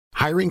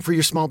Hiring for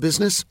your small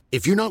business?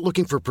 If you're not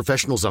looking for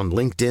professionals on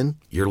LinkedIn,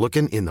 you're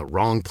looking in the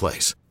wrong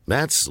place.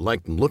 That's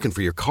like looking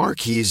for your car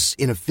keys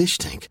in a fish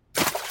tank.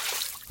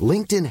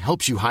 LinkedIn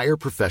helps you hire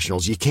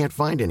professionals you can't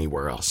find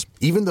anywhere else,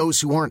 even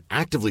those who aren't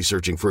actively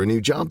searching for a new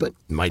job but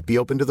might be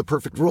open to the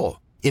perfect role.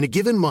 In a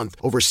given month,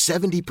 over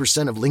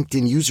 70% of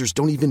LinkedIn users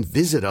don't even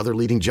visit other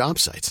leading job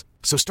sites.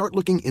 So start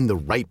looking in the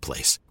right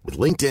place. With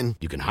LinkedIn,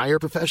 you can hire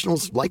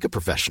professionals like a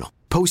professional.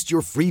 Post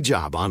your free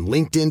job on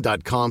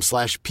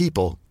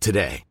linkedin.com/people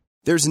today.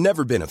 There's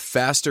never been a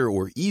faster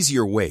or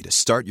easier way to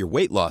start your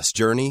weight loss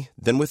journey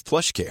than with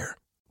PlushCare.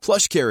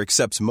 PlushCare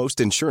accepts most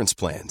insurance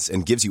plans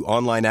and gives you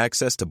online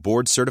access to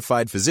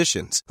board-certified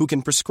physicians who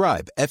can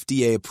prescribe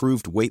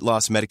FDA-approved weight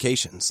loss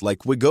medications like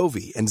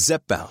Wegovy and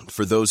Zepbound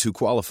for those who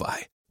qualify.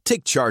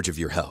 Take charge of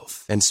your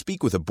health and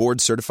speak with a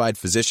board-certified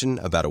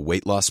physician about a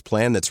weight loss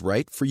plan that's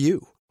right for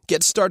you.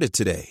 Get started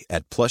today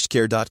at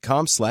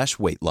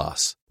plushcare.com/weight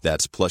loss.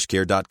 That's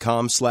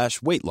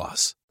plushcare.com/weight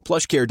loss.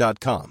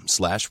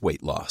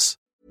 plushcare.com/weight loss.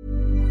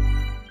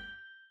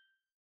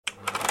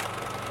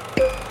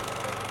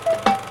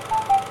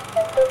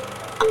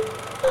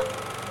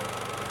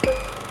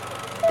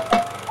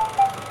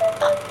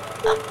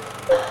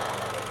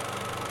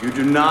 You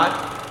do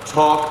not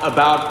talk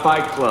about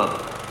Fight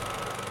Club.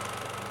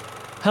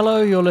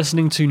 Hello, you're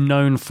listening to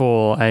Known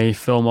For, a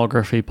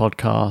filmography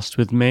podcast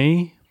with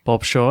me,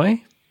 Bob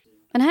Shoy.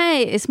 And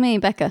hey, it's me,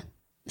 Becca.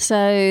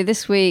 So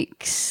this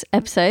week's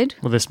episode,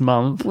 Well, this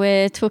month.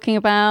 we're talking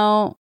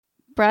about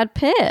Brad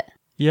Pitt.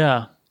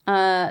 Yeah.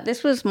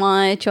 This was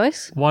my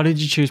choice Why did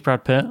you choose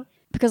Brad Pitt?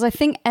 because I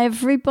think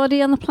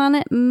everybody on the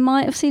planet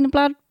might have seen a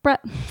Brad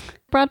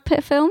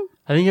Pitt film.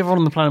 I think everyone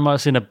on the planet might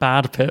have seen a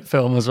bad Pitt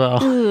film as well.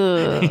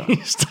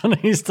 He's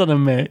done a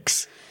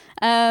mix.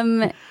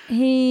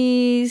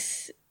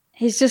 He's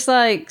just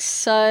like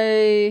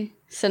so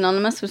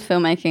synonymous with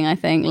filmmaking, I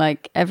think.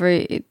 Like I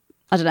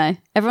don't know,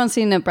 everyone's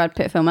seen a Brad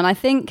Pitt film, and I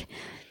think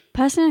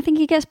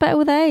he gets better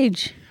with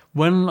age.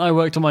 When I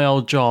worked at my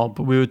old job,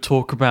 we would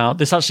talk about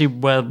this. Actually,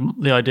 where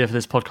the idea for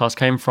this podcast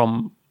came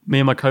from, me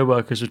and my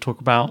co-workers would talk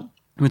about,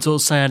 we'd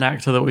sort of say an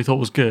actor that we thought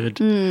was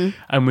good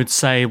and we'd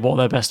say what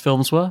their best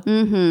films were.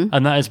 Mm-hmm.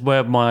 And that is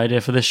where my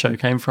idea for this show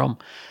came from.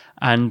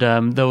 And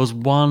there was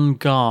one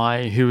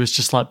guy who was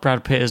just like,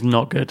 Brad Pitt is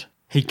not good.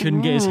 He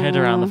couldn't get his head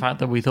around the fact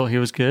that we thought he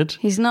was good.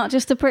 He's not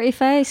just a pretty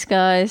face,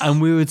 guys.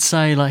 And we would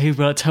say, like, he'd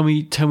be like, tell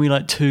me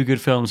like 2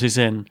 good films he's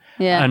in.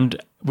 Yeah. And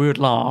we would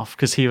laugh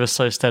because he was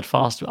so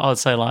steadfast. I would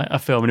say like a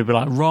film and he'd be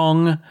like,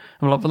 wrong.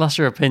 I'm like, but that's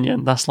your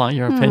opinion. That's like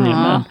your opinion,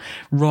 man.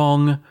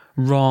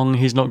 Wrong.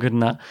 He's not good in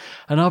that.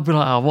 And I'd be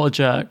like, oh, what a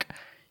jerk.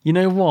 You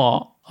know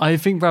what? I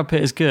think Brad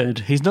Pitt is good.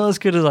 He's not as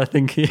good as I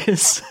think he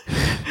is.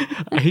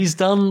 He's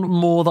done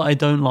more that I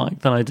don't like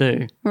than I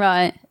do.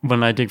 Right.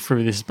 When I dig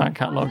through this back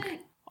catalogue.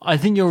 I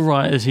think you're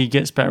right as he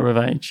gets better with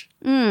age.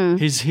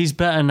 He's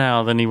better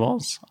now than he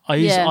was.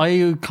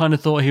 I kind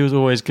of thought he was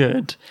always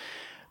good.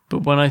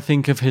 But when I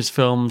think of his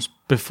films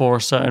before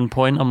a certain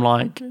point, I'm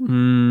like,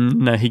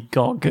 no, he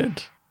got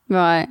good.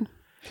 Right.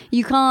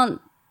 You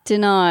can't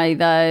deny,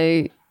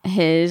 though,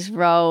 his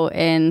role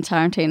in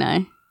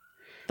Tarantino.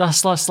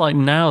 That's less like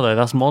now, though.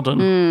 That's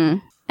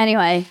modern.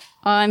 Anyway,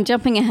 I'm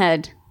jumping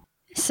ahead.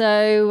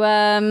 So,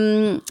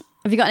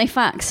 have you got any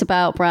facts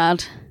about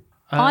Brad?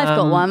 I've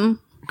got one.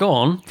 Go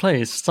on,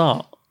 please,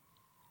 start.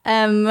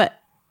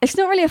 It's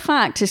not really a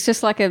fact. It's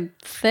just like a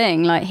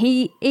thing. Like,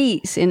 he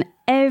eats in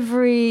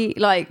every,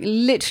 like,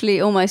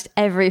 literally almost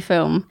every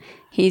film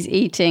he's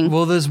eating.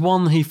 Well, there's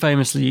one he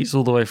famously eats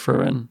all the way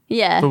through in.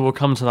 Yeah. But we'll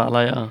come to that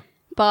later.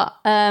 But,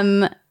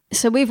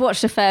 so we've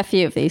watched a fair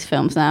few of these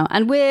films now,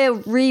 and we're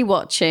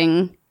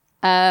rewatching,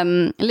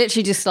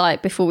 literally just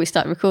like before we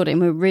start recording,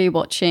 we're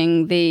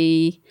rewatching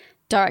the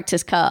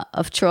director's cut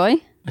of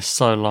Troy. It's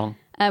so long.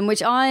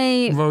 Which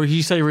Well,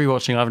 you say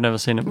rewatching, I've never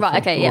seen it before.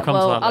 Right, okay, yeah.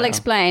 Well, I'll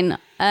explain.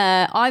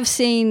 I've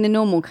seen the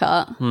normal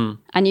cut,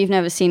 and you've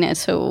never seen it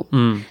at all.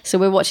 So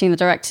we're watching the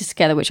director's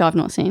together, which I've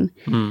not seen.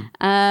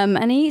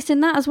 And he eats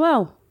in that as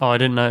well. Oh, I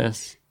didn't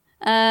notice.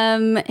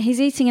 He's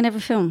eating in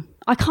every film.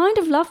 I kind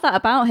of love that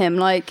about him.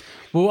 Like,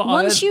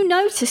 once you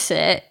notice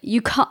it,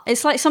 you can't.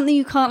 It's like something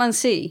you can't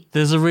unsee.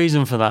 There's a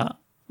reason for that.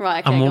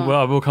 Right, okay, and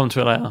I will come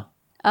to it later.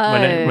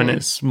 When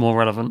it's more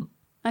relevant.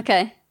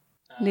 Okay.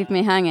 Leave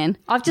me hanging.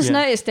 I've just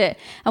noticed it.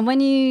 And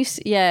when you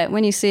see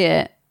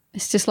it,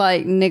 it's just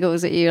like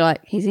niggles at you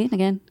like, he's eating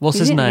again. What's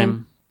his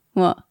name?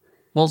 What?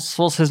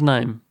 What's his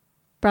name?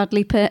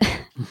 Bradley Pitt.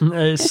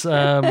 It's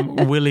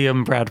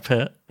William Brad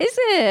Pitt. Is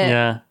it?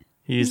 Yeah.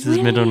 He used his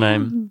middle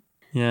name.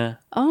 Yeah.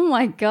 Oh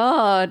my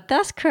God.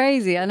 That's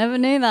crazy. I never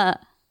knew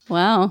that.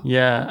 Wow.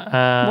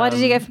 Yeah. Why did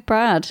you go for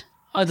Brad?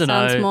 I don't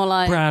know. Sounds more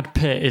like... Brad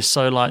Pitt is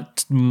so like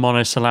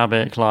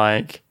monosyllabic,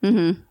 like...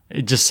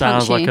 It just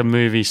sounds Punchy. like a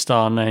movie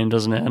star name,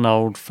 doesn't it? An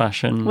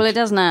old-fashioned... Well, it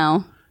does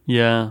now.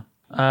 Yeah.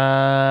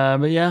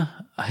 But yeah,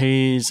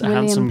 he's a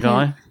handsome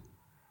guy.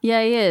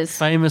 Yeah, he is.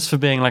 Famous for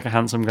being like a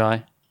handsome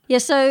guy. Yeah,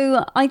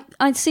 so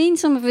I'd seen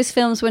some of his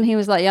films when he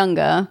was like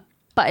younger,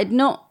 but I'd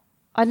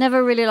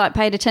never really like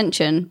paid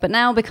attention. But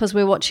now because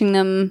we're watching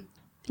them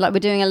Like, we're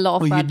doing a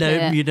lot of Brad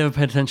Pitt. You never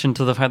paid attention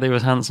to the fact that he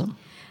was handsome.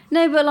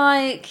 No, but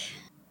like,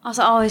 I was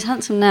like, oh, he's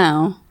handsome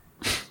now.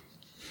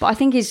 But I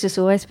think he's just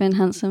always been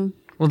handsome.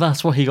 Well,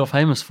 that's what he got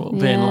famous for,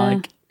 being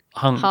like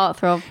hunk.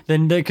 Heartthrob.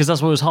 Then, because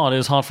that's what was hard. It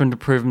was hard for him to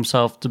prove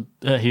himself to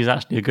he's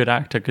actually a good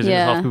actor, because it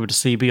was hard for people to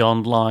see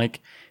beyond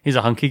like he's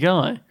a hunky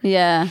guy.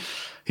 Yeah.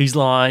 He's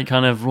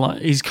kind of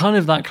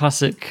that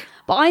classic.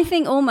 But I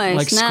think almost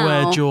like now,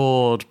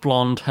 square-jawed,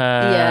 blonde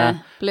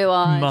hair, blue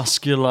eyes,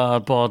 muscular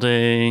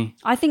body.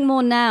 I think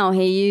more now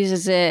he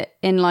uses it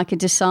in like a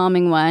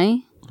disarming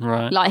way.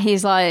 Right. Like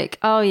he's like,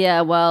 oh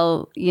yeah,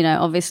 well, you know,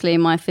 obviously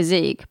my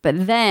physique,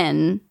 but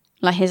then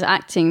like his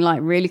acting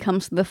like really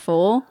comes to the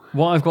fore.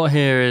 What I've got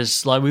here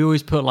is like we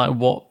always put like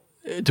what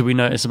do we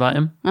notice about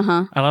him?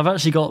 And I've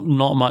actually got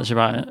not much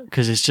about it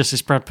because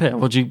it's Brad Pitt.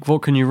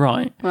 What can you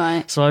write?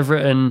 Right. So I've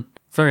written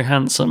very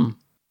handsome.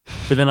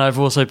 But then I've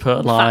also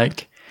put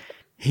like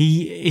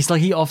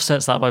he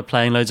offsets that by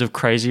playing loads of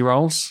crazy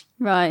roles.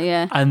 Right,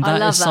 yeah. And that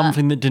is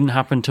something that didn't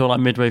happen until like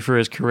midway through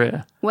his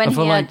career. When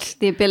he had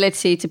the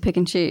ability to pick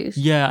and choose.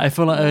 Yeah, I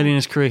feel like early in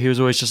his career he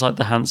was always just like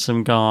the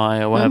handsome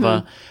guy or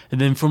whatever.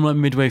 And then from like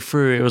midway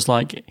through it was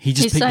like he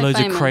just picked loads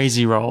of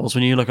crazy roles.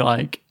 When you look at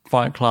like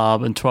Fight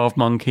Club and 12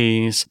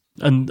 Monkeys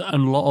and a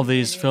lot of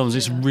these films,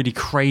 it's really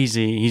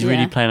crazy. He's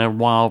really playing a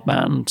wild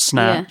man,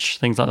 Snatch,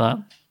 things like that.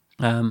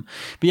 But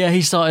yeah,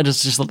 he started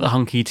as just like the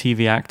hunky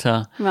TV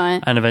actor,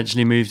 right, and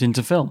eventually moved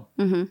into film.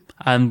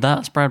 And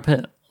that's Brad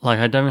Pitt. Like,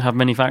 I don't have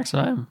many facts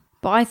about him.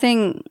 But I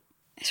think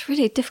it's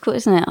really difficult,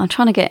 isn't it? I'm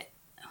trying to get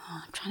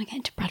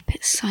into Brad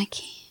Pitt's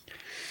psyche.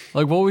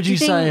 Like, what would you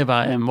say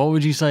about him? What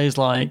would you say is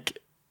like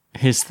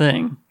his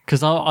thing?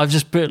 Because I've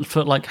just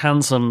put like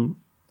handsome,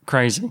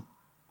 crazy.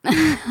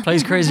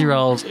 Plays crazy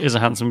roles, is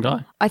a handsome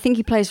guy. I think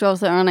he plays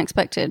roles that are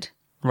unexpected.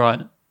 Right.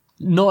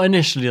 Not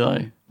initially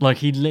though. Like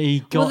he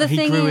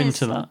grew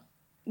into that.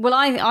 Well,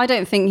 I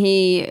don't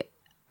think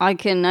I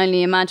can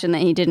only imagine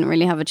that he didn't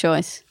really have a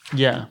choice.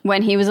 Yeah.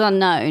 When he was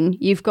unknown,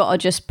 you've got to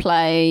just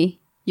play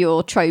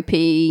your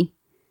tropey,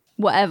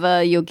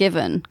 whatever you're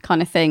given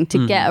kind of thing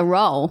to get a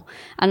role.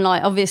 And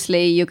like,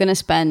 obviously you're going to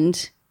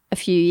spend a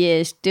few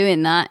years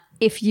doing that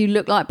if you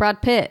look like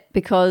Brad Pitt,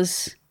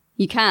 because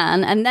you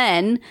can. And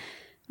then,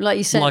 like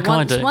you said,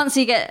 once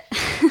he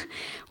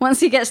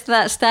gets to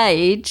that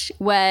stage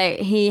where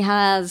he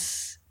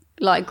has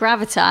like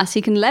gravitas,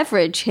 he can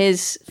leverage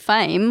his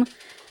fame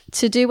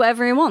to do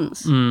whatever he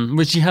wants.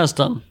 Which he has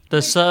done.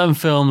 There's certain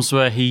films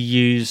where he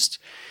used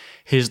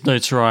his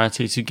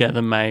notoriety to get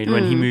them made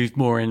when he moved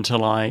more into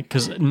like,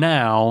 because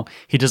now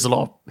he does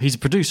he's a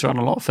producer on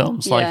a lot of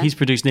films. Like he's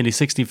produced nearly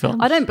 60 films.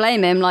 I don't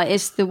blame him. Like,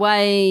 it's the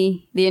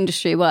way the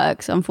industry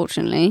works,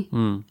 unfortunately.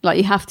 Like,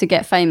 you have to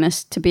get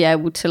famous to be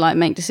able to like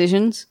make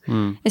decisions.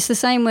 It's the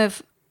same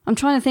with, I'm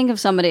trying to think of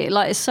somebody,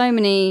 like, so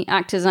many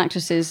actors and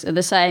actresses are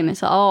the same.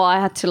 It's like, oh, I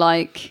had to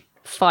like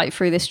fight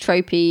through this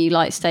tropey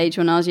like stage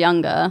when I was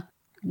younger.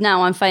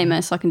 Now I'm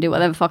famous, I can do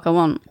whatever the fuck I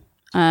want.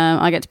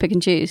 I get to pick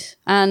and choose,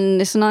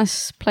 and it's a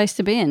nice place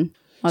to be in,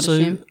 I'd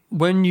assume.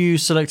 When you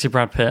selected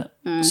Brad Pitt,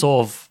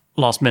 sort of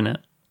last minute,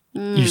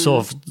 you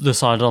sort of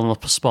decided on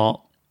the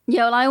spot.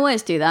 Yeah, well, I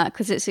always do that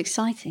because it's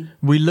exciting.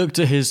 We looked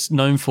at his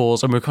known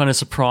fors and we're kind of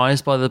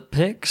surprised by the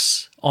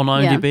picks on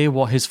IMDb,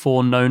 what his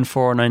 4 known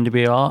for on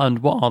IMDb are, and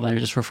what are they?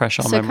 Just refresh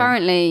our memory. So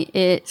currently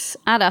it's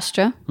Ad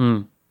Astra,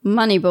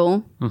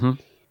 Moneyball,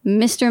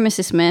 Mr. and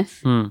Mrs.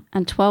 Smith,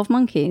 and 12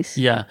 Monkeys.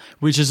 Yeah,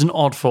 which is an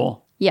odd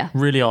 4. Yeah.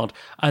 Really odd.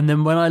 And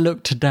then when I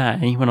looked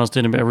today, when I was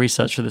doing a bit of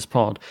research for this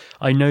pod,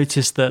 I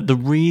noticed that the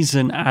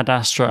reason Ad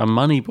Astra and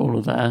Moneyball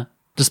are there,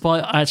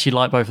 despite I actually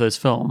like both of those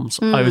films,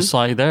 I was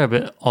like, they're a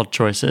bit odd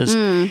choices.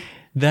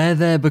 They're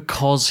there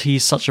because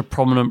he's such a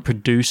prominent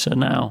producer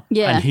now.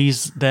 Yeah. And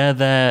they're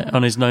there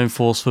on his known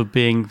force for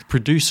being the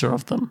producer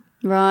of them.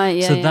 Right,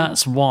 yeah. So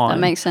that's why. That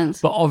makes sense.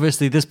 But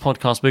obviously this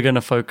podcast, we're going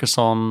to focus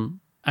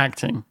on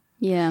acting.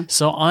 Yeah.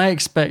 So I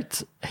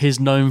expect his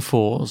known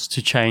fors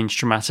to change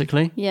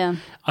dramatically. Yeah.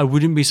 I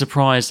wouldn't be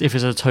surprised if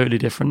it's a totally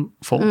different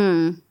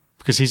form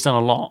because he's done a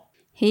lot.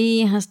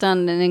 He has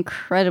done an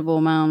incredible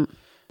amount.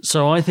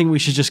 So I think we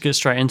should just get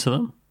straight into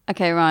them.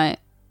 Okay, right.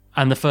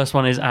 And the first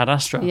one is Ad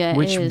Astra,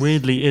 which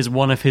weirdly is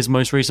one of his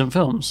most recent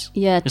films.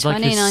 Yeah, it's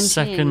like his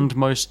second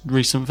most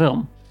recent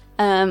film.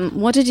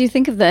 What did you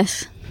think of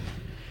this?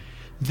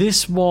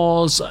 This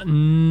was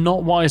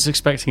not what I was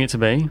expecting it to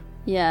be.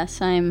 Yeah,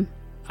 same.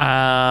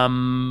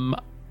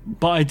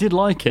 But I did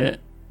like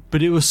it,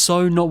 but it was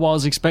so not what I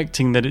was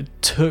expecting that it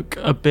took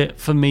a bit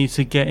for me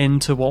to get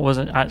into what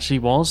it actually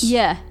was.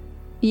 Yeah,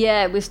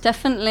 it was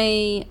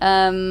definitely,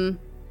 I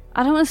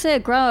don't want to say a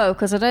grower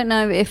because I don't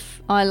know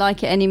if I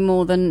like it any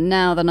more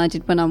now than I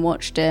did when I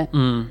watched it.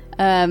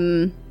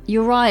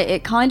 You're right,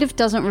 it kind of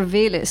doesn't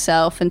reveal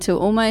itself until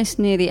almost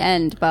near the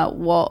end about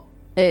what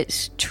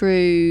its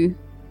true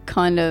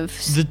kind of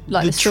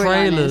the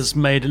trailers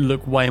made it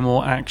look way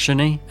more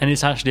actiony, and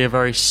it's actually a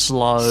very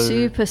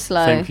super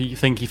slow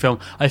thinky film.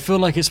 I feel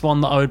like it's one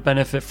that I would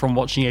benefit from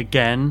watching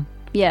again,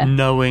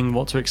 knowing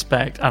what to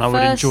expect, and I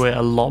would enjoy it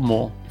a lot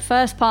more.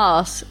 First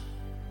pass,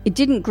 it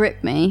didn't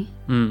grip me,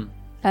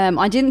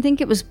 I didn't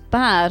think it was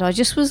bad. I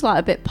just was like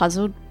a bit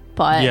puzzled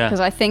by it because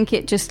I think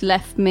it just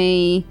left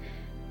me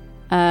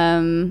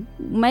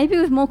maybe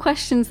with more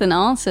questions than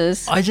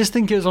answers. I just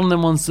think it was one of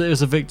them ones that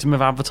was a victim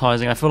of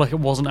advertising. I feel like it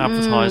wasn't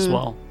advertised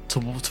well to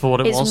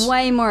what it was. It's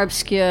way more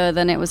obscure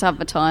than it was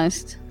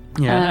advertised.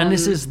 Yeah, and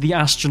this is the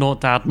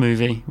astronaut dad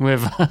movie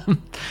with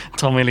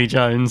Tommy Lee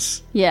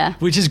Jones. Yeah.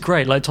 Which is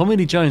great. Like, Tommy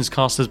Lee Jones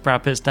cast as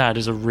Brad Pitt's dad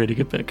is a really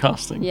good bit of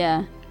casting.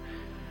 Yeah.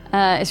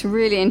 It's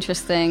really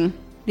interesting.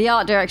 The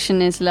art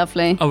direction is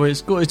lovely. Oh,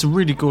 it's a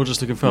really gorgeous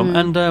looking film.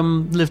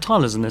 And Liv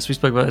Tyler's in this. We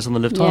spoke about this on the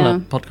Liv Tyler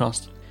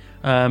podcast.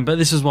 But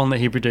this is one that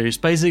he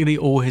produced. Basically,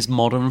 all his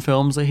modern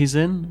films that he's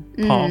in,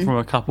 apart from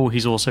a couple,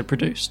 he's also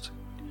produced.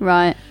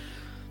 Right.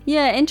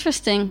 Yeah,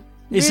 interesting.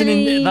 It's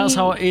really that's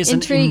how it is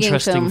an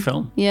interesting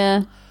film.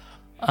 Yeah.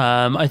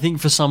 I think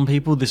for some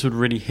people this would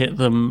really hit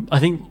them. I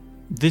think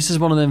this is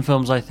one of them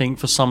films. I think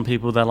for some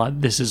people they're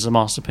like, this is a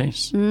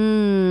masterpiece.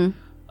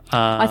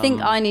 I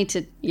think I need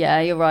to.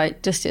 Yeah, you're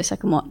right. Just do a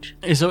second watch.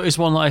 It's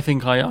one that I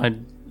think I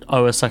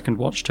owe a second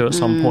watch to at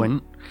some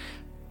point.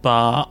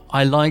 But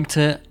I liked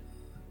it,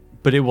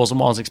 but it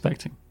wasn't what I was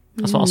expecting.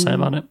 That's what I'll say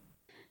about it.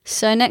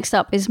 So next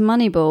up is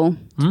Moneyball,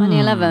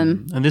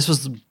 2011. And this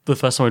was the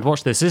first time we'd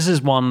watched this. This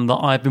is one that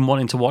I've been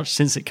wanting to watch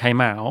since it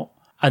came out.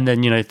 And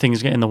then,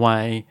 things get in the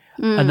way.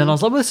 And then I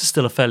was like, well, this is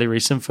still a fairly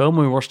recent film.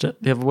 We watched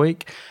it the other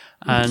week.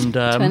 And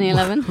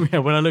 2011? Yeah,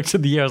 when I looked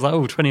at the year, I was like,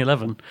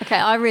 2011. Okay,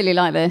 I really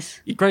like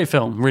this. Great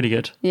film, really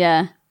good.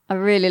 Yeah, I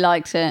really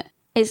liked it.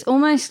 It's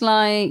almost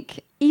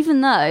like,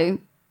 even though,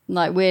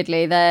 like,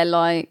 weirdly, they're,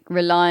 like,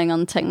 relying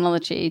on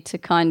technology to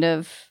kind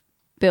of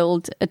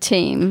build a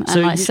team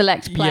and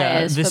select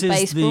players for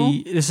baseball.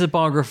 This is a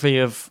biography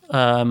of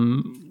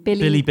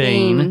Billy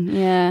Beane.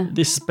 Yeah.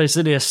 This is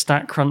basically a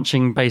stat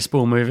crunching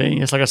baseball movie.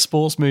 It's like a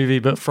sports movie,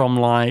 but from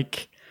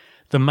like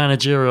the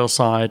managerial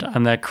side,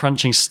 and they're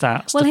crunching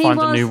stats to find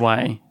a new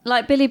way.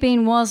 Like Billy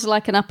Beane was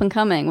like an up and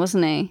coming,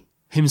 wasn't he?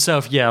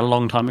 Himself, yeah, a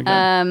long time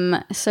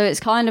ago. So it's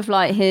kind of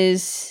like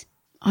his,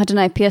 I don't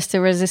know, pièce de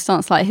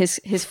résistance, like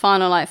his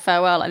final like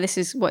farewell. Like this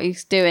is what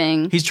he's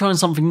doing. He's trying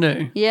something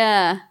new.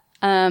 Yeah.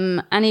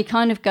 And he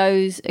kind of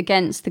goes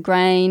against the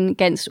grain,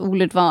 against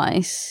all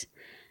advice,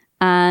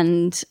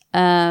 and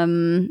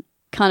kind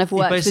of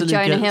works with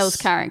Jonah Hill's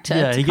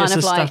character to kind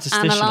of like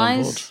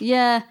analyze.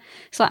 Yeah,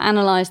 it's like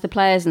analyze the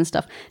players and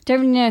stuff.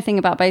 Don't really know anything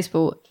about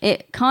baseball.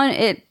 It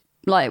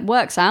like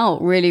works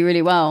out really,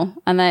 really well,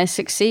 and they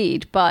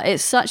succeed. But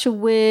it's such a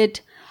weird,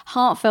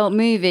 heartfelt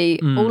movie,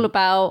 all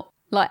about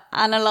like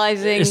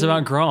analysing. It's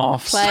about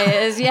graphs.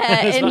 Players,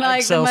 yeah, in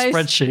like Excel the most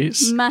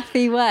spreadsheets.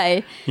 mathy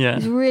way. Yeah.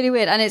 It's really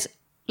weird. And it's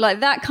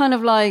like that kind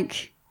of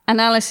like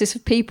analysis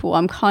of people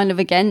I'm kind of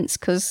against,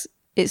 because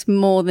it's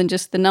more than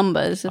just the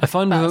numbers. I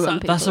find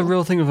that's a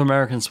real thing with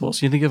American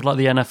sports. You think of like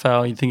the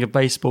NFL, you think of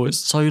baseball, it's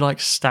so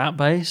like stat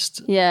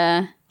based.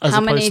 Yeah.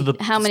 How many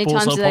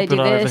times do they do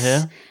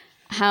this?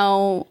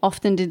 How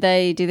often did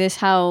they do this?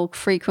 How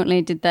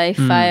frequently did they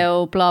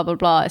fail? Blah, blah,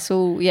 blah. It's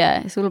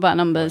all about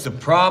numbers. The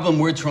problem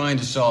we're trying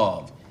to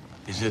solve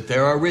is that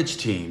there are rich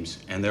teams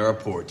and there are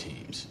poor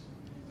teams.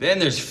 Then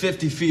there's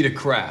 50 feet of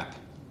crap.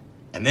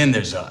 And then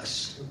there's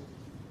us.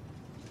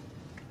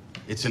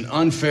 It's an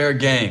unfair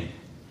game.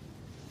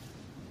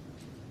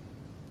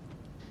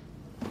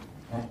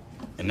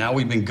 And now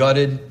we've been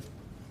gutted,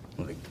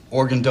 like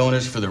organ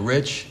donors for the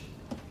rich.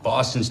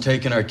 Boston's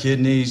taking our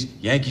kidneys,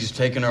 Yankees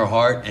taking our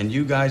heart, and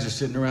you guys are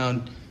sitting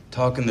around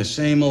talking the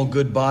same old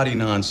good body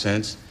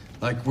nonsense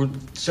like we're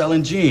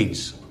selling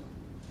jeans,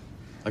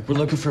 like we're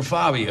looking for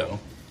Fabio.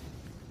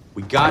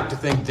 We got to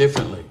think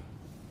differently.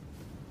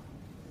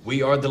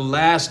 We are the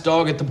last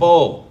dog at the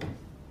bowl.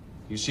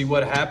 You see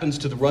what happens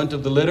to the runt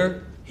of the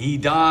litter? He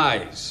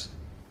dies.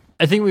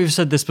 I think we've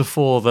said this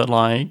before, that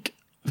like,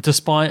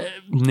 despite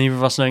neither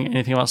of us knowing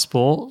anything about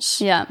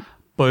sports,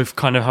 both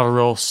kind of have a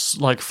real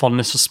like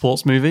fondness for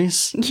sports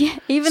movies. Yeah,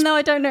 even though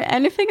I don't know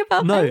anything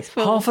about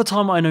baseball. Half the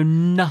time I know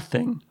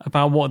nothing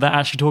about what they're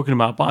actually talking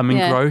about, but I'm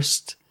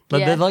engrossed.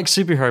 Like they're like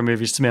superhero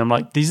movies to me. I'm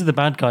like, these are the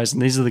bad guys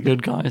and these are the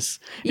good guys.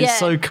 It's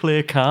so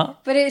clear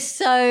cut. But it's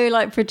so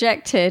like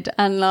projected,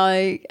 and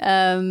like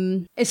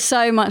it's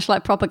so much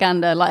like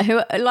propaganda. Like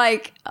who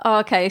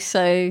okay,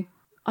 so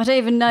I don't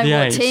even know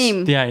what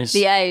team. The A's.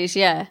 The A's,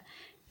 yeah.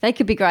 They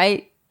could be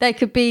great. They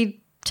could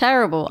be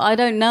terrible. I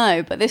don't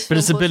know, but this. But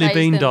it's a Billy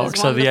Beane doc,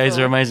 so the A's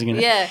are amazing in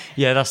it. Yeah,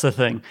 yeah, that's the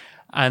thing.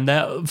 And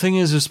the thing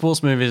is with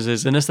sports movies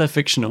is, unless they're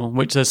fictional,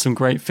 which there's some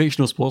great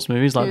fictional sports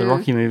movies like the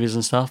Rocky movies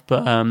and stuff,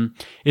 but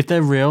if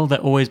they're real, they're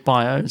always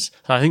bios.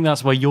 So I think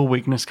that's where your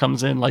weakness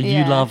comes in. Like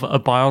you love a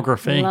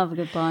biography. I love a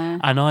good bio.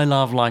 And I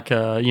love like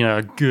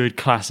a good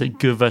classic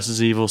good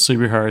versus evil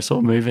superhero sort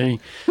of movie.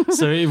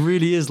 So it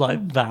really is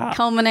like that.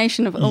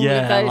 Culmination of all of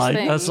those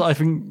things. I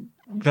think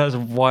that's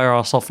where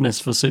our softness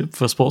for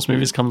sports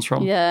movies comes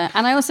from. Yeah,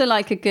 and I also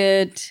like a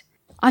good...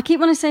 I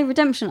keep wanting to say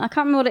redemption. I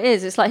can't remember what it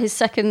is. It's like his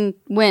second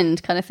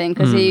wind kind of thing,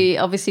 because he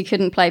obviously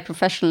couldn't play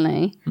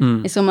professionally.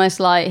 It's almost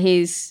like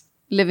he's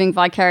living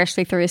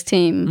vicariously through his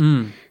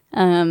team.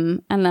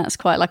 And that's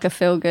quite like a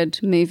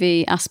feel-good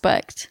movie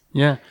aspect.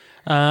 Yeah.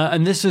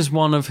 And this is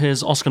one of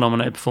his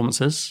Oscar-nominated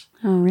performances.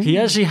 Oh, really? He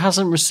actually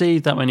hasn't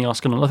received that many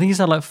Oscar nominations. I think he's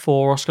had like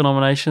 4 Oscar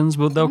nominations,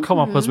 but they'll come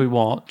up as we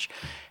watch.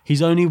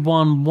 He's only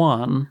won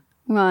 1.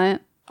 Right.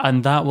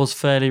 And that was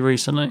fairly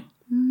recently.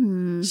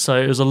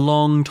 So it was a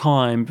long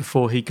time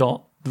before he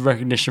got the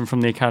recognition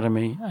from the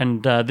Academy.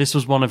 And this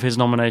was one of his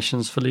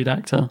nominations for lead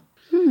actor.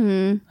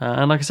 And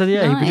like I said,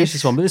 he produced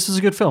this one. But this was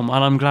a good film.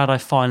 And I'm glad I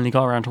finally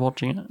got around to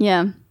watching it.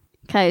 Yeah.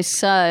 Okay,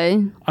 so...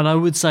 And I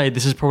would say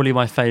this is probably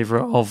my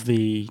favourite of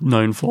the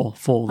known four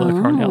that are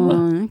currently out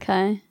there.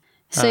 Okay.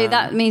 So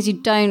that means you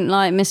don't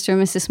like Mr.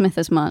 and Mrs. Smith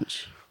as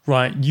much?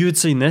 Right, you had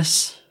seen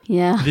this.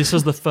 Yeah. This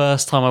was the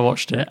first time I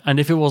watched it. And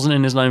if it wasn't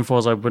in his known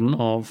fours, I wouldn't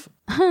have.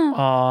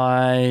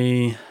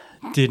 I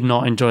did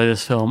not enjoy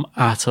this film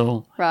at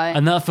all. Right.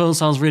 And that film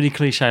sounds really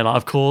cliche. Like,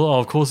 of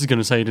course he's going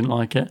to say he didn't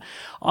like it.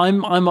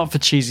 I'm up for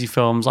cheesy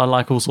films. I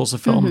like all sorts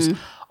of films.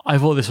 I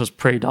thought this was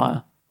pretty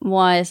dire.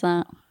 Why is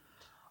that?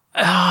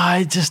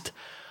 I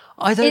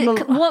don't know.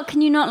 What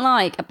can you not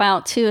like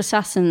about 2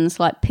 assassins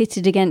like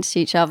pitted against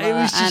each other It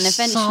was and just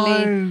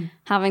eventually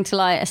having to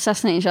like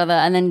assassinate each other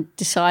and then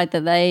decide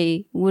that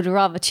they would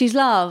rather choose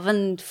love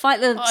and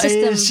fight the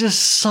system? It's just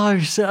so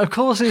silly. Of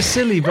course it's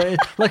silly, but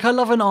like I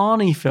love an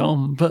Arnie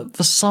film, but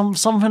for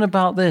something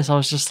about this, I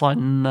was just like,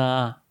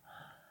 nah.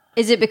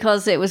 Is it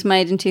because it was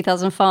made in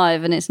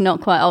 2005 and it's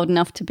not quite old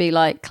enough to be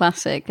like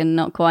classic and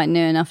not quite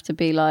new enough to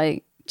be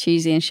like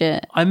cheesy and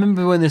shit? I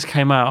remember when this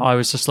came out, I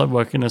was just like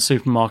working in a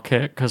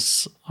supermarket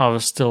because I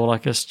was still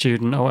like a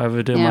student or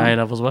whatever, doing my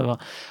A-levels or whatever.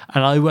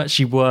 And I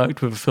actually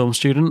worked with a film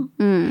student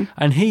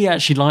and he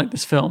actually liked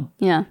this film.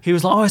 Yeah. He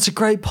was like, oh, it's a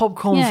great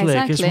popcorn flick.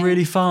 Exactly. It's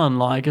really fun.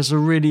 Like, it's a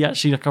really he knows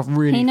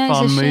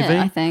fun his movie. shit,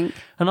 I think.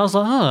 And I was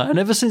like, huh. And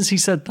ever since he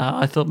said that,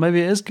 I thought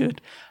maybe it is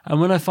good.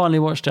 And when I finally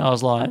watched it, I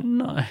was like,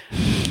 no.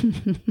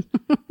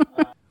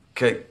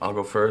 Okay, I'll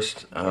go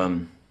first.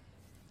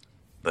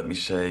 Let me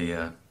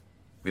say,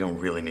 we don't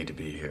really need to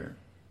be here.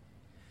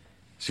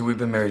 See, we've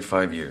been married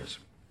 5 years.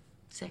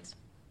 6.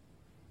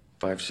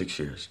 5, 6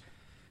 years.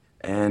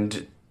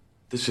 And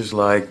this is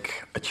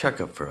like a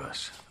checkup for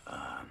us.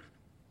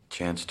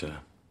 Chance to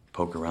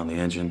poke around the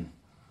engine,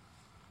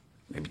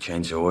 maybe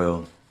change the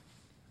oil,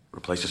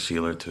 replace a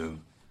seal or 2.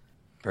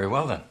 Very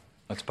well, then.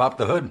 Let's pop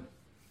the hood.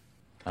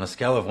 On a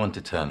scale of 1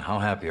 to 10, how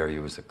happy are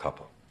you as a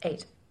couple?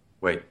 8.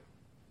 Wait.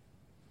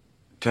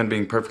 10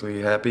 being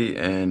perfectly happy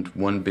and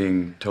 1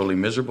 being totally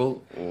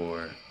miserable,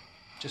 or...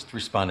 Just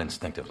respond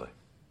instinctively.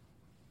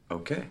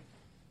 Okay.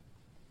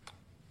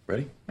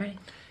 Ready? Ready?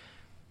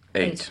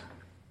 8.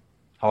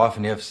 How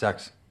often do you have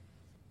sex?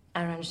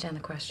 I don't understand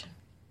the question.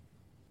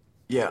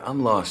 Yeah,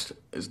 I'm lost.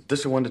 Is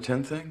this a 1 to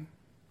 10 thing?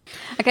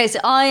 Okay, so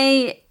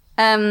I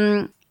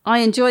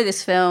enjoy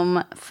this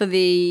film for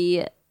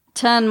the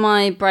turn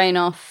my brain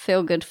off,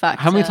 feel good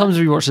factor. How many times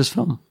have you watched this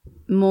film?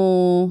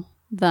 More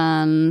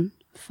than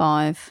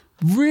 5.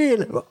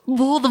 Really?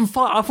 More than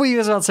 5? I thought you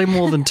were about to say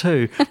more than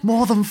 2.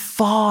 More than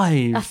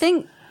 5? I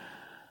think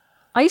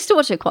I used to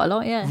watch it quite a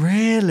lot, yeah.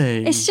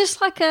 Really? It's just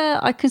like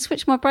I can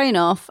switch my brain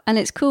off and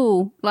it's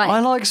cool. Like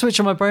I like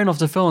switching my brain off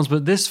to films,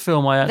 but this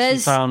film I actually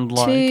there's found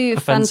like 2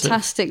 offensive.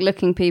 fantastic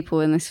looking people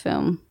in this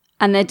film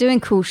and they're doing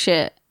cool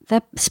shit.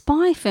 They're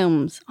spy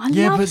films. I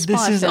Yeah, love but spy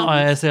this is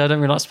films. I don't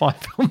really like spy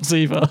films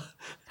either.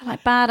 They're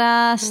like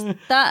badass.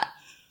 That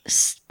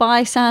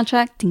spy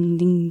soundtrack. Ding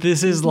ding.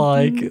 This is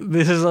like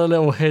this is a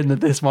little hint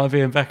that this might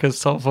be in Becca's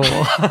top 4.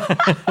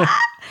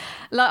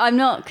 Like I'm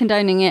not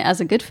condoning it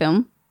as a good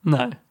film.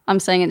 No, I'm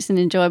saying it's an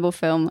enjoyable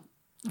film.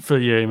 for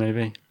you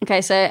maybe.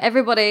 Okay, so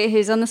everybody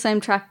who's on the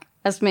same track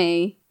as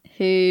me,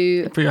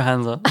 who Put your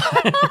hands up.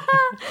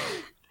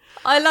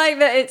 I like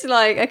that it's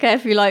like, okay,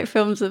 if you like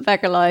films that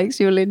Becca likes,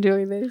 you'll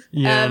enjoy this.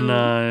 Yeah,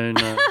 no.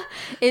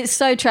 It's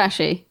so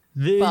trashy.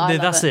 But I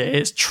love That's it. it.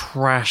 It's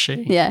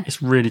trashy. Yeah. It's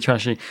really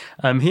trashy.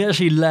 He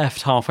actually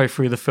left halfway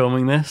through the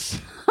filming this.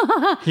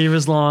 He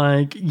was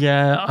like,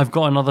 yeah, I've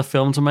got another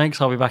film to make,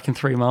 so I'll be back in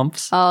 3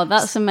 months. Oh,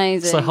 that's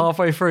amazing. So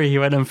halfway through, he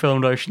went and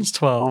filmed Ocean's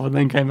 12 and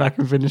then came back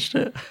and finished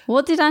it.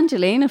 What did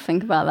Angelina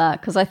think about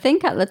that? Because I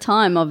think at the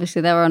time,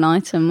 obviously, they were an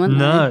item, weren't they?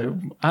 No.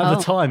 At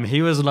the time,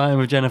 he was alone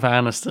with Jennifer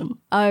Aniston.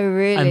 Oh,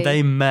 really? And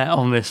they met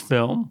on this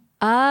film.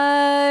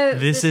 Oh,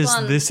 This is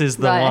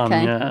the Right, one,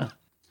 okay. yeah.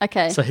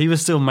 Okay. So he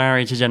was still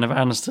married to Jennifer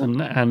Aniston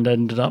and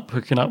ended up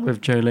hooking up with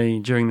Jolie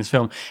during this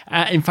film.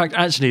 In fact,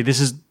 actually, this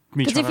is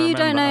me Because trying if to you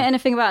don't know remember.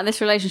 anything about this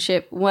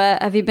relationship, where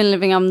have you been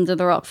living under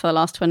the rock for the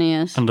last 20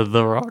 years? Under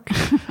the rock.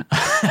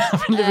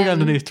 I've been living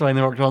underneath Dwayne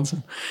The Rock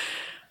Johnson.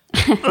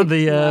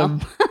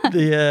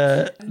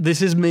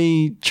 This is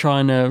me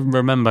trying to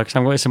remember because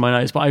I've got this in my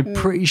notes, but I'm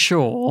pretty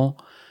sure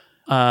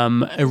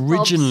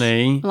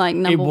originally like,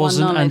 number it one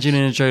wasn't knowledge.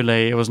 Angelina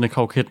Jolie, it was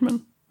Nicole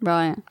Kidman.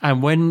 Right.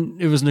 And when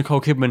it was Nicole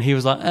Kidman, he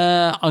was like,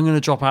 I'm going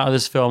to drop out of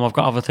this film. I've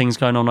got other things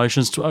going on.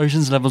 Ocean's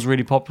 11's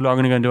really popular. I'm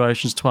going to go and do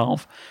Ocean's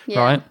 12. Yeah.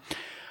 Right?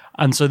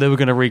 And so they were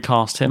going to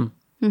recast him.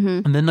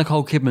 Mm-hmm. And then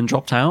Nicole Kidman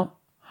dropped out.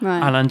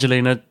 Right. And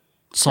Angelina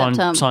Stepped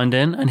up. signed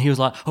in. And he was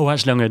like, oh,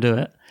 actually, I'm going to do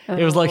it.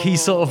 It was like he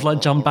sort of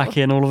like jumped back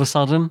in all of a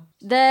sudden.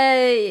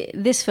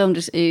 This film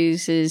just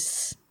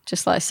oozes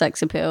just like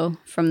sex appeal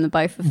from the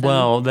both of them.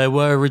 Well, there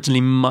were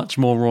originally much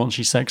more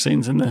raunchy sex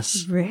scenes in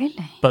this. Really?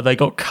 But they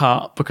got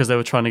cut because they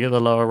were trying to get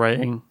the lower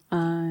rating.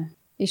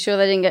 You sure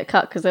they didn't get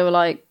cut because they were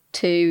like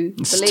too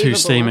It's believable? too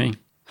steamy.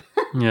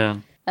 Yeah.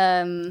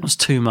 It was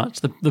too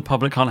much. The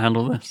public can't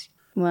handle this.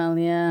 Well,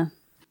 yeah.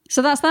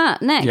 So that's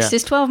that. Next Yeah.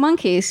 is 12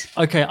 Monkeys.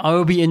 Okay, I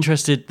would be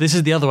interested. This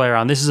is the other way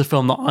around. This is a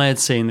film that I had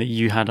seen that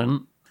you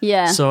hadn't.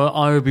 Yeah. So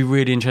I would be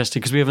really interested,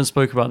 because we haven't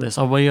spoke about this.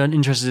 I would be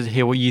interested to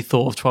hear what you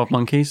thought of 12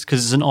 Monkeys,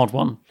 because it's an odd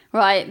one.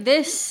 Right.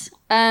 This,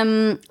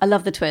 I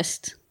love the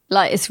twist.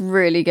 Like, it's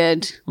really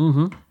good.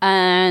 Mm-hmm.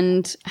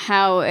 And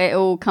how it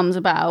all comes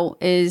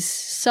about is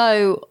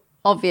so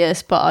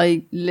obvious, but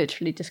I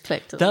literally just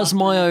clicked. That's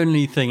my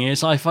only thing.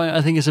 I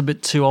think it's a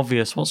bit too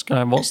obvious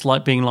what's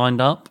like being lined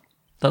up.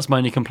 That's my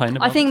only complaint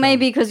about I think the film.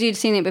 maybe because you'd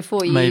seen it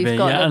before, you've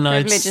got the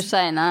privilege of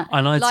saying that.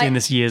 And I'd seen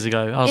this years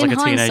ago. I was like a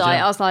teenager. In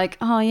hindsight, I was like,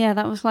 oh yeah,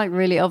 that was like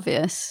really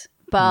obvious.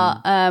 But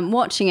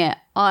watching it,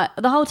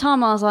 the whole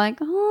time I was like,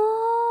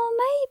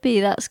 oh, maybe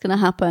that's going to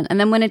happen. And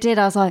then when it did,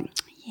 I was like,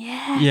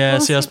 yeah. Yeah,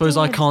 see, I suppose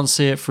I can't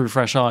see it through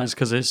fresh eyes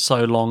because it's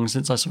so long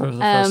since I saw it for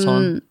the first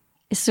time.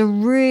 It's a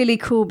really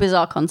cool,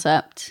 bizarre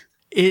concept.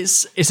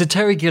 It's a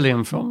Terry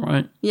Gilliam film,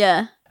 right?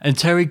 Yeah. And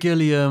Terry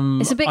Gilliam,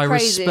 It's a bit I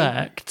crazy.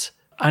 respect.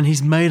 And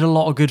he's made a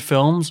lot of good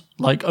films,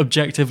 like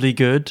objectively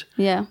good.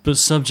 Yeah. But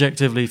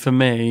subjectively, for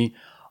me,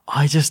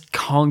 I just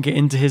can't get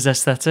into his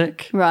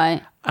aesthetic.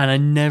 Right. And I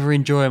never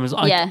enjoy him.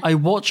 Yeah. I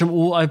watch him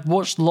all. I've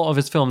watched a lot of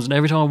his films, and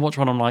every time I watch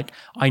one, I'm like,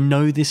 I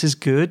know this is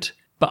good,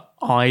 but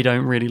I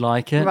don't really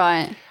like it.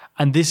 Right.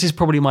 And this is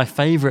probably my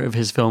favourite of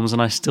his films,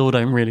 and I still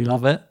don't really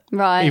love it.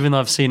 Right. Even though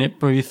I've seen it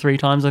probably 3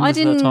 times, and the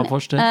third time I've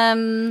watched it.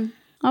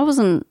 I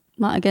wasn't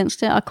like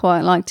against it. I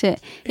quite liked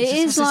it.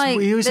 There's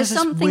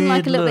something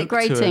like a little bit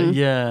grating.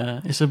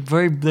 Yeah,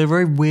 they're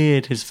very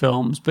weird, his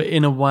films, but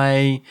in a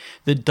way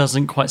that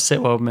doesn't quite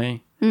sit well with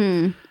me.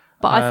 But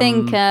I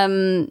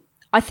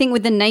think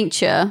with the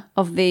nature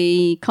of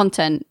the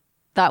content,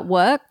 that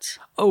worked.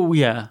 Oh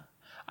yeah,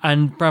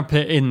 and Brad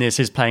Pitt in this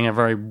is playing a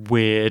very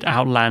weird,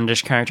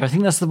 outlandish character. I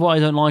think that's what I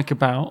don't like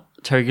about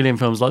Terry Gilliam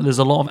films. Like, there's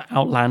a lot of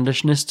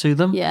outlandishness to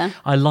them. Yeah,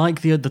 I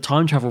like the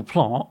time travel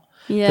plot.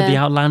 Yeah. But the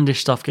outlandish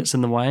stuff gets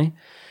in the way.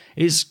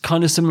 It's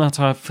kind of similar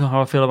to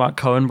how I feel about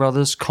Coen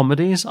Brothers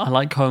comedies. I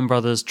like Coen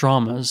Brothers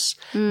dramas,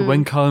 but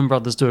when Coen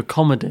Brothers do a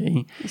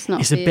comedy,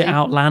 it's a bit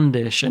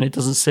outlandish and it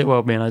doesn't sit well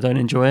with me and I don't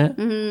enjoy it.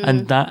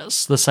 And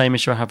that's the same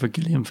issue I have with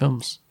Gilliam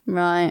films.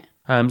 Right.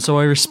 So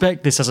I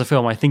respect this as a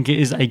film. I think it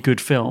is a good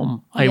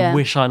film. I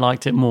wish I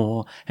liked it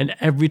more. And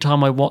every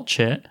time I watch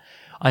it,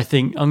 I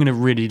think I'm going to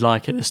really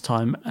like it this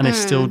time. And I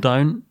still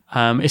don't.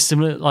 It's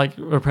similar, like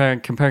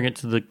comparing it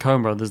to the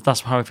Coen Brothers.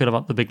 That's how I feel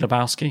about The Big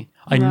Lebowski.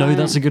 I know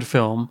that's a good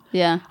film.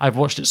 Yeah. I've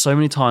watched it so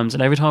many times,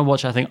 and every time I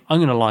watch it, I think I'm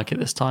going to like it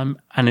this time,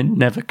 and it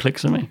never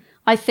clicks with me.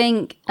 I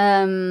think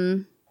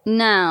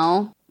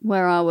now,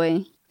 where are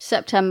we?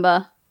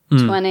 September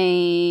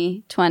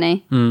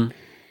 2020.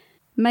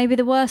 Maybe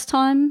the worst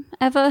time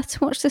ever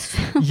to watch this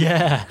film.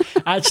 Yeah.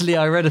 Actually,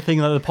 I read a thing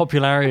that the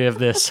popularity of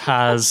this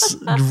has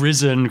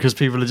risen because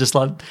people are just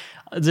like,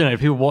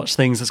 people watch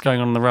things that's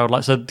going on the road.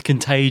 Like, so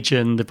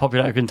Contagion, the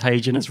popularity of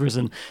Contagion has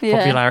risen.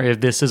 Popularity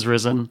of this has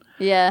risen.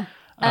 Yeah.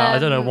 I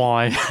don't know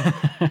why.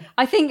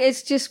 I think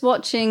it's just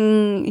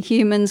watching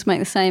humans make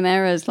the same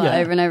errors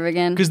over and over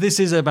again. Because this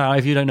is about,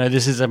 if you don't know,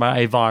 this is about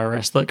a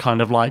virus that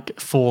kind of like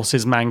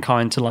forces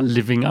mankind to like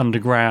living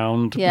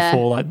underground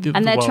before like the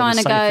and they're world trying is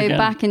to safe go again.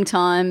 back in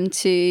time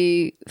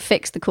to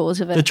fix the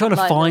cause of it. They're trying to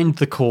find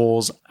the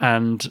cause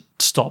and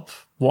stop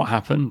what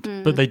happened,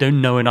 but they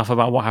don't know enough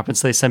about what happened,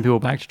 so they send people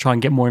back to try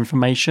and get more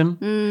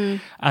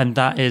information. And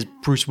that is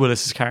Bruce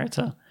Willis's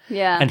character.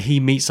 Yeah. And he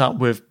meets up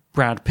with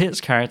Brad Pitt's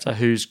character,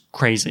 who's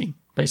crazy.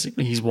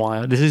 Basically, he's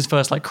wild. This is his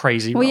first like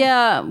crazy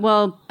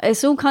role.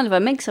 It's all kind of a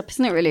mix-up,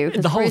 isn't it, really?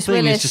 Because the whole Bruce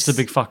thing Willis is just a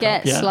big fuck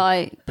up. Gets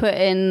like put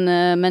in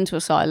a mental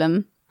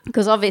asylum.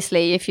 Because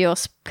obviously, if you're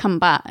come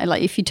back,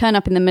 like if you turn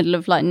up in the middle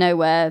of like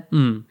nowhere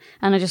and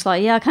are just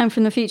like, I came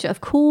from the future,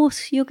 of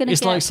course you're going to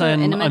get like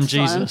saying, in a mental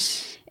asylum.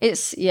 Jesus.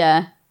 It's,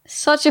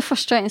 such a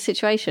frustrating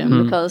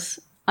situation because,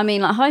 I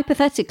mean, like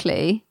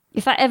hypothetically,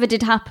 if that ever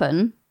did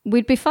happen,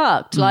 we'd be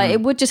fucked. Like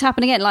it would just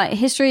happen again. Like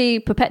history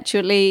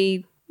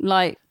perpetually,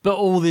 like, but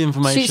all the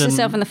information shoots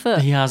itself in the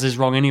foot. He has is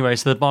wrong anyway,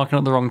 so they're barking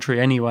up the wrong tree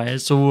anyway.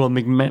 It's all a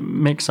big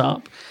mix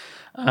up.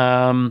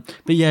 But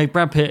yeah,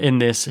 Brad Pitt in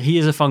this, he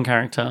is a fun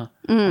character.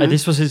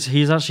 This is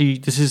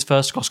his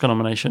first Oscar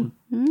nomination.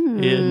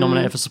 He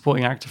nominated for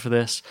supporting actor for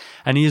this,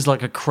 and he is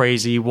like a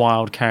crazy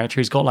wild character.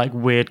 He's got like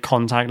weird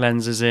contact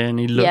lenses in.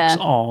 He looks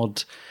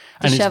odd,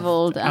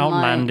 disheveled, and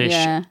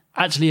outlandish.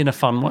 Actually, in a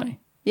fun way.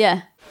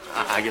 Yeah.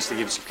 I guess they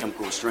give you some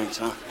chemical restraints,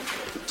 huh?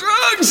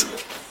 Drugs!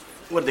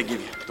 What did they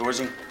give you?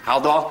 Thorazine?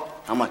 Haldol?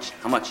 How much?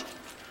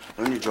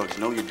 Learn your drugs.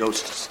 Know your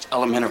doses. It's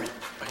elementary.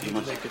 I need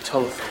to make a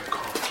telephone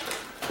call.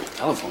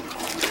 Telephone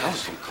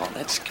call?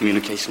 That's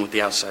communication with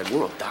the outside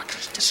world.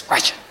 Doctor's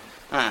discretion.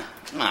 Hey,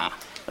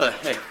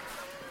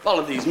 if all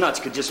of these nuts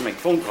could just make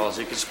phone calls,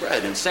 it could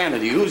spread.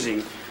 Insanity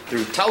oozing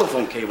through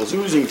telephone cables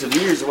oozing to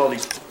the ears of all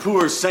these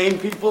poor, sane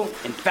people,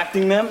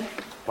 infecting them.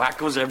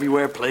 Wackos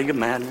everywhere, plague of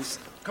madness.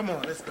 Come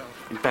on, let's go.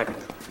 In fact,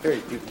 very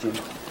few, Jim,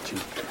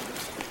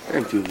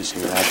 very few of us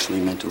here are actually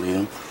mentally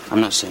ill. I'm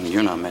not saying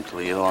you're not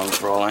mentally ill.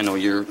 For all I know,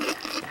 you're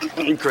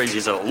crazy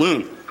as a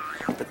loon.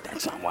 But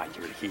that's not why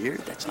you're here.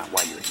 That's not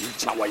why you're here.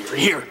 It's not why you're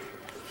here.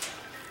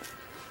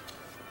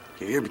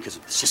 You're here because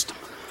of the system.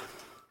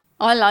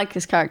 I like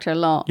this character a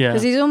lot. Yeah.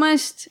 Because he's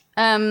almost...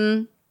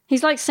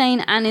 he's like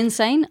sane and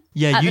insane.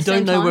 Yeah, at you the don't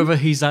same know time. whether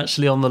he's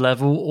actually on the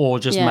level or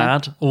just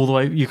mad all the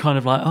way. You're kind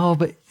of like, oh,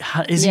 but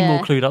is he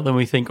more clued up than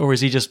we think, or is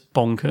he just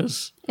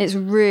bonkers? It's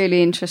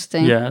really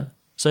interesting. Yeah.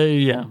 So,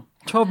 yeah.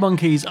 12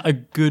 Monkeys, a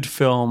good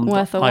film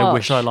Worth a that I watch.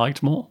 wish I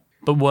liked more,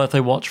 but worth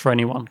a watch for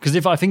anyone.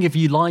 Because I think if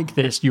you like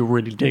this, you'll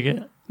really dig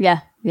it. Yeah,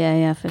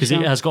 for Because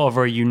sure. it has got a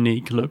very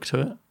unique look to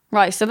it.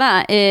 Right, so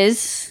that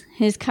is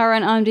his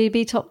current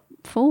IMDb top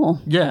 4.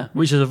 Yeah,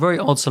 which is a very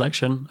odd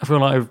selection. I feel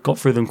like I've got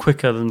through them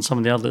quicker than some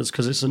of the others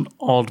because it's an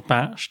odd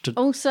batch to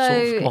Also,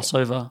 sort of gloss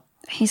over.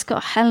 He's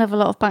got a hell of a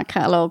lot of back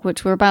catalogue,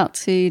 which we're about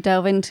to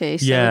delve into,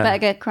 so we better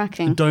get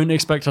cracking. Don't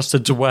expect us to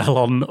dwell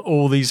on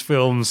all these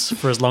films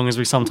for as long as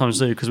we sometimes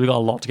do, because we've got a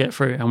lot to get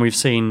through, and we've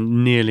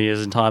seen nearly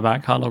his entire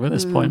back catalogue at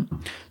this point.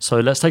 So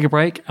let's take a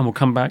break, and we'll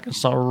come back and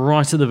start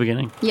right at the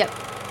beginning. Yep.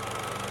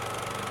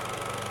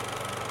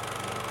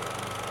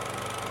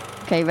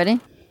 Okay, ready?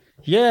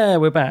 Yeah,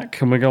 we're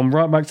back, and we're going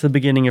right back to the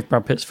beginning of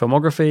Brad Pitt's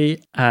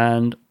filmography.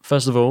 And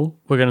first of all,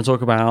 we're going to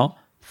talk about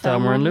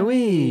Thelma and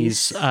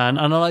Louise. And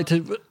I like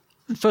to...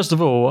 First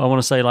of all, I want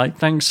to say,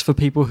 thanks for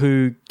people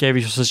who gave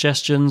us your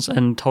suggestions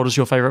and told us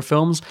your favourite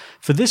films.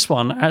 For this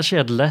one, I actually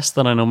had less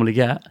than I normally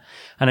get.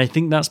 And I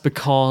think that's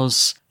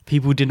because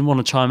people didn't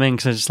want to chime in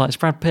because they're just like, it's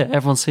Brad Pitt.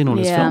 Everyone's seen all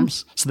his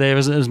films. So there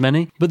isn't as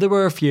many. But there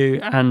were a few.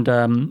 And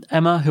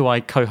Emma, who I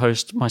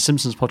co-host my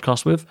Simpsons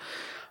podcast with,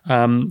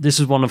 this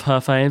is one of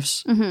her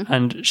faves. Mm-hmm.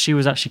 And she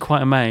was actually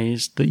quite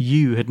amazed that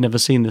you had never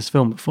seen this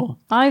film before.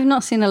 I've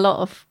not seen a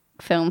lot of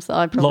films that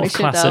I probably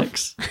should have. A lot of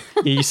classics.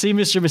 Yeah, you see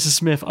Mr. and Mrs.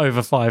 Smith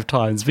over 5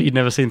 times, but you've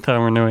never seen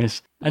Thelma and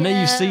Louise. And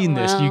then you've seen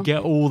this, you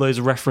get all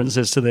those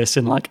references to this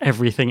in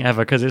everything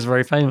ever because it's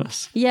very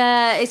famous.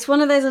 Yeah, it's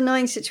one of those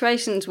annoying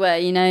situations where,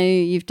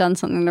 you've done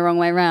something the wrong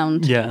way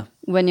around. Yeah.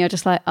 When you're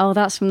just like, oh,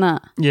 that's from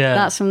that. Yeah.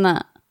 That's from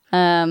that.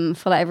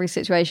 For every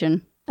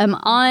situation.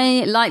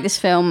 I like this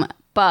film,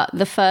 but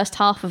the first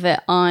half of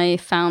it I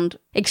found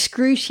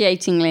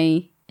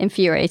excruciatingly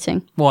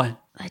infuriating. Why?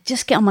 I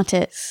just get on my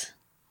tits.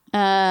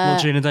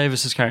 Gina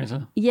Davis's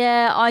character?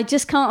 Yeah, I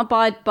just can't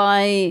abide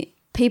by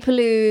people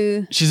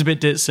who... She's a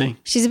bit ditzy.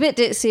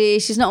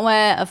 She's not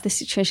aware of the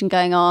situation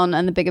going on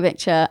and the bigger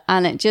picture,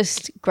 and it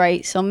just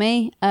grates on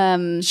me.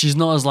 She's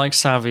not as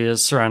savvy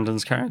as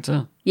Sarandon's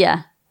character.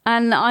 Yeah,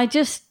 and I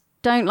just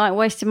don't like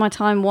wasting my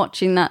time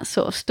watching that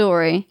sort of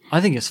story.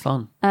 I think it's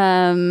fun.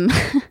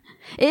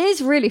 It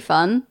is really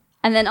fun.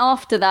 And then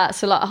after that,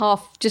 so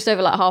just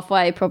over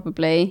halfway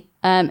probably,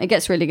 it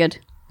gets really good.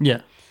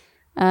 Yeah.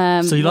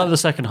 So you like the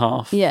second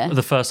half? Yeah.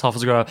 The first half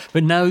was a grow up.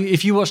 But now,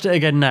 if you watched it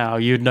again now,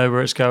 you'd know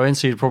where it's going,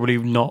 so you'd probably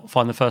not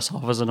find the first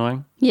half as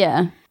annoying.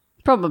 Yeah,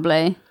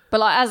 probably.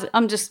 But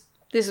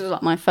this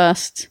was my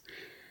first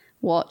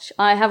watch.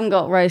 I haven't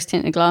got rose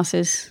tinted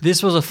glasses.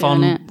 This was a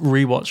fun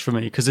rewatch for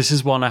me because this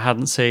is one I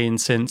hadn't seen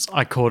since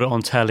I caught it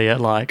on telly at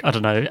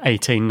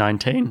 18,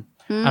 19.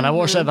 Mm-hmm. And I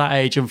watched it at that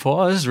age and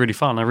thought, oh, this is really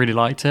fun. I really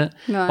liked it.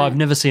 Right. But I've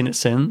never seen it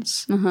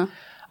since. Mm-hmm.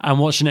 And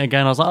watching it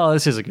again, I was like, oh,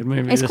 this is a good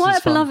movie. It's quite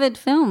a beloved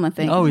film, I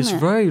think. Oh, it's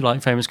very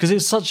famous because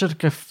it's such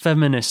a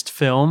feminist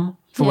film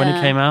for when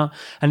it came out.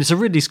 And it's a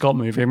Ridley Scott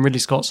movie, and Ridley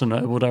Scott's a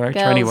notable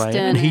director anyway.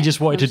 And he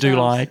just wanted to do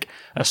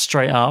a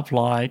straight up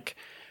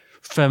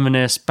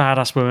feminist,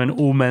 badass women,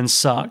 all men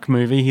suck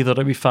movie. He thought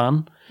it'd be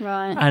fun.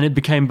 Right. And it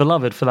became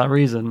beloved for that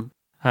reason.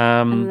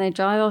 And they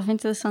drive off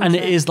into the sunset. And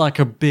it is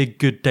a big,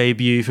 good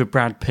debut for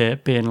Brad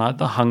Pitt being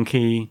the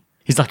hunky...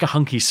 He's like a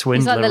hunky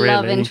swindler, He's like the really.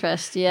 love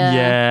interest, yeah.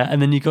 Yeah, and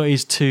then you got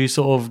his 2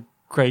 sort of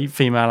great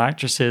female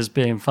actresses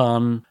being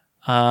fun.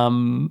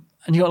 And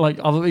you got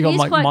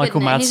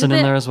Michael Madsen in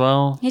there as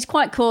well. He's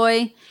quite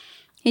coy.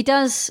 He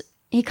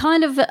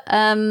kind of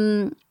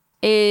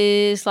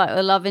is like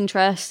a love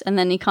interest, and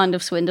then he kind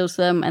of swindles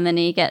them, and then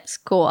he gets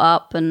caught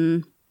up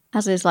and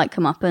has his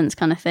comeuppance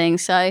kind of thing.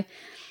 So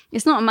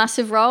it's not a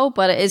massive role,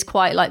 but it is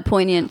quite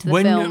poignant to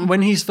the film.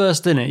 When he's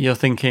first in it, you're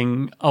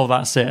thinking, oh,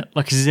 that's it.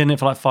 He's in it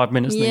for 5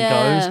 minutes and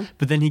then goes.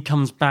 But then he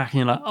comes back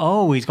and you're like,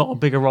 oh, he's got a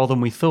bigger role than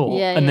we thought.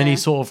 Yeah, and then he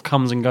sort of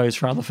comes and goes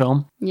throughout the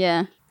film.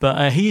 Yeah.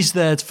 But he's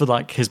there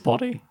for his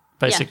body,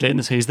 basically.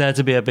 Yeah. He's there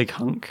to be a big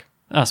hunk.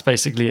 That's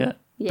basically it.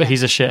 Yeah. But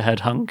he's a shithead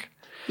hunk.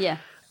 Yeah.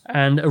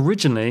 And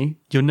originally,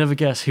 you'll never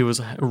guess who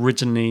was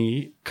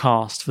originally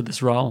cast for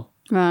this role.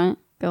 Right.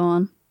 Go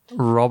on.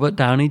 Robert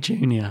Downey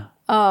Jr.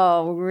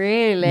 Oh,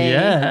 really?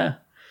 Yeah.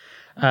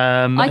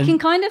 I can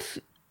kind of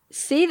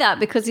see that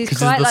because he's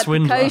quite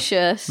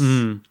precocious.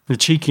 The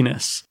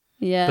cheekiness.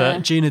 Yeah.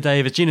 But Gina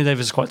Davis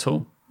is quite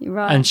tall. You're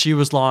right. And she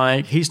was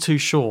like, he's too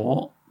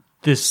short.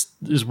 This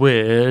is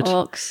weird.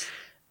 Ox.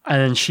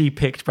 And then she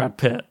picked Brad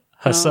Pitt.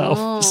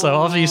 herself.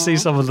 So after you see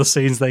some of the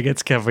scenes they get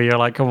together, you're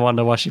like, I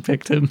wonder why she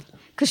picked him.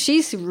 Because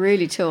she's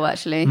really tall,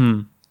 actually.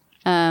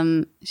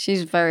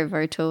 She's very,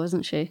 very tall,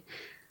 isn't she?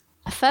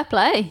 Fair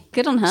play.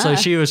 Good on her. So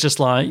she was just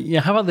like, yeah,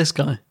 how about this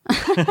guy?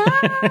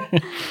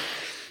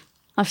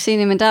 I've seen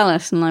him in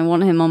Dallas and I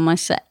want him on my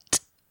set.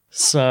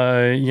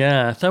 So,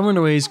 yeah, Thelma and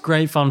Louise,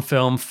 great fun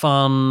film,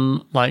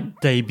 fun, like,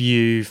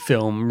 debut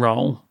film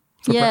role.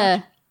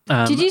 Yeah.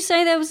 Did you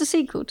say there was a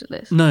sequel to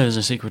this? No, there's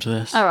a sequel to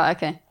this. Oh, right,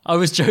 okay. I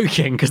was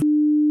joking, because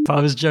I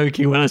was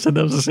joking when I said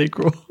there was a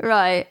sequel.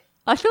 Right.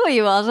 I thought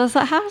you was. I was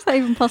like, how is that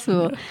even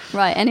possible?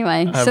 Right,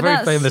 anyway. A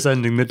very famous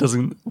ending that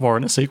doesn't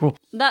warrant a sequel.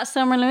 That's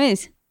Thelma and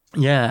Louise.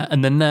 Yeah,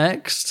 and then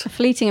next... A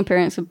fleeting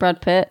appearance of Brad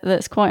Pitt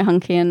that's quite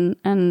hunky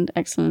and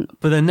excellent.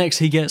 But then next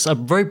he gets a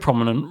very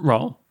prominent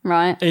role.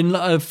 Right. In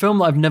a film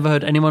that I've never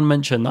heard anyone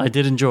mention that I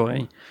did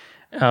enjoy,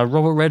 a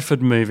Robert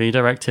Redford movie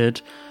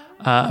directed,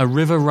 A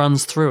River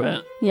Runs Through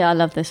It. Yeah, I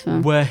love this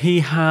film. Where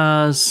he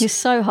has... He's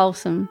so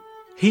wholesome.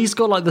 He's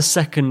got like the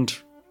second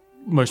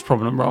most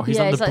prominent role. He's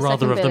like the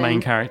brother of the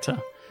main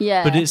character.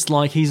 Yeah. But it's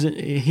like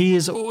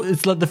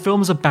it's like the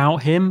film's about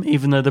him,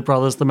 even though the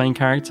brother's the main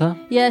character.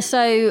 Yeah,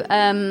 so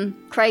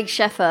Craig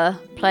Sheffer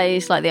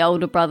plays like the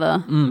older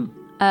brother.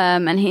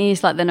 And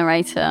he's like the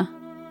narrator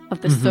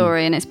of the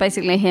story, and it's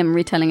basically him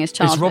retelling his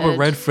childhood. It's Robert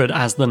Redford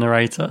as the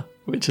narrator,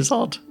 which is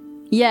odd.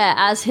 Yeah,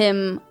 as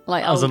him,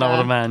 like as an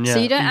older man, yeah. So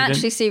you don't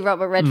actually see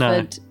Robert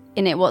Redford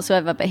in it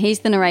whatsoever, but he's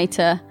the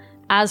narrator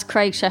as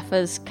Craig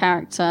Sheffer's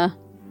character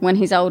when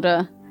he's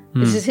older.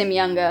 This is him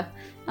younger.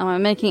 Am I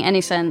making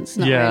any sense?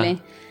 Not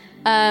really.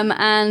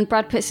 And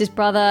Brad Pitt's his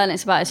brother, and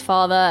it's about his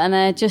father, and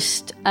they're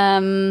just...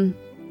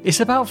 it's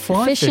about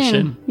fly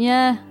fishing.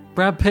 Yeah.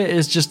 Brad Pitt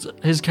is just...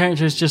 His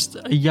character is just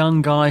a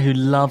young guy who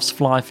loves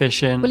fly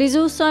fishing. Well, he's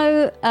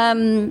also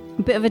a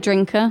bit of a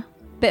drinker.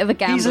 Bit of a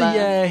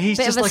gambler. He's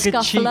just like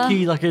a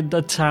cheeky, like a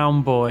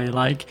town boy.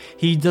 Like,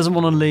 he doesn't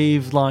want to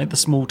leave, like, the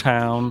small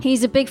town.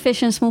 He's a big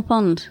fish in a small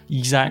pond.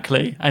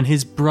 Exactly. And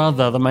his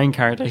brother, the main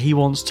character, he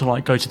wants to,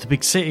 like, go to the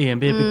big city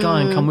and be a big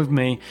guy and come with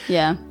me.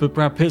 Yeah. But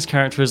Brad Pitt's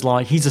character is,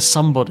 like, he's a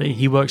somebody.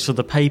 He works for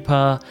the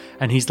paper,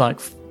 and he's,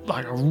 like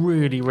a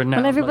really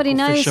renowned Well, everybody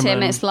knows fisherman.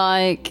 him. It's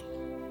like...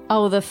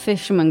 Oh, the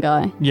fisherman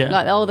guy. Yeah.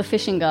 Like, the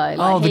fishing guy.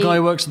 Like the guy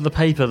who works at the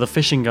paper, the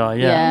fishing guy,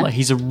 yeah. Like,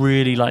 he's a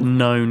really, like,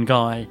 known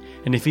guy.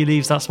 And if he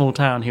leaves that small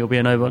town, he'll be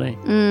a nobody.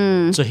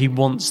 So he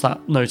wants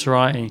that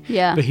notoriety.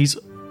 Yeah. But he's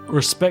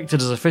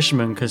respected as a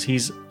fisherman because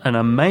he's an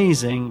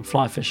amazing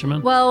fly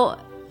fisherman. Well,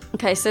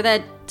 okay, so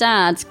their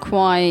dad's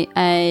quite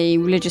a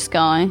religious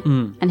guy.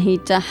 And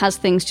he has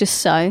things just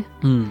so.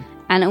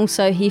 And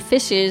also he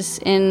fishes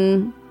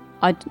in...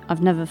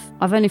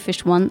 I've only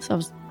fished once. I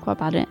was quite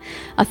bad at it.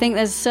 I think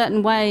there's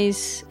certain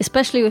ways,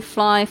 especially with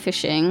fly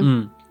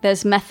fishing,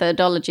 there's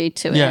methodology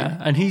to it. Yeah,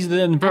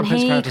 and Brad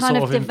Pitt's character kind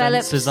sort of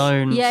invents his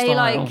own style. He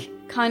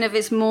like kind of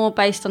it's more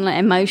based on like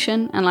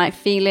emotion and like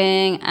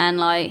feeling, and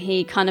like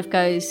he kind of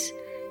goes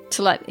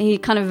to like he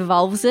kind of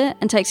evolves it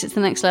and takes it to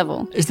the next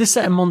level. Is this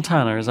set in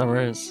Montana? Is that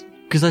where it is?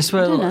 Because I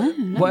swear,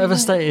 whatever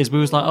state it is, we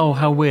was like, oh,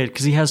 how weird,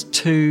 because he has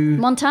two...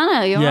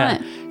 Montana, you're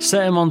right.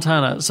 Set in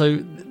Montana.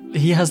 So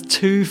he has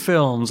two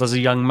films as a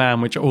young man,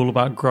 which are all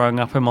about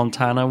growing up in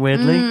Montana,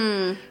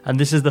 weirdly. And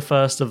this is the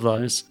first of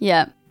those.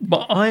 Yeah.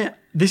 But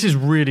this is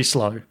really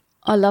slow.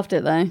 I loved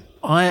it, though.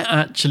 I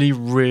actually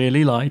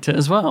really liked it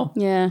as well.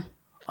 Yeah.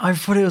 I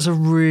thought it was a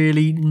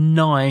really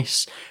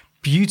nice,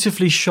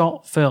 beautifully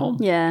shot film.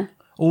 Yeah.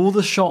 All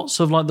the shots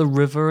of like the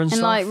river and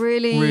stuff, like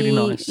really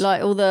nice.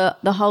 Like all the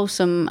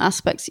wholesome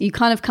aspects. You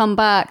kind of come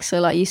back,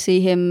 so like you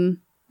see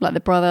him, like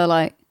the brother,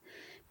 like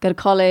go to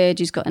college.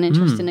 He's got an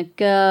interest in a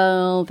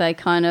girl. They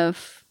kind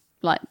of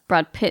like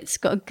Brad Pitt's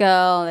got a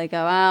girl. They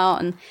go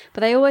out,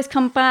 but they always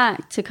come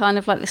back to kind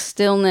of like the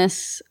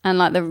stillness and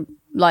like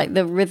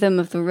the rhythm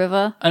of the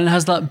river. And it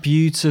has that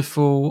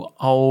beautiful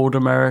old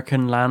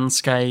American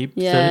landscape.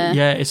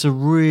 Yeah. It's a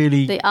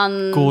really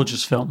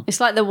gorgeous film. It's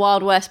like the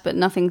Wild West, but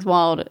nothing's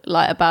wild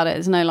like about it.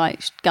 There's no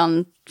like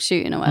gun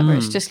shooting or whatever.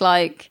 It's just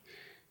like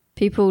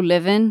people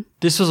living.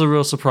 This was a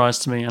real surprise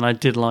to me and I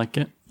did like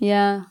it.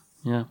 Yeah.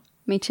 Yeah.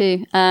 Me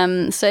too.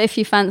 So if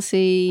you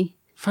fancy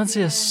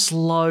a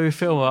slow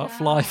film about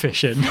fly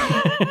fishing,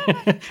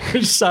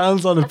 which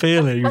sounds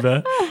unappealing,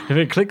 but if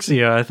it clicks to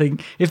you, I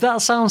think if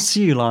that sounds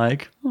to you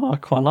like, I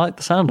quite like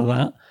the sound of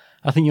that,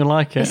 I think you'll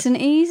like it. It's an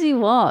easy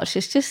watch.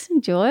 It's just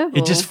enjoyable.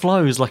 It just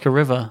flows like a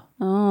river.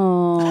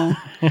 Oh.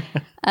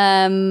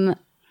 Are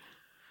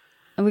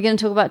we going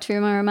to talk about True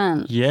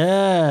Romance?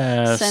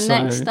 Yeah. So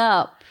next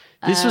up.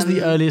 This was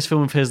the earliest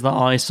film of his that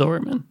I saw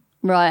him in.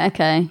 Right,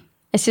 okay.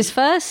 It's his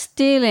first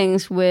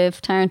dealings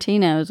with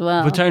Tarantino as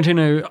well. But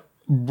Tarantino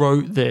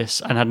wrote this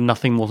and had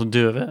nothing more to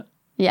do with it.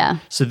 Yeah.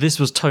 So this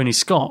was Tony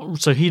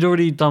Scott. So he'd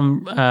already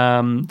done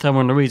Thelma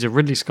and Louise with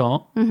Ridley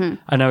Scott.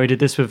 I know he did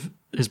this with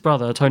his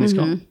brother, Tony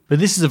Scott. But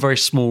this is a very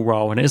small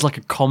role and it is like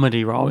a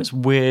comedy role. It's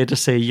weird to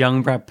see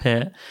young Brad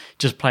Pitt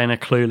just playing a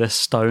clueless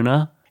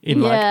stoner in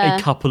like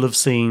a couple of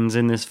scenes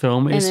in this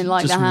film. It's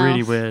just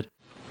really weird.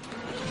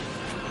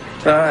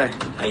 Hi.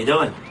 How you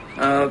doing?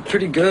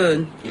 Pretty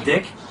good. You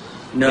dick?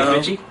 No. Hey,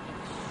 Richie?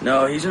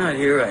 No, he's not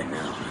here right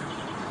now.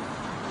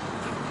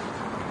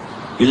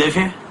 You live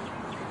here?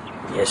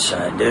 Yes,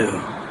 I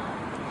do.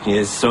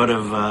 You're sort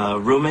of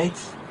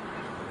roommates?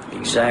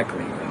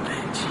 Exactly,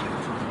 roommates.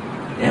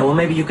 Yeah, well,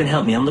 maybe you can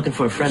help me. I'm looking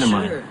for a friend of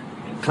mine.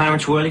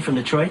 Clarence Worley from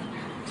Detroit.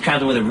 He's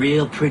traveling with a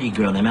real pretty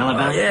girl named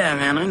Alabama. Yeah,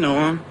 man, I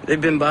know him.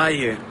 They've been by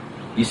here.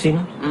 You seen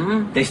them?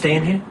 Mm-hmm. They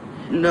staying here?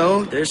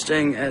 No, they're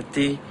staying at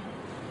the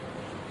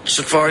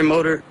Safari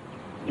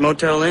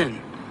Motel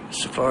Inn.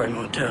 Safari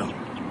Motel.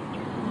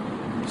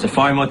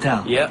 Safari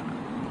Motel? Yep.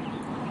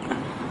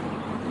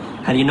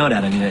 How do you know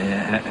that? I mean,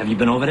 have you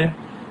been over there?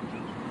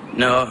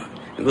 No.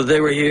 Well, they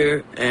were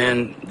here,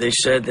 and they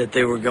said that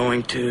they were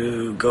going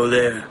to go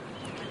there.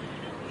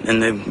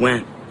 And they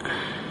went.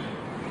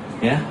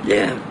 Yeah?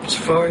 Yeah,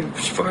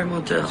 Safari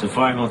Motel.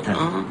 Safari Motel.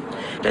 Uh-huh.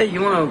 Hey,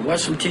 you want to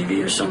watch some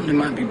TV or something? They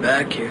might be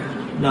back here.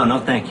 No,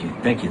 thank you.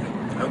 Thank you.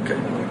 Okay.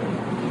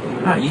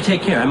 All right, you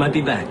take care. I might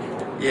be back.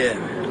 Yeah,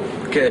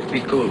 man. Okay,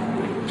 be cool.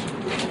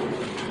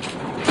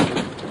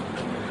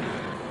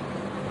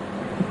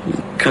 You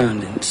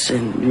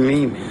condescend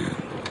me, man.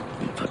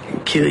 I'll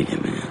fucking kill you,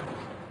 man.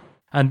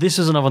 And this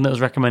is another one that was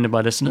recommended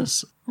by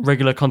listeners.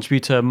 Regular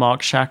contributor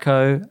Mark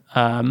Shacko,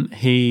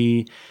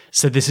 he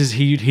said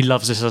he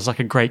loves this as like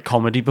a great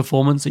comedy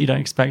performance that you don't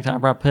expect out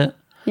of Brad Pitt.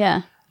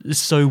 Yeah. It's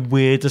so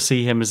weird to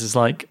see him as this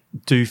like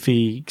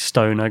doofy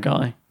stoner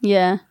guy.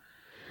 Yeah.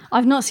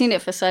 I've not seen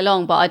it for so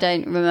long, but I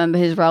don't remember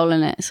his role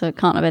in it, so it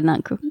can't have been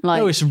that cool.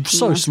 Like, it's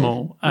so massive.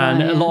 small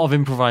and a lot of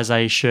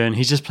improvisation.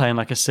 He's just playing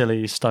like a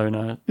silly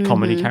stoner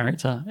comedy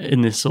character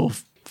in this sort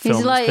of film.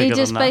 He's like, that's you bigger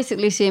just than that.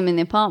 basically see him in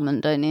the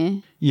apartment, don't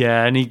you?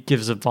 Yeah, and he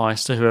gives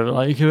advice to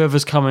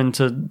whoever's coming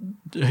to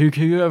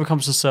whoever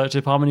comes to search the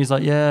apartment. He's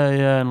like,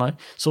 yeah, and like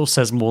sort of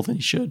says more than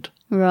he should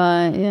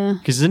Right, yeah.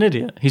 because he's an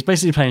idiot. He's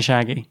basically playing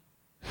Shaggy.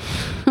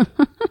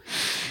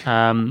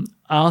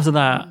 After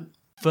that,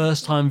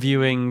 first time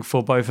viewing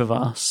for both of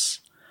us,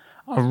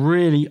 a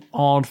really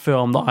odd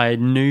film that I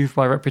knew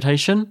by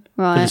reputation,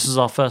 Right. but this was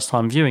our first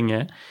time viewing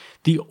it.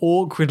 The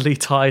awkwardly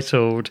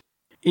titled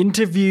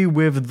Interview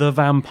with the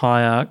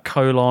Vampire: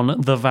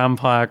 The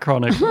Vampire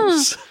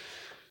Chronicles.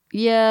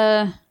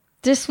 Yeah.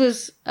 This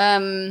was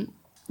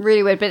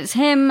really weird, but it's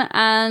him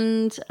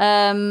and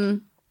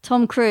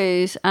Tom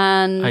Cruise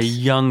and A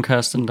young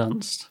Kirsten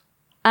Dunst.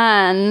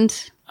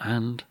 and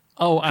Christian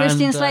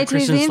Christian Slater,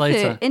 who's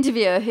the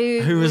interviewer,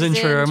 who was in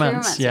in True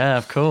Romance. Yeah,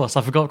 of course.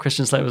 I forgot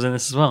Christian Slater was in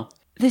this as well.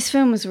 This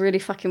film was really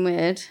fucking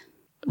weird.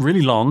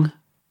 Really long.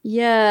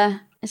 Yeah.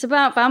 It's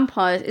about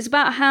vampires. It's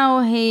about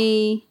how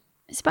he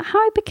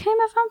became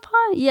a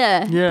vampire.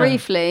 Yeah.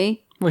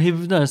 Briefly. Well,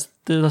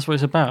 that's what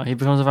it's about. He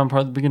becomes a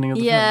vampire at the beginning of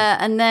the film. Yeah,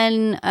 and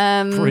then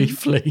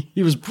Briefly.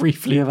 He was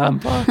briefly a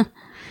vampire.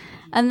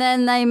 and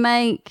then they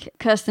make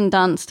Kirsten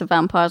Dunst a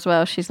vampire as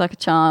well. She's like a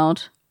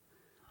child.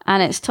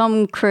 And it's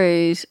Tom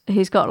Cruise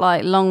who's got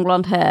like long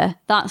blonde hair.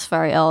 That's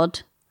very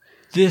odd.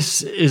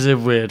 This is a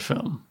weird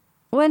film.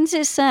 When's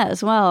it set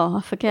as well?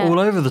 I forget. All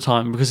over the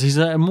time because he's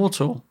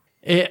immortal.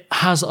 It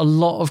has a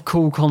lot of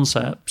cool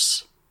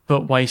concepts,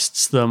 but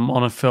wastes them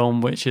on a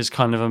film which is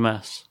kind of a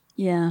mess.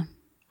 Yeah.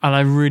 And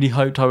I really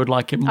hoped I would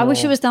like it more. I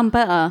wish it was done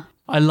better.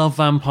 I love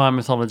vampire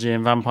mythology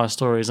and vampire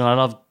stories, and I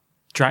love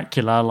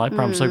Dracula, like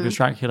Bram Stoker's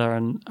Dracula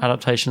and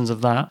adaptations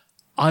of that.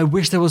 I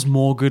wish there was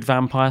more good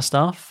vampire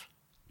stuff.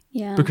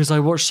 Yeah. Because I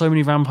watch so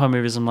many vampire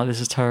movies and I'm like, this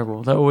is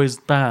terrible. They're always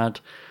bad.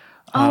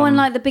 And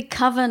like the big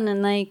coven,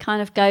 and they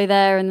kind of go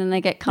there and then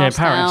they get cast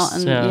Paris, out.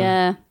 And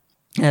yeah,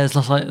 there's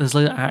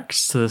like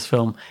acts to this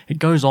film. It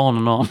goes on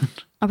and on.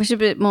 I wish it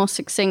was a bit more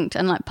succinct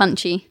and like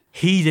punchy.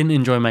 He didn't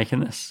enjoy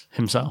making this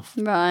himself.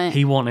 Right.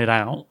 He wanted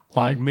out.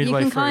 Like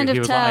midway you can through, kind he of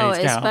was tell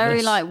like, it's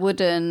very like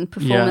wooden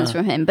performance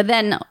from him. But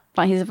then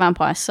like he's a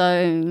vampire,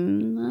 so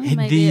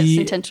maybe it's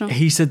intentional.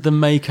 He said the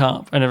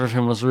makeup and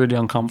everything was really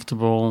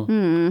uncomfortable.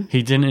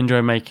 He didn't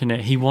enjoy making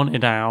it. He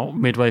wanted out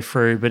midway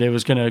through, but it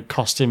was going to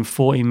cost him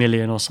 40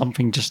 million or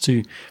something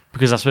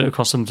because that's what it would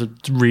cost him to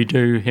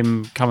redo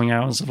him coming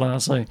out and stuff like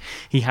that. So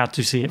he had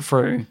to see it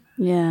through.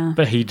 Yeah.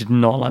 But he did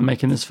not like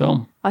making this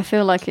film. I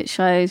feel like it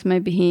shows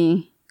maybe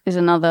he is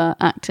another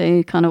actor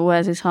who kind of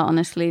wears his heart on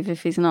his sleeve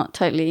if he's not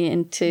totally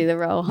into the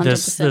role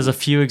 100%. There's a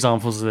few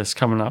examples of this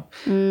coming up.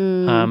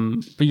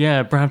 But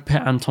yeah, Brad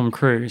Pitt and Tom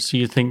Cruise. So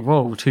you think,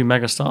 whoa, two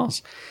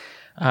megastars.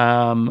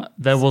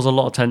 There was a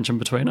lot of tension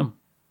between them.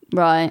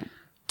 Right.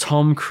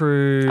 Tom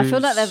Cruise... I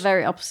feel like they're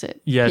very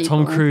opposite people.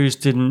 Tom Cruise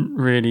didn't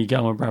really get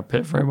on with Brad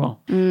Pitt very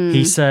well.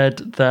 He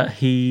said that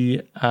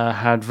he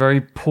had very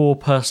poor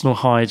personal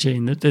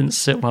hygiene that didn't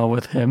sit well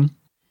with him.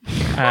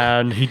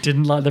 And he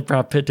didn't like that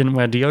Brad Pitt didn't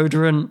wear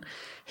deodorant.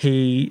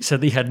 He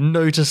said that he had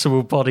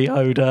noticeable body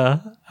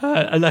odor.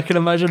 And I can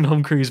imagine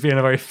Tom Cruise being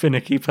a very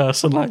finicky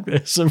person like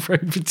this and very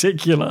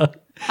particular.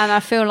 And I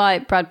feel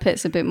like Brad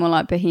Pitt's a bit more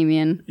like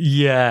bohemian.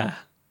 Yeah.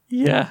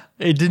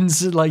 It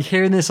didn't, like,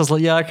 hearing this, I was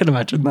like, yeah, I can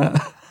imagine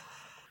that.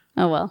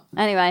 Oh, well.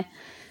 Anyway.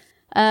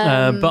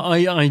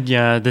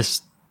 But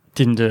this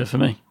didn't do it for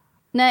me.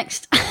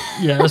 Next.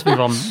 Yeah, let's move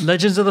on.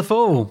 Legends of the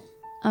Fall.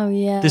 Oh,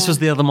 yeah. This was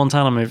the other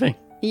Montana movie.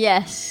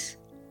 Yes.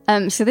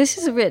 So this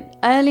is a bit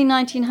early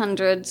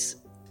 1900s.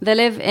 They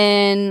live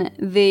in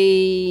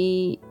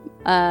the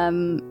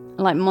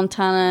like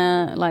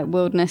Montana like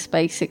wilderness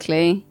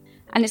basically,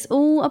 and it's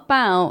all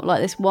about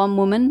like this one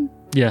woman.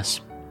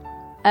 Yes.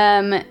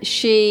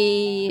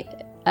 She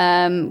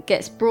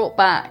gets brought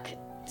back.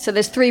 So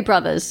there's 3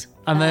 brothers,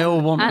 and they all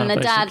want and her,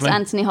 the dad's basically.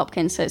 Anthony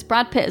Hopkins. So it's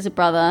Brad Pitt as a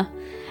brother,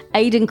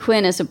 Aidan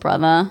Quinn as a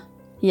brother,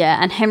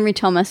 and Henry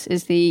Thomas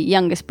is the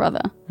youngest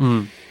brother.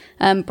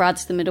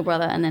 Brad's the middle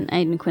brother, and then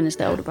Aidan Quinn is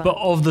the older brother. But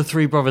of the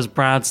 3 brothers,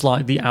 Brad's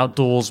like the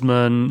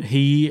outdoorsman.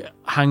 He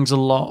hangs a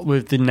lot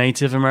with the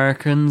Native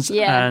Americans.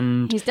 Yeah,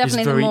 and he's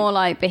definitely the more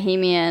like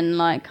bohemian,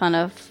 like kind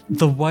of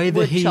the way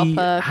that he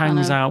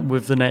hangs out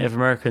with the Native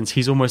Americans.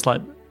 He's almost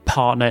like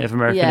part Native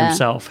American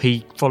himself.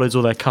 He follows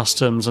all their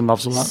customs and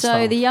loves all that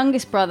stuff. So the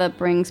youngest brother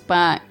brings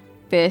back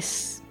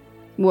this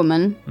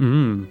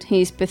woman.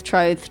 He's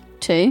betrothed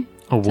to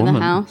the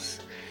house.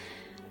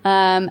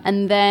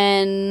 And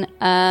then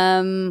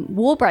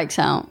war breaks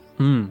out.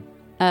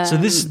 So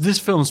this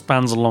film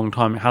spans a long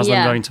time. It has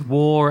them going to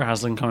war. It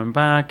has them coming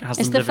back. It has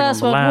it's them the living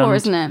First on the World land. War,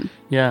 isn't it?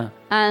 Yeah.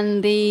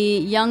 And the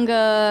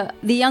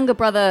younger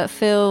brother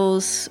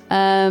feels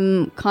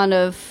kind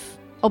of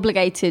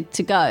obligated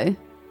to go.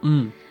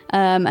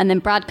 And then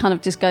Brad kind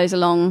of just goes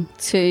along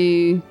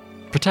to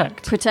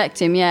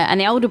protect him. Yeah. And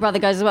the older brother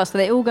goes as well. So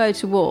they all go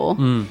to war.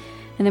 And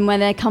then when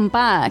they come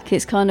back,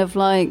 it's kind of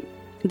like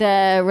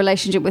their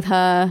relationship with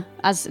her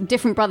as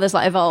different brothers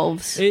like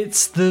evolves.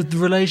 It's the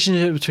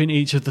relationship between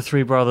each of the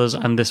 3 brothers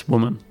and this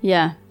woman.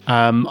 Yeah.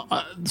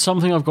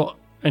 Something I've got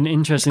an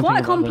interesting Quite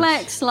thing a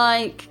complex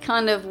like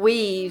kind of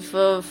weave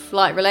of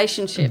like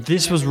relationships.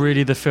 This was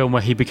really the film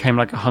where he became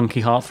like a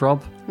hunky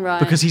heartthrob. Right.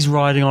 Because he's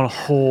riding on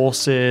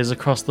horses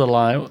across the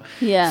like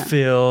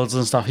fields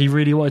and stuff. He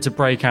really wanted to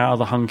break out of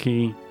the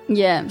hunky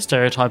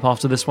stereotype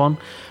after this one.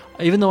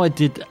 Even though I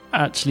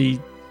wouldn't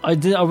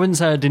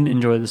say I didn't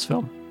enjoy this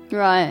film.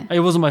 Right. It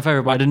wasn't my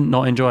favourite, but I didn't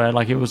not enjoy it.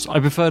 Like I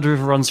preferred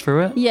River Runs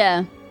Through It.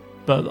 Yeah.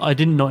 But I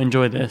did not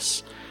enjoy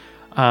this.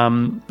 But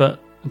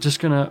I'm just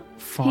gonna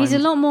find. He's a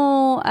lot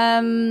more.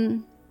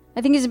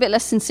 I think he's a bit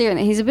less sincere in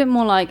it. He's a bit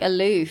more like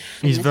aloof.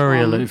 He's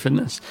very aloof in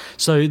this.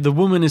 So the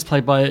woman is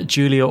played by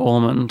Julia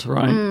Ormond,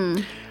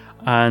 right?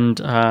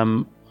 And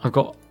I've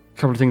got a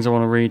couple of things I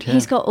want to read here.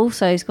 He's got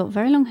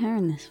very long hair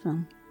in this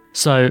film.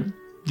 So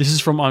this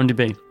is from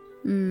IMDb.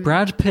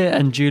 Brad Pitt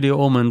and Julia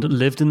Ormond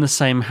lived in the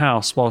same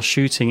house while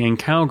shooting in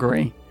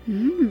Calgary.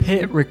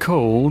 Pitt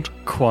recalled,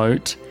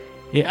 quote,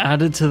 "It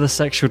added to the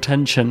sexual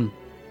tension, ...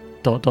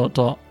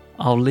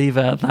 I'll leave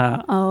it at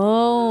that."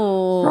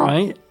 Oh.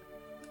 Right?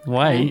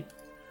 Wait.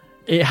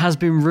 It has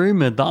been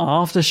rumoured that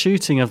after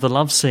shooting of the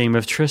love scene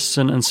with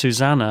Tristan and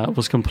Susanna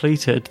was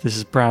completed, this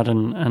is Brad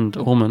and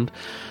Ormond,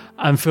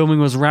 and filming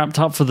was wrapped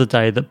up for the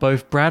day, that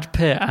both Brad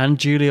Pitt and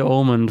Julia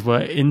Ormond were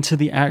into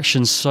the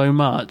action so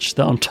much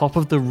that on top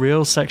of the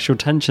real sexual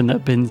tension that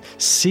had been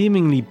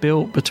seemingly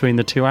built between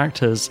the 2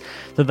 actors,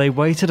 that they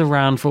waited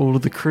around for all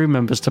of the crew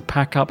members to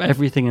pack up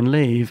everything and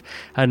leave,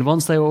 and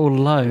once they were all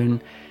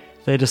alone,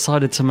 they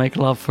decided to make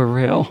love for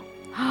real.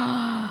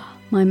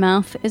 My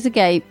mouth is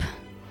agape.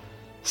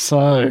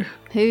 So...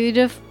 Who'd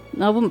have...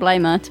 I wouldn't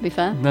blame her, to be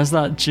fair. There's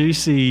that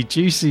juicy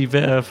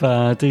bit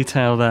of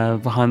detail there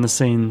behind the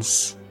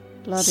scenes.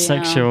 Bloody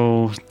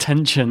sexual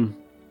tension.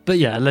 But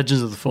yeah,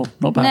 Legends of the Fall,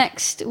 not bad.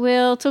 Next,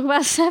 we'll talk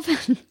about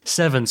Seven.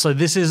 Seven. So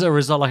this is a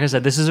result, like I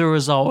said, this is a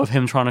result of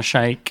him trying to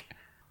shake.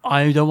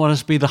 I don't want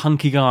to be the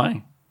hunky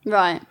guy.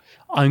 Right.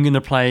 I'm going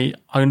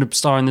to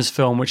star in this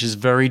film, which is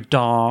very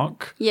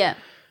dark. Yeah.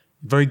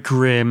 Very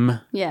grim.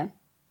 Yeah.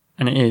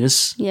 And it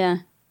is. Yeah.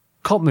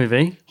 Cop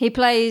movie. He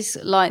plays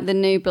like the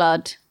new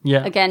blood.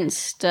 Yeah.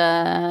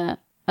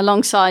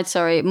 Alongside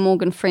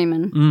Morgan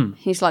Freeman.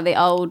 He's like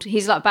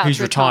he's like about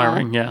to retire.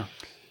 Retiring, yeah.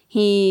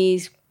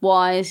 He's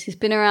wise. He's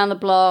been around the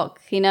block.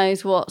 He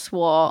knows what's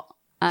what.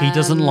 He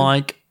doesn't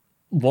like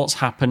what's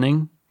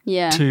happening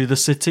to the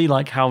city,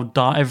 like how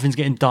dark everything's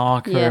getting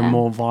darker and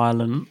more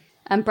violent.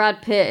 And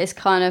Brad Pitt is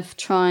kind of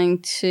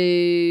trying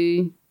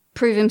to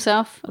prove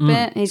himself a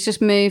bit. He's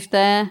just moved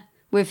there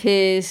with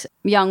his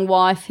young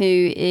wife,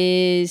 who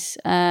is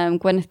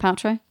Gwyneth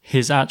Paltrow.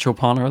 His actual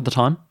partner at the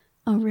time.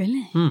 Oh,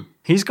 really?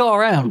 He's got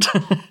around.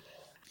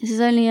 This is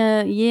only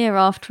a year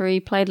after he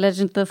played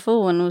Legend of the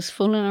Fall and was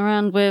fooling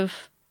around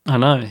with... I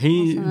know.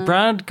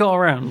 Brad got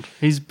around.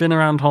 He's been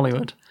around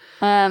Hollywood.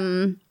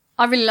 I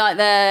really like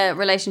their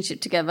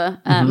relationship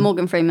together.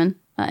 Morgan Freeman,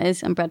 that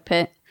is, and Brad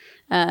Pitt.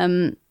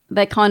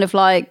 They kind of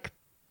like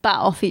bat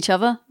off each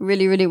other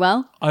really, really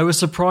well. I was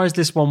surprised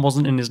this one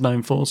wasn't in his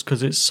known force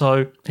because it's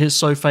so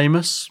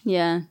famous.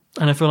 Yeah.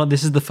 And I feel like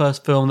this is the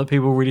first film that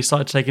people really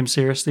started to take him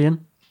seriously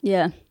in.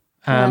 Yeah.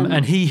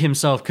 And he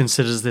himself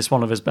considers this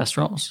one of his best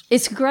roles.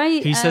 It's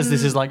great. He says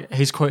this is like,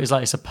 his quote is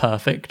like, it's a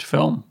perfect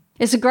film.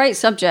 It's a great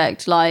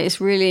subject. Like,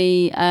 it's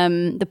really,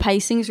 the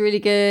pacing's really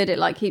good. It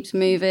like keeps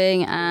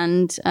moving,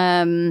 and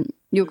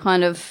you're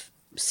kind of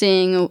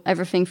seeing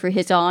everything through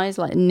his eyes,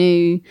 like a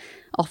new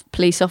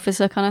police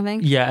officer kind of thing.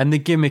 Yeah, and the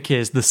gimmick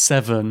is the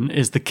Seven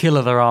is the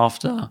killer they're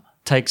after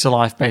takes a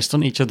life based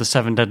on each of the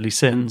 7 deadly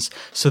sins.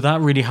 So that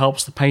really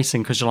helps the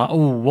pacing because you're like,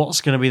 oh,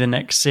 what's going to be the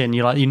next sin?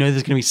 You're like, you know,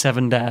 there's going to be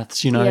 7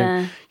 deaths. You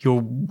know,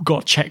 you've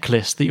got a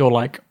checklist that you're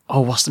like,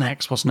 oh, what's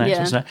next? What's next?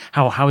 What's next?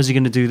 How is he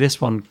going to do this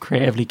one?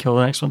 Creatively kill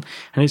the next one,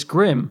 and it's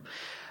grim.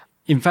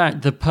 In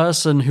fact, the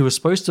person who was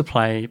supposed to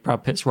play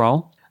Brad Pitt's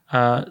role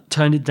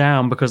turned it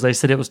down because they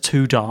said it was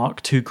too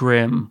dark, too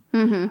grim,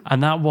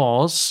 and that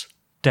was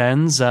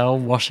Denzel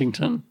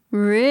Washington.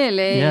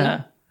 Really?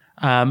 Yeah.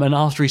 And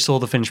after he saw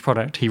the finished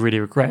product, he really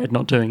regretted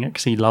not doing it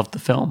because he loved the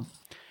film.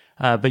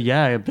 But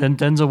yeah,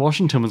 Denzel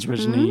Washington was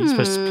originally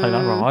supposed to play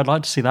that role. I'd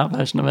like to see that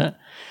version of it.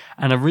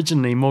 And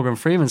originally, Morgan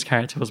Freeman's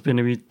character was going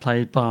to be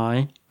played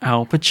by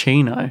Al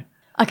Pacino.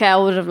 Okay, I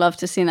would have loved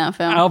to see that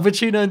film. Al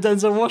Pacino and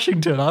Denzel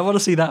Washington. I want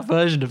to see that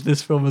version of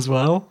this film as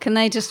well. Can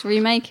they just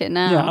remake it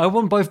now? Yeah, I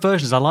want both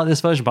versions. I like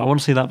this version, but I want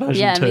to see that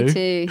version too. Yeah, me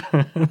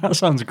too. That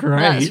sounds great.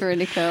 That's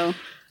really cool.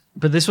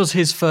 But this was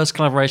his first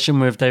collaboration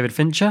with David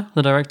Fincher,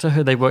 the director,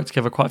 who they worked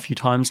together quite a few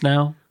times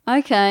now.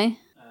 Okay.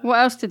 What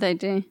else did they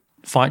do?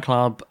 Fight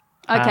Club.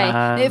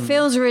 Okay, it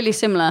feels really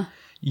similar.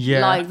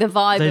 Yeah, like the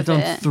vibe of it.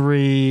 They've done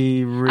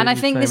 3 really and I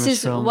think this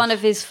is films. One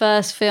of his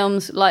first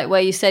films, like where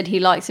you said he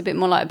likes a bit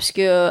more like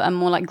obscure and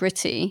more like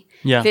gritty.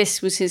 Yeah.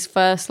 This was his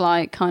first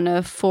like kind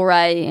of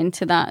foray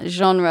into that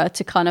genre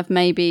to kind of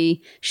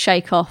maybe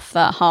shake off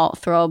that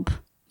heartthrob.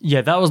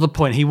 Yeah, that was the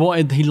point. He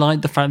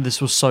liked the fact this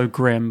was so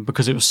grim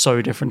because it was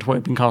so different to what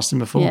he'd been casting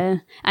before. Yeah,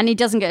 and he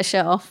doesn't get a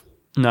shirt off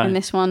in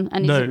this one.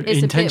 And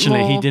it's intentionally,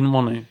 a bit more, he didn't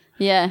want to.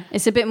 Yeah,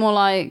 it's a bit more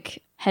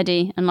like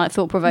heady and like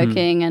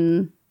thought-provoking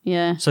and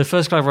yeah. So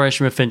first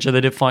collaboration with Fincher, they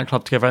did Fight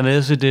Club together, and they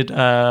also did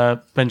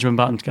Benjamin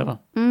Button together.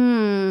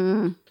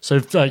 So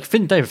like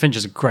David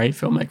Fincher's a great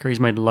filmmaker. He's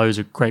made loads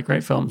of great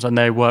films, and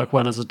they work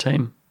well as a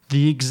team.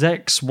 The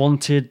execs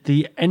wanted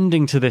the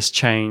ending to this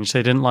change.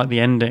 They didn't like the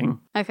ending.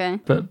 Okay.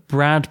 But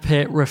Brad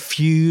Pitt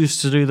refused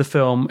to do the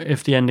film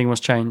if the ending was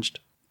changed.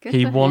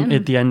 He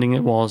wanted the ending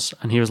it was,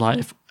 and he was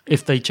like,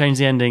 if they change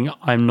the ending,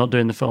 I'm not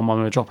doing the film, I'm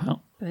going to drop out.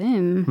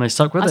 Boom. And they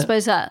stuck with it. I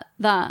suppose that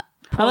point,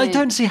 and I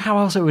don't see how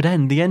else it would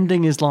end. The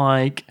ending is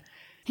like...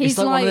 He's it's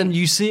like one of them,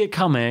 you see it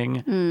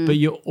coming, but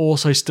you're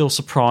also still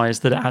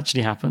surprised that it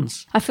actually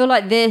happens. I feel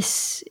like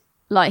this,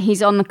 like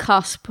he's on the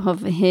cusp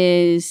of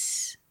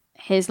his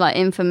like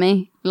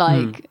infamy,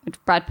 like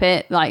Brad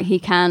Pitt, like he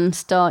can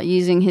start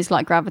using his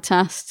like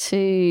gravitas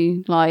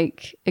to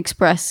like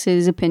express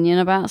his opinion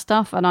about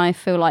stuff, and I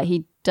feel like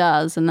he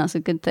does, and that's a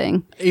good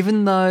thing.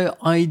 Even though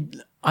I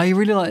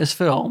really like this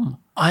film,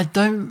 I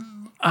don't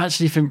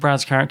actually think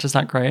Brad's character's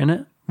that great in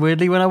it.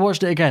 Weirdly, when I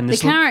watched it again... The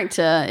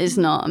character is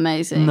not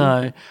amazing.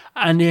 No.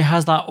 And it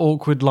has that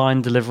awkward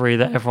line delivery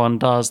that everyone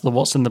does, the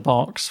what's in the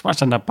box,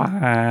 what's in the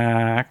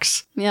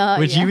box. Yeah,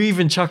 which you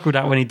even chuckled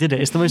at when he did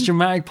it. It's the most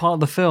dramatic part of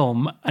the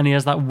film, and he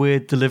has that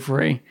weird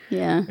delivery.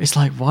 Yeah. It's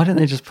like, why didn't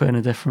they just put in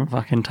a different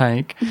fucking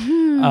take?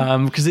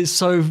 Because it's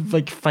so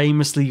like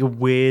famously a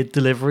weird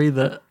delivery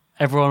that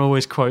everyone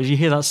always quotes. You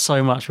hear that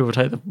so much, people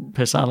take the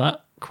piss out of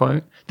that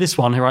quote. This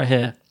one right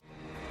here.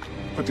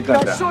 Put the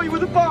gun down. I saw you with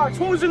the box.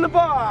 What was in the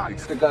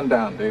box? Put the gun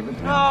down, David.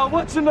 No,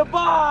 what's in the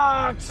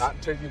box? Not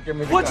till you give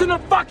me the gun. What's in the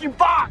fucking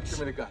box?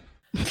 Give me the gun.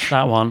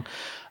 That one.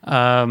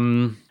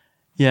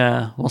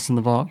 Yeah, what's in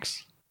the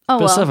box? Oh,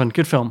 but 7,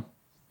 good film.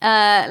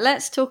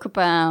 Let's talk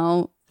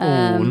about...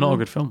 not a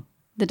good film.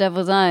 The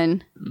Devil's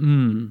Own.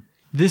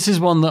 This is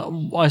one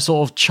that I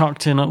sort of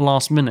chucked in at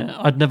last minute.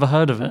 I'd never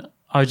heard of it.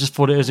 I just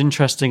thought it was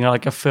interesting,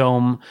 like a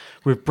film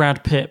with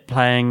Brad Pitt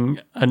playing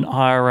an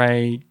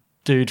IRA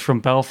dude from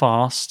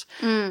Belfast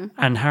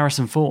and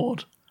Harrison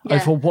Ford. Yeah. I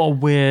thought, what a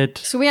weird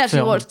So we actually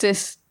film. Watched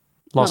this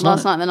last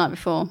night, the night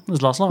before. It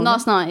was last night.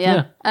 Last night,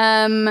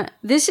 yeah.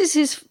 This is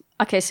his...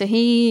 Okay, so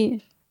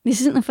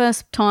this isn't the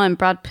first time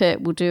Brad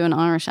Pitt will do an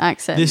Irish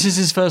accent. This is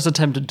his first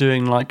attempt at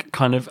doing like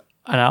kind of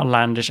an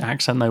outlandish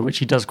accent though, which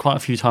he does quite a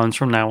few times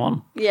from now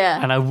on.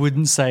 Yeah. And I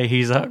wouldn't say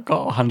he's got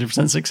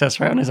 100% success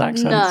rate on his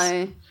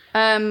accents.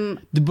 No.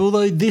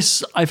 Although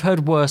this, I've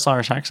heard worse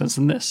Irish accents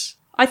than this.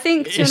 I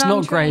think it's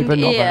not great, but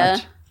not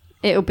bad.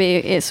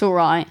 It's all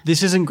right.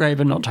 This isn't great,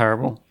 but not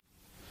terrible.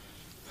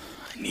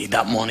 I need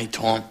that money,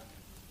 Tom.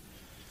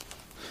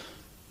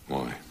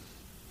 Why?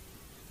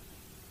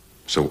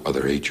 So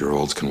other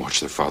 8-year-olds can watch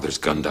their fathers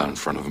gunned down in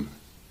front of them?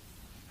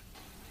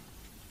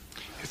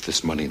 If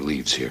this money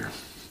leaves here,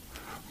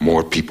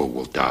 more people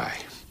will die.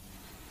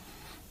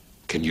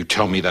 Can you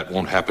tell me that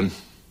won't happen?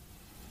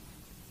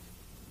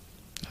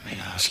 Let me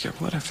ask you,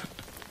 what if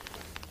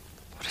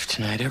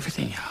tonight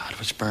everything you had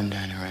was burned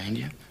down around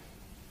you?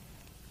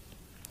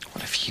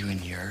 What if you and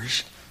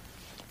yours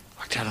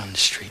walked out on the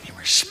street and you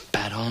were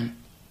spat on?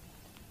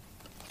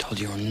 Told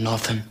you were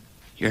nothing,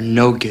 you're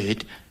no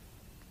good.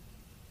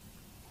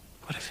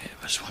 What if it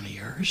was one of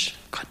yours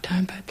cut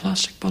down by a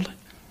plastic bullet?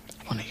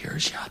 One of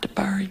yours you had to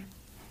bury?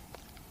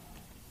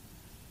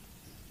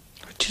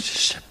 Would you just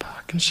sit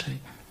back and say,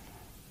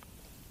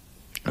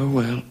 oh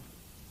well,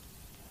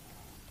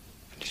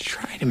 and you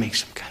try to make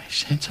some kind of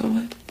sense of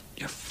it?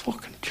 You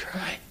fucking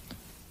try.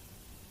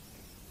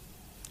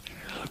 You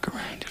look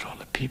around at all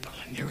the people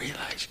and you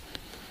realize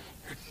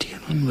you're dealing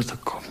dealing with a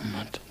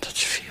government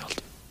that's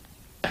failed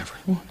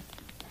everyone.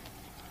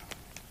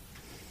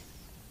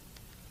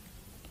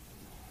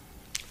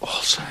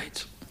 All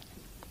sides.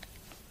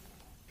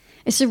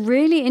 It's a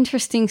really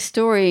interesting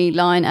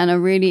storyline and a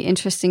really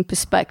interesting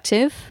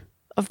perspective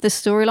of the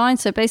storyline.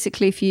 So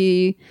basically, if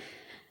you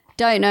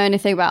don't know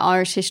anything about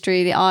Irish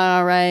history, the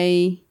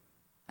IRA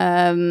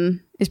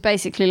is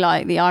basically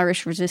like the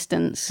Irish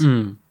resistance.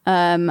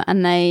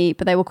 And they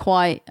were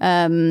quite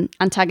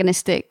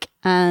antagonistic,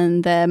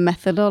 and their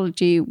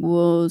methodology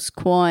was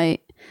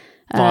quite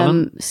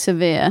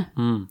severe.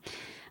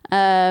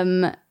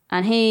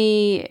 And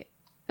he,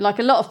 like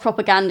a lot of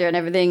propaganda and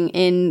everything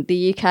in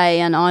the UK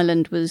and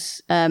Ireland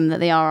was that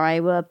the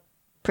IRA were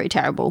pretty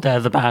terrible. They're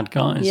the bad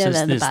guys. Yeah,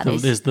 they're the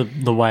baddies. Is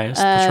the way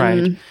it's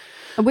portrayed.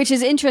 Which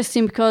is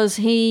interesting because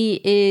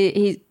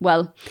he's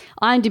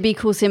IMDb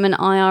calls him an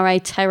IRA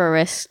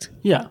terrorist.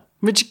 Yeah,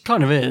 which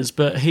kind of is,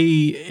 but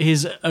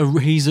he's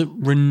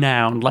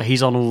renowned. Like,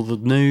 he's on all the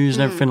news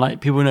and everything.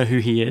 Like, people know who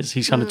he is.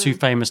 He's kind of too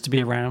famous to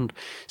be around.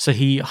 So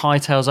he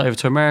hightails it over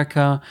to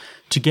America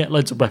to get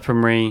loads of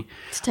weaponry.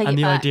 And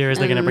the idea is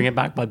they're going to bring it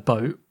back by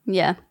boat.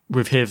 Yeah.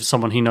 With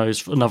someone he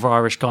knows, another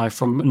Irish guy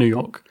from New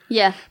York.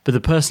 Yeah. But the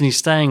person he's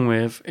staying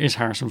with is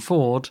Harrison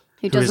Ford,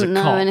 who doesn't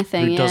know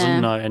anything. Who doesn't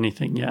know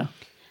anything, yeah.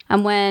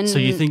 And when... So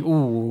you think,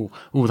 ooh,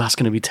 that's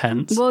going to be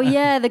tense. Well,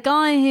 yeah, the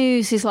guy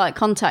who's his, like,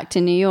 contact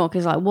in New York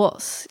is like,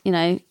 what's,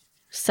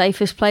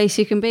 safest place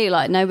you can be?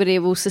 Like, nobody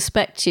will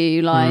suspect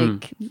you,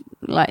 like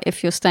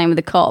if you're staying with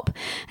a cop.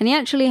 And he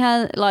actually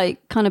has,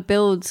 like, kind of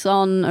builds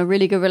on a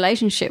really good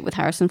relationship with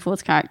Harrison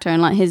Ford's character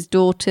and, like, his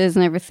daughters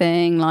and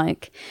everything.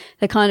 Like,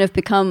 they kind of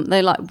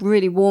they like,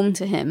 really warm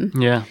to him.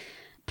 Yeah.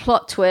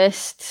 Plot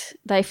twist,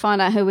 they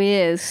find out who he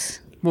is.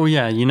 Well,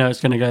 yeah,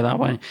 it's going to go that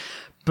way.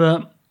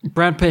 But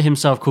Brad Pitt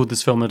himself called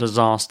this film a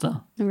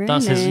disaster. Really?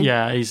 That's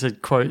he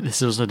said, quote,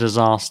 "This was a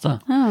disaster."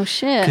 Oh,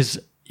 shit. Because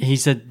he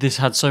said this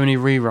had so many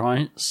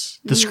rewrites.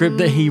 The script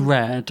that he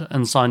read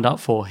and signed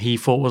up for, he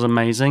thought was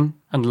amazing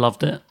and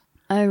loved it.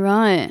 Oh,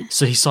 right.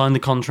 So he signed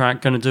the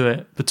contract, going to do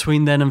it.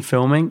 Between then and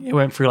filming, it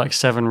went through like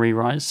 7 or 8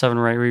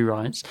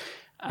 rewrites,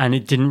 and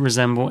it didn't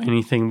resemble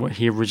anything what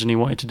he originally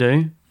wanted to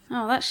do.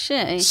 Oh, that's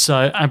shitty.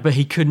 So, but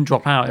he couldn't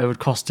drop out. It would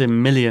cost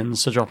him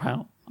millions to drop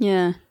out.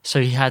 Yeah. So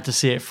he had to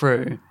see it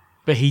through.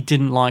 But he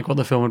didn't like what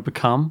the film had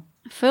become.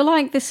 I feel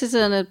like this is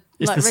It's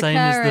the same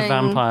as the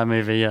vampire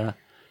movie, yeah.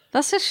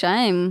 That's a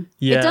shame.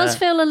 Yeah. It does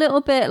feel a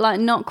little bit like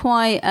not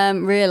quite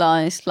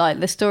realised, like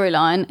the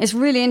storyline. It's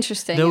really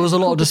interesting. There was a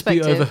lot of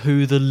dispute over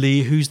who's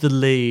the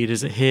lead.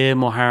 Is it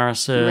him or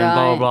Harrison? Right.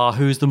 Blah, blah, blah.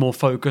 Who's the more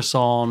focus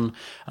on?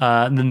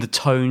 And then the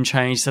tone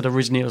changed. He said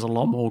originally it was a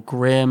lot more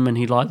grim and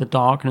he liked the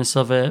darkness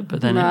of it,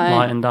 but then it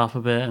lightened up a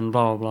bit and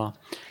blah, blah, blah.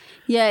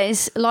 Yeah,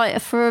 it's like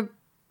for a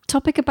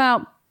topic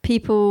about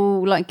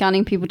people like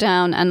gunning people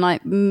down and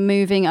like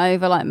moving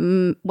over like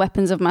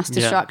weapons of mass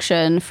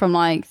destruction from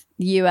like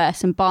the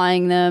US and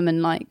buying them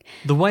and like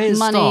the way it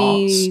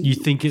starts, you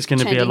think it's going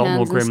to be a lot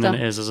more grim than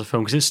it is as a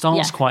film because it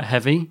starts quite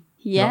heavy.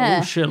 Yeah,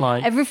 like, oh shit,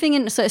 like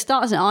everything. So it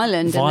starts in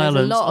Ireland. Violence and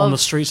there's a lot on the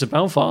streets of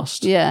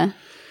Belfast. Yeah,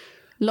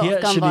 a lot he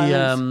of gun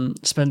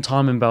violence. Spent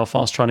time in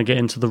Belfast trying to get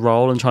into the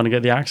role and trying to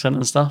get the accent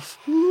and stuff.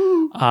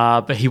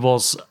 But he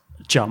was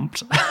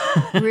jumped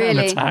really? and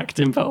attacked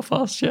in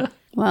Belfast. Yeah.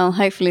 Well,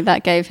 hopefully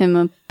that gave him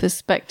a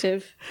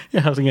perspective.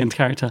 Yeah, I was getting into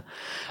character.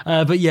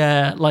 But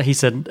yeah, like he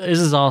said,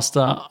 it's a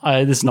disaster.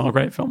 This is not a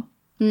great film.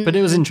 But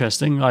it was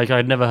interesting. Like,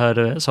 I'd never heard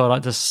of it, so I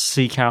like to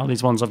seek out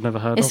these ones I've never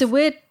heard of. It's a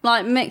weird,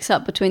 like,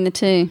 mix-up between the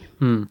two.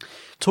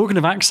 Talking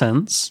of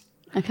accents,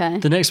 okay,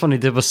 the next one he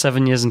did was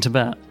 7 Years in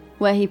Tibet.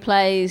 Where he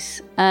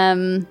plays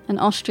an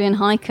Austrian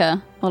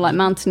hiker, or, like,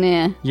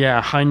 mountaineer. Yeah,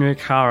 Heinrich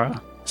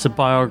Harrer. It's a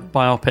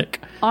biopic.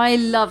 I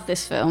love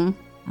this film.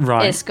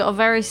 Right. It's got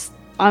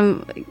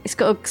it's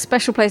got a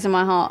special place in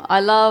my heart.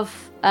 I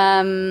love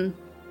the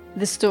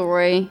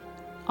story.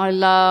 I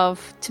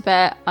love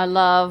Tibet. I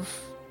love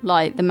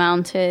like the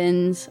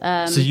mountains.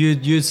 So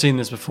you'd seen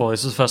this before.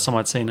 This was the first time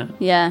I'd seen it.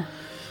 Yeah.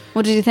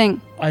 What did you think?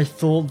 I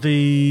thought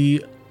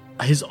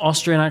his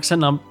Austrian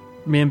accent. Now,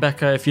 me and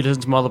Becca, if you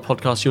listen to my other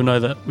podcasts, you'll know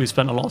that we've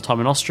spent a lot of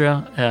time in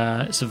Austria.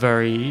 It's a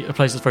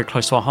place that's very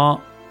close to our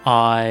heart.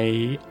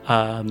 I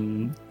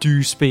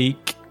do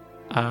speak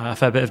a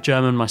fair bit of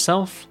German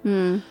myself.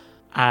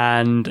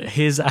 And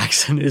his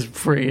accent is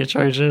pretty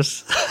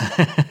atrocious.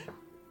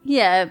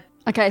 Yeah.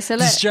 Okay, so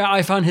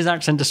I found his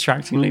accent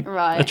distractingly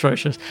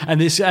atrocious.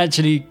 And it's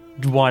actually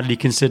widely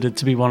considered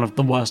to be one of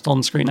the worst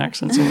on-screen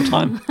accents of all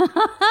time.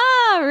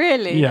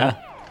 Really? Yeah.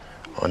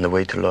 On the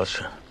way to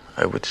Lhasa,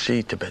 I would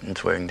see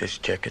Tibetans wearing these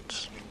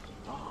jackets.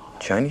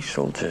 Chinese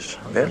soldiers,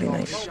 very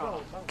nice.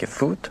 Give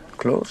food,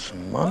 clothes,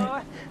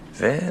 money,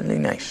 very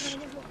nice.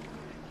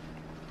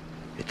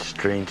 It's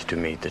strange to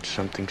me that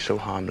something so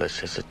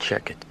harmless as a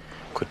jacket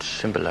could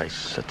symbolize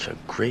such a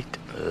great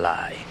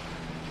lie.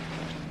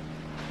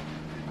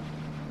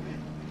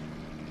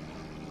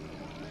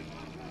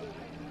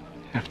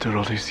 After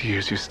all these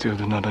years, you still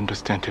do not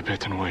understand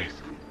Tibetan ways.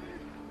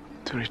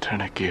 To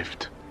return a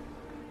gift,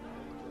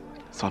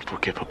 it's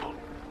unforgivable.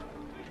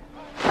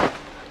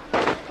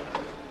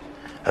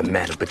 A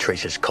man who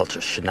betrays his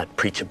culture should not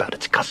preach about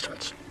its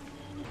customs.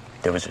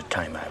 There was a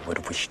time I would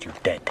have wished you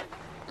dead.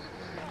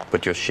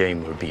 But your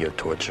shame will be your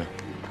torture,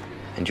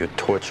 and your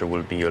torture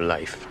will be your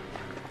life.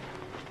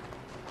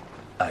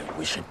 I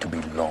wish it to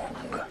be long.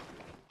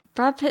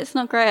 Brad Pitt's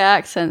not great at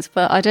accents,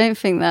 but I don't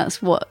think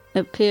that's what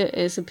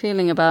is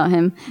appealing about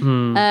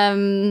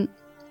him.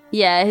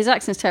 Yeah, his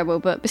accent's terrible,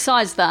 but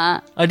besides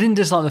that... I didn't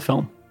dislike the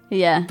film.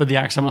 Yeah. But the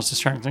accent was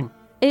distracting.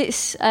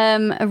 It's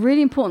a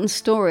really important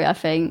story, I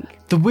think.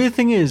 The weird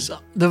thing is,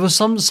 there were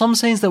some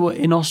scenes that were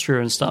in Austria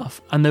and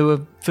stuff, and they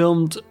were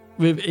filmed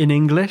in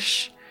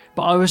English,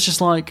 but I was just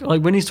like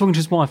when he's talking to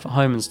his wife at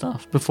home and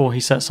stuff, before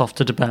he sets off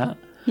to Tibet,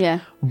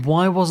 yeah.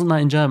 Why wasn't that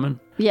in German?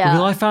 Yeah.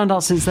 Because I found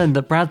out since then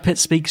that Brad Pitt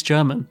speaks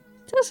German.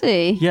 Does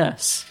he?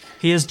 Yes.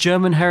 He has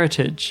German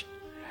heritage,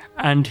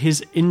 and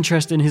his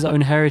interest in his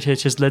own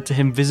heritage has led to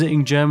him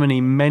visiting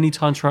Germany many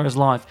times throughout his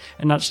life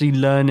and actually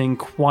learning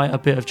quite a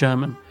bit of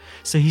German.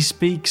 So he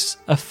speaks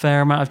a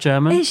fair amount of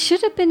German. It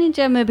should have been in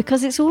German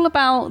because it's all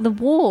about the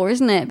war,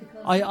 isn't it?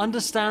 I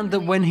understand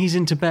that when he's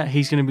in Tibet,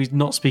 he's going to be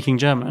not speaking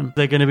German.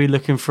 They're going to be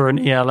looking for an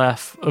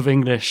ELF of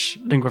English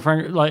lingua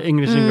franca,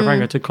 lingua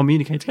franca to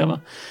communicate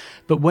together.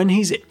 But when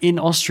he's in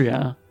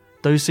Austria,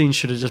 those scenes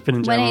should have just been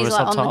in German. When he's with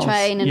on subtitles. the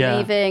train and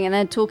leaving, and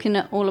they're talking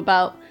all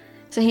about.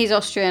 So he's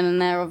Austrian,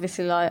 and they're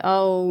obviously like,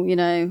 oh,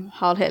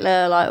 Heil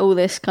Hitler, like all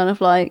this kind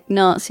of like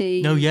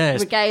Nazi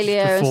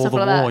regalia and stuff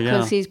like that.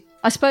 Because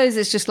I suppose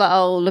it's just like,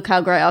 oh, look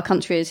how great our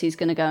country is. He's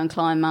going to go and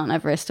climb Mount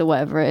Everest or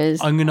whatever it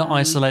is. I'm going to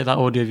isolate that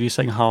audio of you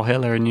saying Heil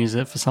Hitler and use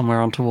it for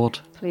somewhere untoward.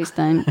 Please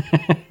don't.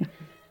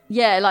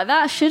 Yeah, like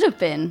that should have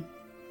been.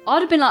 I'd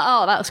have been like,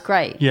 oh, that was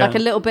great. Yeah. Like a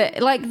little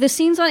bit. Like the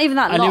scenes aren't even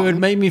that long. And it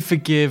would make me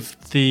forgive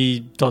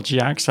the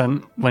dodgy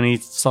accent when he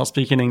starts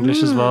speaking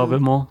English as well a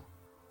bit more.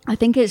 I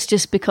think it's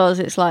just because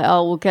it's like,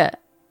 oh,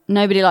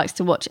 nobody likes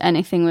to watch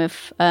anything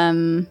with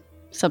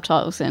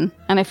subtitles in,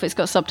 and if it's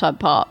got subtitle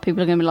part,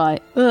 people are going to be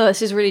like, oh,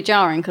 this is really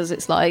jarring because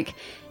it's like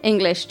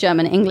English,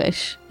 German,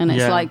 English, and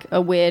it's like a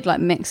weird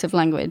like mix of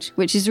language,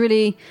 which is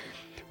really,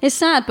 it's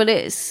sad, but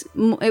it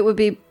would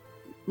be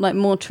like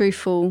more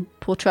truthful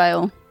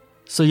portrayal.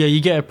 So yeah, you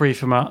get a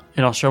brief amount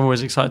in Austria. I'm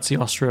always excited to see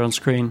Austria on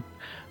screen,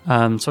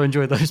 so I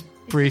enjoy those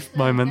brief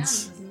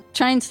moments.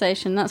 Train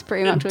station, that's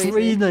pretty much what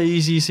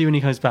you see when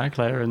he comes back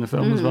later in the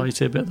film as well. You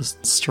see a bit of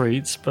the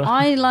streets, but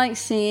I like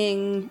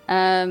seeing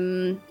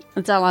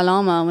the Dalai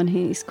Lama when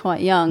he's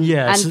quite young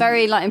and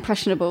very like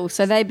impressionable,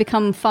 so they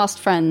become fast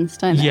friends,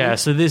 don't they? Yeah,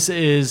 so this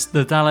is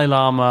the Dalai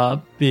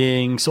Lama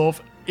being sort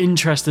of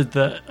interested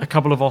that a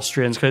couple of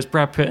Austrians, because it's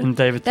Brad Pitt and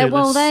David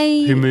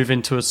Thewlis, who move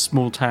into a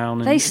small town.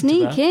 They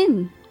sneak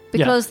in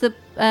because the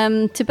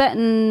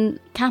Tibetan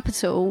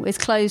capital is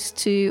closed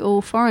to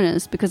all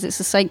foreigners because it's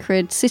a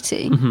sacred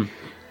city. Mm-hmm.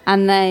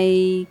 And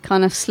they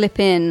kind of slip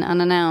in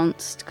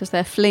unannounced because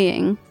they're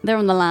fleeing. They're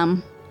on the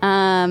lam.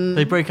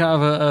 They break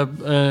out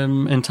of a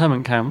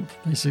internment camp,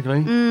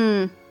 basically.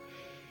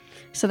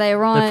 So they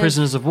arrive. They're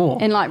prisoners of war.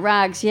 In like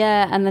rags,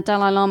 yeah. And the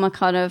Dalai Lama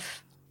kind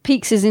of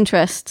piques his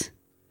interest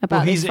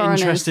about these foreigners.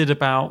 He's interested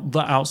about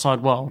the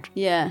outside world.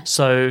 Yeah.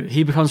 So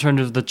he becomes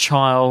friend of the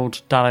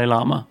child Dalai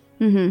Lama.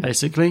 Mm-hmm.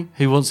 Basically,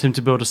 who wants him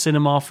to build a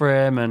cinema for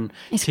him and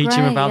teach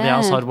him about the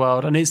outside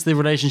world. And it's the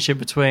relationship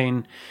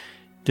between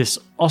this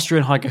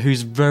Austrian hiker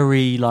who's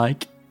very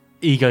like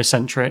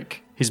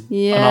egocentric, he's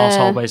an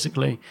asshole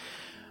basically,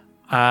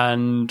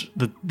 and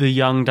the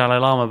young Dalai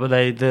Lama, but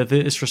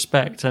this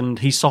respect, and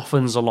he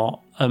softens a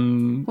lot.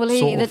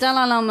 The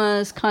Dalai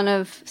Lama's kind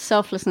of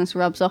selflessness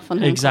rubs off on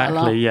him exactly,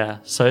 quite a lot. Yeah.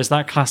 So it's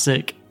that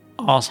classic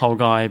asshole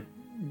guy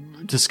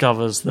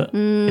discovers that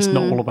it's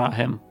not all about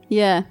him.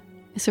 Yeah.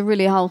 It's a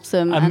really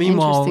wholesome and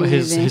meanwhile,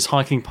 interesting his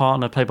hiking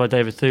partner, played by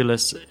David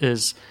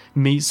Thewlis,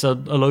 meets a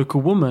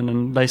local woman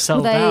and they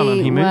settle down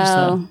and he moves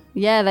there.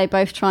 Yeah, they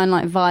both try and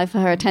like vie for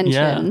her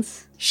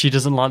attentions. Yeah. She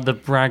doesn't like the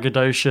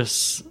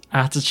braggadocious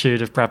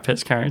attitude of Brad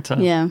Pitt's character.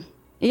 Yeah.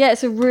 Yeah,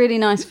 it's a really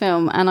nice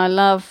film and I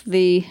love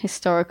the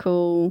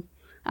historical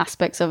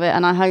aspects of it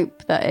and I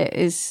hope that it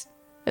is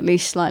at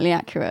least slightly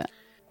accurate.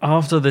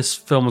 After this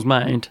film was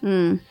made,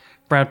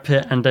 Brad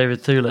Pitt and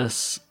David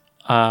Thewlis,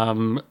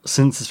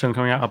 since this film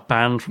coming out, are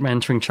banned from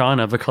entering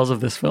China because of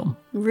this film.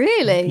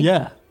 Really?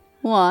 Yeah.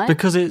 Why?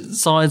 Because it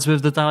sides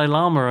with the Dalai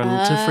Lama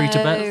and Free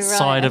Tibet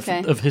side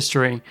of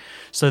history.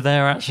 So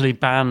they're actually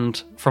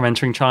banned from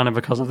entering China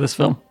because of this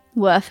film.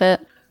 Worth it.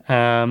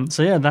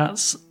 So yeah,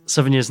 that's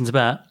 7 Years in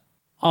Tibet.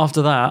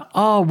 After that,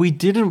 we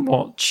didn't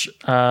watch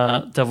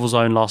Devil's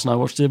Own last night.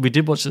 We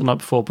did watch it the night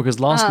before because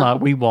last night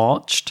we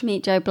watched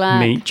Meet Joe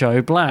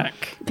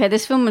Black. Okay,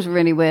 this film was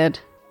really weird.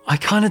 I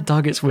kind of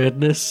dug its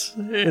weirdness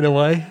in a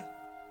way.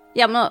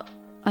 Yeah, I'm not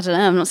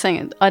saying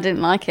it. I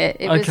didn't like it.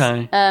 It was,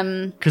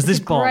 because this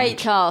Bond, great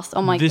cast.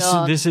 Oh my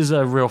god, this is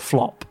a real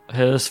flop.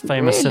 His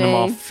famous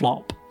cinema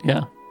flop.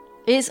 Yeah,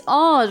 it's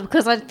odd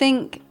because I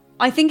think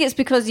it's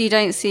because you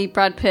don't see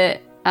Brad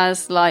Pitt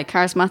as like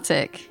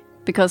charismatic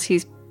because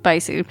he's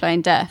basically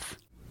playing death.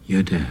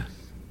 You're death.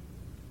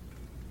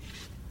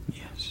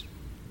 Yes.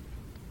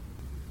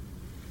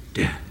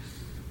 Death.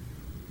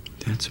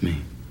 That's me.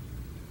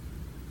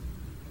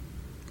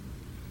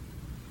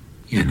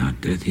 You're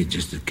not dead. You're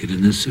just a kid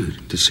in a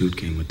suit. The suit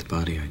came with the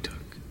body I took.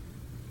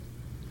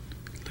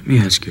 Let me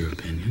ask your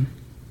opinion.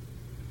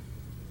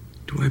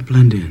 Do I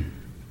blend in?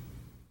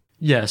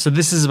 Yeah, so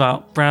this is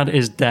about Brad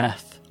is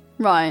Death.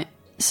 Right.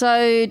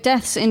 So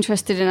Death's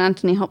interested in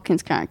Anthony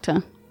Hopkins'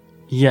 character.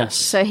 Yes.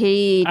 So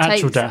he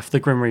Actual takes... Death, the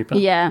Grim Reaper.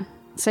 Yeah.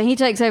 So he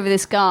takes over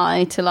this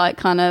guy to like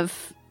kind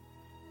of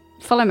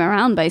follow him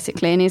around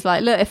basically, and he's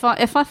like, look,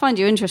 if I find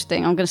you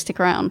interesting, I'm going to stick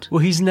around. Well,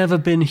 he's never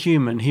been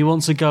human. He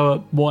wants to go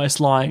at what it's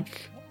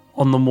like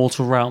on the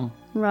mortal realm.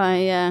 Right,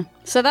 yeah.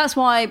 So that's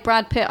why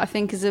Brad Pitt, I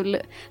think, is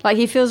like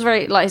he feels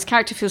very like his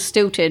character feels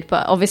stilted,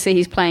 but obviously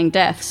he's playing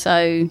Death,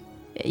 so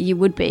you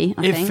would be.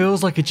 I think it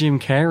feels like a Jim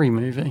Carrey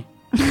movie.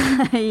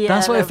 Yeah,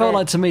 that's what it felt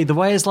like to me. The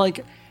way it's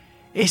like,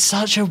 it's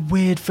such a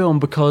weird film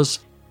because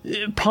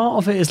part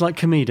of it is like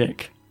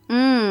comedic.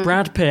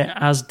 Brad Pitt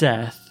as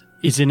Death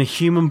is in a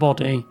human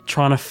body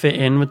trying to fit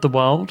in with the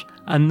world,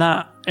 and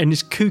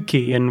it's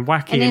kooky and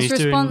wacky, and his he's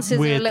doing responses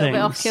weird are a little things.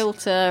 bit off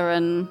kilter,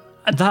 and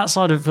that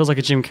side of it feels like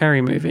a Jim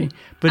Carrey movie.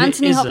 But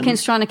Anthony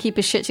Hopkins trying to keep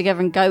his shit together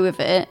and go with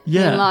it.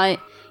 Yeah. And like,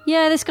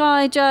 yeah, this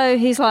guy Joe,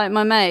 he's like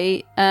my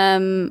mate.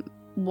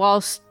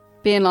 Whilst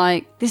being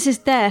like, this is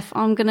Death.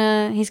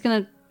 He's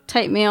gonna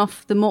take me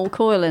off the mortal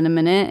coil in a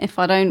minute if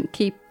I don't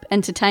keep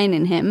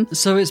entertaining him.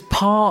 So it's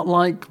part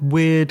like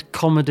weird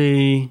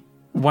comedy,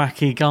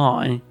 wacky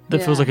guy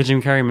that feels like a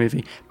Jim Carrey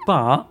movie,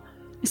 but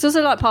it's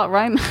also like part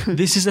romance.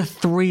 This is a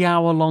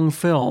 3-hour-long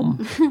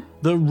film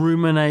that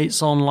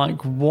ruminates on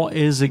like what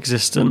is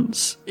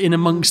existence in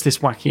amongst this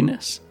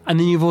wackiness. And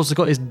then you've also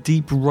got this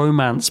deep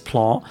romance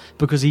plot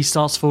because he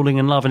starts falling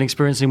in love and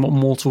experiencing what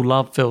mortal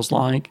love feels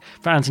like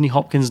for Anthony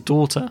Hopkins'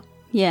 daughter.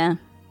 Yeah.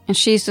 And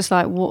she's just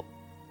like, what?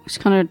 She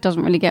kind of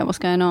doesn't really get what's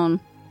going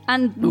on.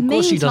 And of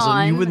course she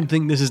doesn't. You wouldn't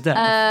think this is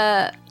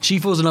Death. She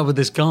falls in love with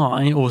this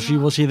guy, or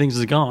what she thinks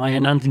is a guy,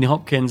 and Anthony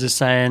Hopkins is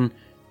saying,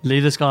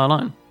 leave this guy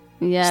alone.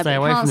 Yeah, Stay but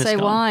away can't from this say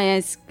guy.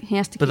 why. He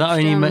has to. But keep that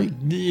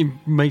only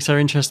makes her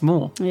interest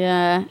more.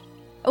 Yeah.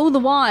 All the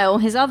while,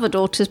 his other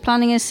daughter's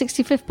planning his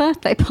 65th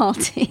birthday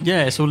party.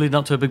 Yeah, it's all leading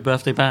up to a big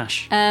birthday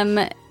bash.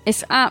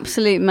 It's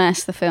absolute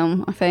mess. The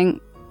film, I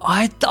think.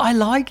 I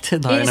liked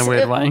it though in a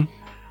weird way.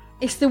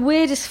 It's the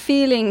weirdest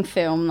feeling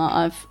film that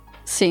I've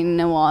seen in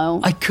a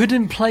while. I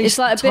couldn't place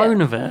the tone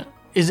of it.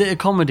 Is it a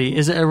comedy?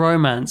 Is it a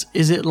romance?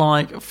 Is it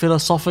like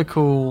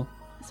philosophical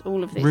it's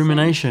all of these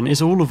rumination? things.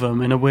 It's all of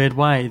them in a weird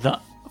way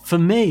that, for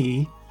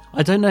me,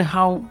 I don't know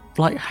how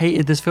like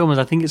hated this film is.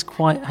 I think it's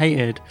quite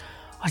hated.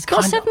 It's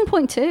got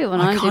 7.2 on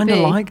IMDb. I kind of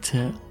liked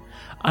it.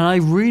 And I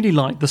really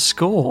liked the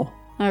score.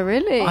 Oh,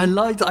 really? I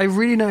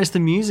really noticed the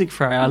music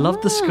for it. I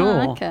loved the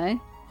score. Okay.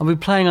 I'll be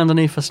playing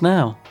underneath us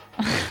now.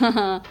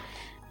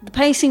 The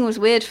pacing was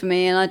weird for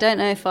me, and I don't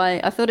know if I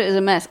thought it was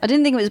a mess. I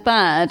didn't think it was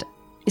bad.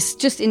 It's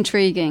just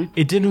intriguing.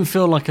 It didn't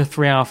feel like a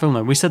 3-hour film,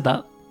 though. We said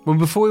that. When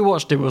before we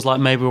watched it, it was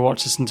like, maybe we'll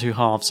watch this in 2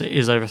 halves. It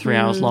is over 3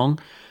 hours long.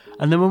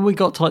 And then when we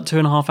got to like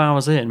 2.5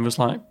 hours in, it was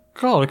like,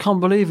 God, I can't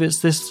believe it's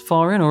this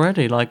far in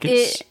already. Like,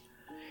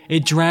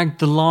 it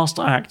dragged, the last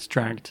act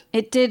dragged.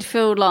 It did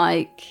feel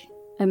like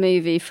a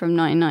movie from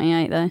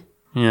 1998, though.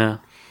 Yeah.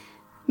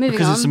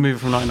 Moving on. It's a movie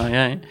from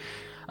 1998.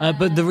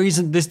 But the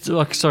reason this,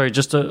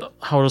 just to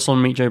hold us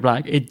on Meet Joe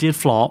Black, it did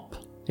flop.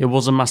 It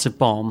was a massive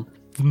bomb.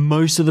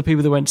 Most of the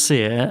people that went to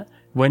see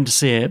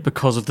it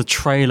because of the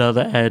trailer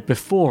that aired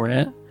before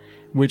it,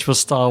 which was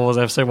Star Wars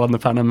Episode 1: The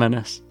Phantom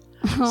Menace.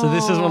 So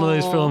this is one of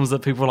those films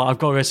that people are like, I've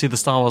got to go see the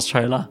Star Wars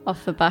trailer.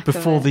 Off the back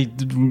before of it.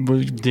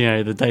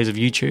 the days of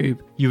YouTube,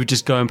 you would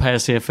just go and pay to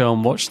see a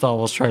film, watch Star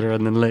Wars trailer,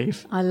 and then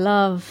leave. I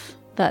love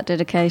that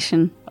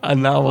dedication.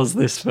 And that was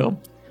this film.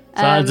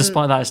 So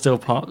despite that, it still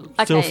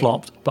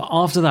flopped. But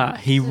after that,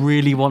 he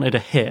really wanted a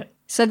hit.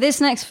 So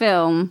this next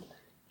film,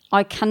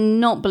 I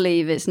cannot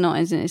believe it's not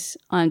in his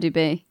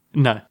IMDb.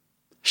 No.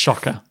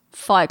 Shocker.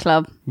 Fight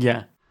Club.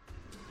 Yeah.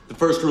 The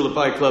first rule of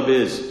Fight Club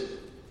is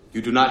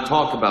you do not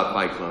talk about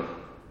Fight Club.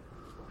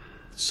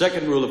 The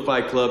second rule of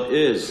Fight Club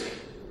is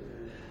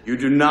you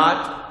do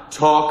not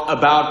talk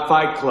about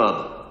Fight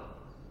Club.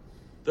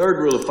 Third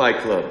rule of Fight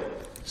Club,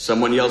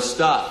 someone yells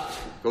stop,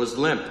 goes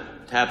limp,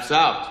 taps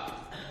out.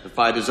 The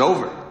fight is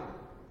over.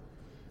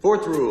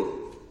 Fourth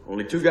rule,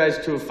 only 2 guys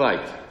to a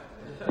fight.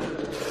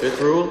 Fifth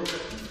rule,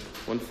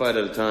 1 fight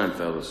at a time,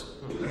 fellas.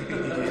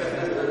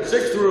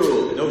 Sixth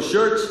rule, no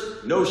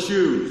shirts, no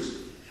shoes.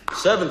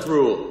 Seventh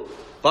rule,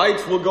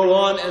 fights will go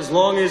on as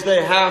long as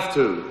they have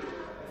to.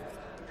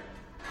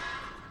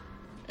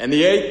 And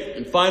the 8th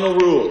and final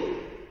rule,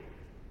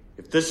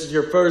 if this is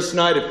your first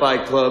night at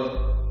Fight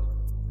Club,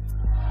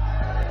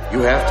 you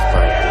have to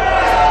fight.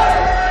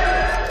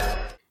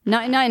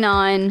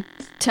 1999,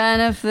 turn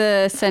of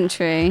the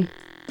century.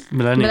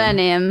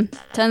 Millennium.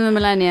 Turn of the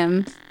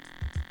millennium.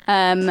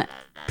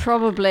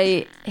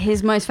 Probably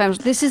his most famous.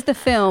 This is the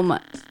film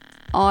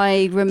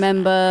I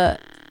remember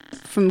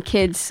from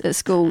kids at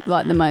school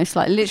like the most.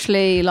 Like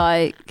literally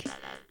like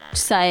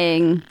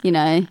saying,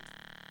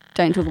 don't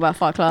don't talk about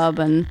Fight Club.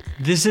 And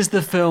this is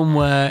the film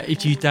where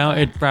if you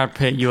doubted Brad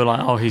Pitt, you were like,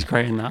 oh, he's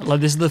great in that.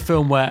 Like, this is the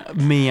film where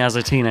me as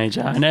a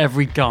teenager and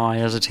every guy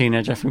as a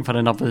teenager, I think, fell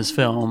in love with this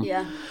film.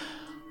 Yeah.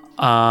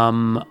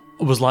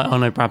 Was like, oh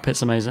no, Brad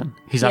Pitt's amazing.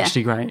 He's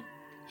actually great.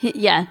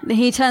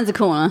 He turns a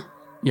corner.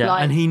 Yeah,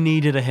 like, and he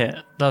needed a hit.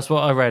 That's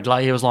what I read.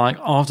 Like, he was like,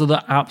 after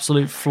the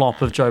absolute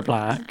flop of Joe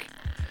Black.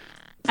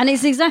 And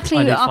it's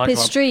exactly up his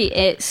street.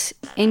 It's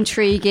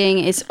intriguing.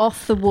 It's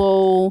off the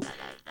wall.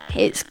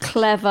 It's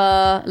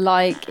clever.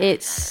 Like,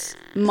 it's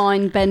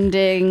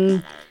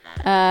mind-bending.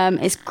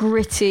 It's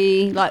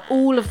gritty. Like,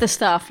 all of the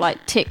stuff,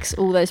 like, ticks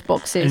all those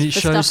boxes for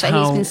stuff that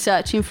he's been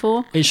searching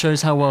for. It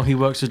shows how well he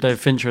works with David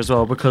Fincher as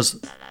well, because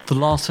the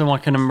last film I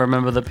can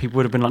remember that people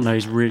would have been like, no,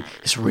 it's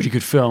a really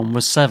good film,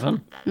 was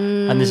Seven.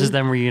 And this is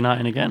them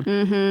reuniting again.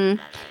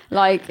 Mm-hmm.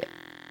 Like,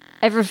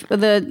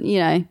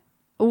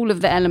 all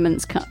of the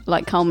elements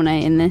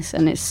culminate in this,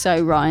 and it's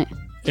so right.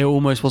 It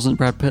almost wasn't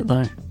Brad Pitt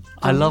though.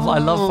 I love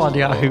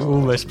finding out who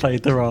almost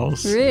played the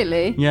roles.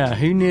 Really? Yeah,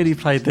 who nearly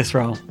played this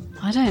role?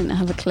 I don't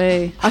have a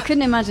clue. I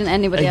couldn't imagine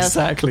anybody else.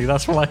 Exactly,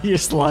 that's why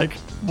he's like,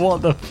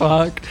 what the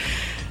fuck?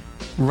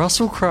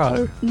 Russell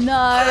Crowe.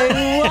 No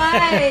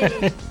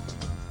way.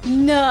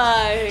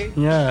 No.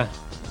 Yeah.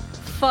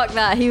 Fuck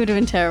that, he would have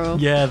been terrible.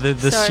 Yeah,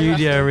 the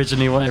studio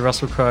originally wanted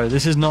Russell Crowe.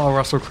 This is not a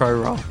Russell Crowe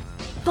role.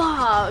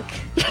 Fuck.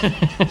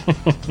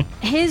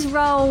 His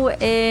role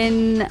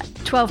in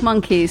 12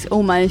 Monkeys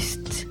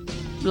almost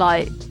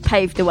like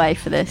paved the way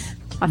for this,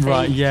 I think.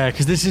 Right, yeah,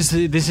 because this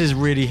is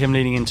really him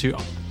leaning into,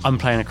 I'm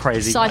playing a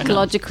crazy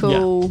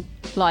psychological,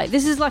 like,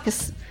 this is like a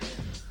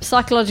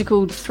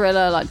psychological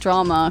thriller, like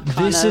drama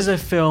kind This is a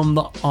film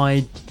that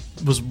I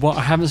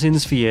haven't seen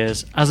this for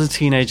years. As a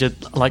teenager,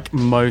 like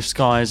most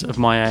guys of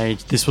my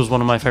age, this was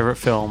one of my favourite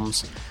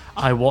films.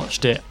 I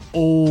watched it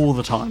all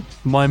the time.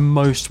 My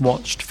most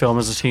watched film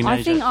as a teenager.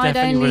 I think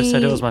Definitely would have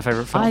said it was my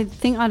favourite film. I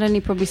think I'd only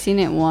probably seen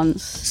it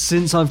once.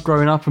 Since I've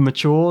grown up and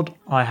matured,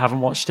 I haven't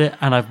watched it,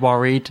 and I've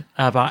worried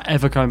about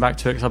ever going back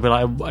to it because I'll be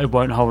like, it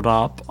won't hold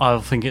up. I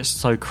think it's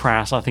so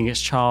crass. I think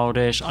it's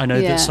childish. I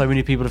know that so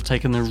many people have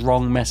taken the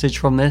wrong message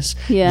from this.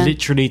 Yeah.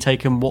 Literally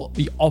taken what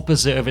the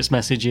opposite of its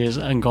message is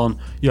and gone,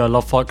 yeah, I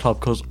love Fight Club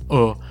because,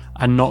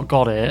 and not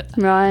got it.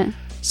 Right.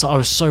 So I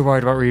was so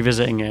worried about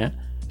revisiting it.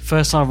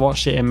 First time I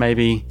watched it in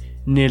maybe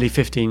nearly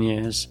 15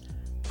 years,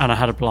 and I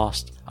had a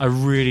blast. I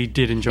really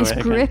did enjoy it.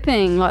 It's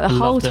gripping. Like, the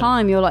whole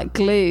time you're like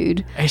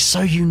glued. It's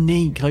so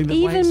unique. Like,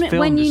 the way it's filmed,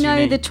 when you know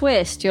unique. the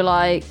twist, you're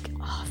like,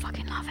 oh, I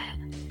fucking love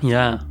it.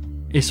 Yeah.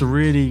 It's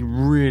really,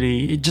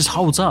 really, it just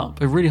holds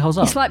up. It really holds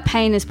up. It's like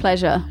pain is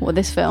pleasure with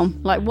this film.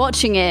 Like,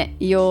 watching it,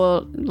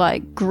 you're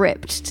like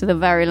gripped to the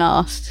very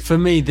last. For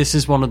me, this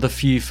is one of the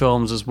few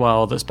films as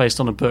well that's based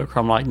on a book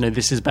where I'm like, no,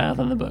 this is better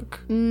than the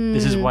book.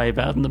 This is way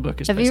better than the book.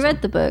 Have you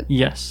read the book?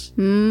 Yes.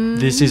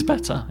 This is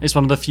better. It's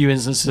one of the few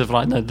instances of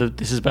like, no,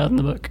 this is better than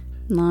the book.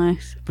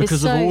 Nice.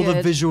 Because of all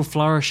the visual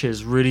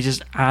flourishes really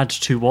just add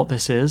to what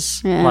this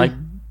is. Yeah. Like,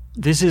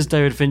 this is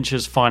David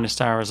Fincher's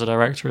finest hour as a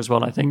director as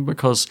well, I think,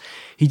 because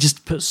he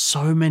just puts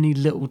so many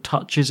little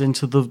touches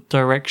into the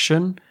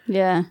direction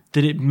that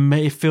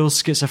it feels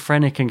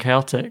schizophrenic and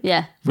chaotic.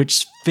 Yeah.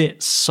 Which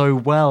fits so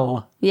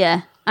well.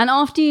 Yeah. And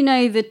after you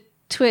know the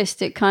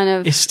twist, it kind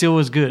of... It's still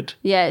as good.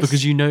 Yeah.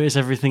 Because you notice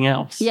everything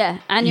else. Yeah.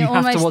 And you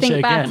almost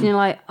think back and you're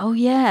like, oh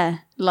yeah.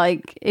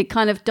 Like, it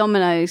kind of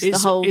dominoes the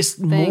whole It's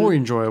thing. more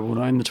enjoyable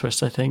knowing the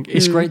twist, I think.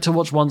 It's great to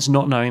watch once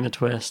not knowing the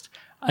twist.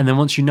 And then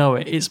once you know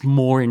it, it's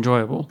more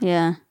enjoyable.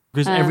 Yeah.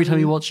 Because every time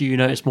you watch it, you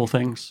notice more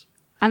things.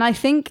 And I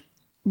think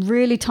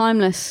really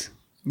timeless.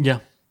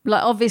 Yeah.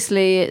 Like,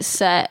 obviously, it's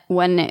set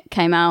when it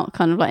came out,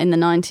 kind of like in the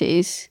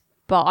 90s.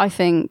 But I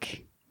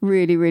think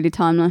really, really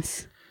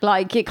timeless.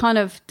 Like, it kind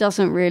of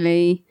doesn't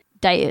really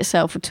date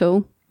itself at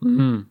all.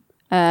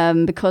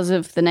 Because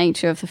of the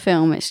nature of the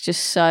film. It's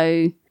just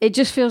so... It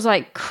just feels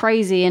like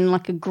crazy in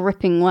like a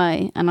gripping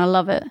way. And I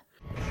love it.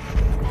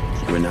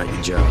 You're not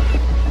your job.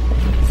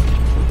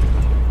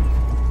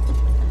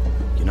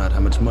 You're not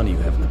how much money you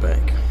have in the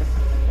bank.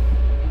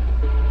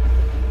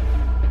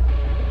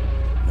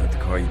 You're not the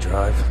car you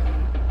drive.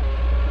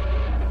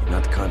 You're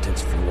not the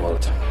contents of your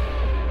wallet.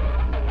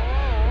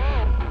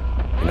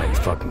 You're not your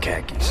fucking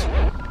khakis.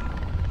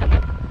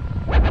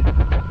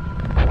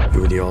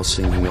 You're the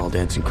all-singing,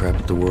 all-dancing crap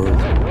of the world.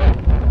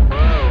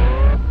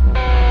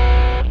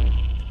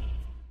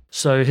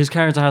 So his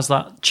character has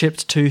that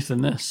chipped tooth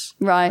in this.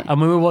 Right.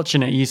 And when we were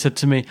watching it, you said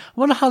to me, I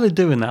wonder how they're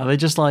doing that. Are they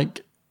just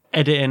like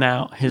editing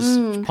out his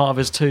part of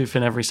his tooth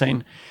in every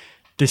scene?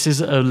 This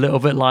is a little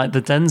bit like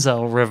the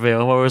Denzel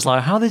reveal where it was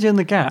like, how are they doing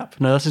the gap?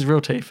 No, that's his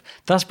real teeth.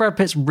 That's Brad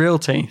Pitt's real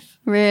teeth.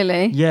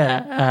 Really?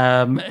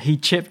 Yeah. He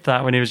chipped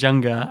that when he was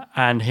younger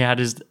and he had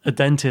a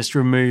dentist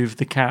remove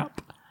the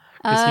cap.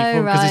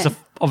 Because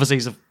obviously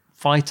he's a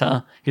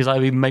fighter. He's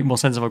like, it would make more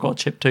sense if I've got a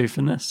chipped tooth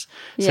in this.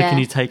 So can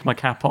you take my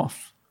cap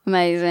off?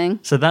 Amazing.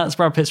 So that's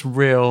Brad Pitt's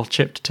real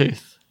chipped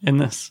tooth in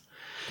this.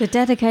 The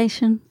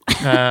dedication.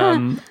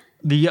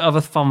 The other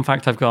fun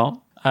fact I've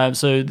got,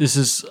 So this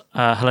is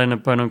Helena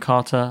Bonham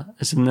Carter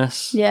is in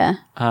this. Yeah.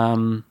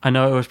 I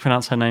know I always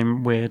pronounce her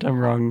name weird and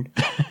wrong.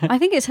 I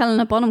think it's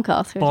Helena Bonham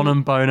Carter.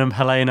 Bonham,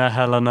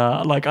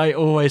 Helena. Like I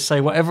always say,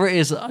 whatever it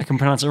is, I can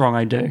pronounce it wrong,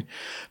 I do.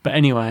 But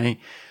anyway,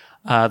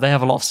 they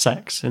have a lot of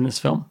sex in this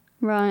film.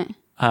 Right.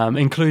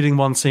 Including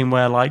one scene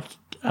where like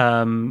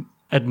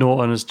Ed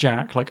Norton as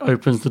Jack like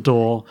opens the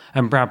door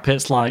and Brad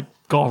Pitt's like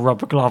got a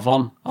rubber glove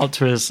on up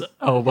to his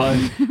elbow,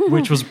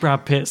 which was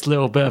Brad Pitt's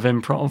little bit of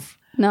improv.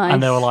 Nice.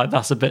 And they were like,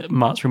 that's a bit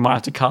much, we might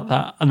have to cut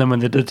that. And then when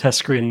they did test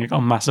screening, it got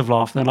a massive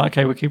laugh. And they're like,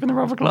 okay, we're keeping the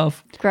rubber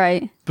glove.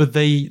 Great. But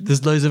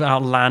there's loads of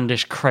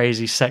outlandish,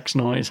 crazy sex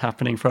noise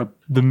happening for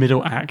the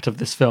middle act of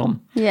this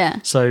film. Yeah.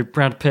 So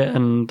Brad Pitt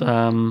and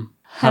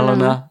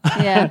Helena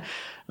yeah.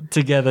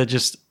 together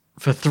just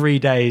for 3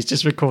 days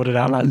just recorded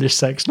outlandish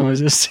sex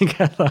noises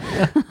together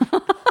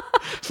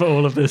for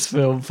all of this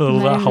film, for all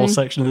that whole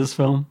section of this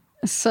film.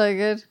 So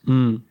good.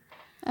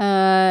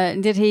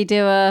 Did he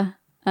do a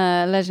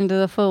Legend of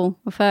the Fool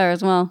with her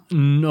as well?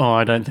 No,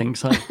 I don't think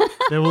so.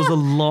 There was a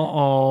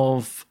lot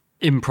of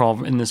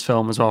improv in this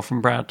film as well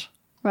from Brad.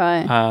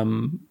 Right.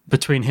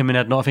 Between him and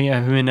Ed Norton. I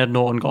think him and Ed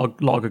Norton got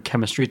a lot of good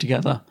chemistry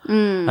together.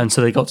 And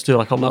so they got to do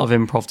like a lot of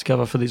improv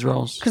together for these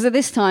roles. Because at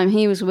this time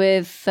he was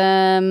with...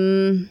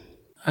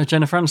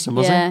 Jennifer Aniston,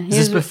 was he? Is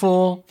this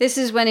before? This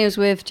is when he was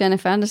with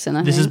Jennifer Aniston, I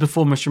think. This is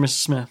before Mr. and Mrs.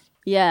 Smith.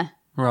 Yeah.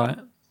 Right.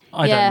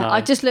 I don't know. I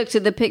just looked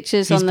at the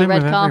pictures on the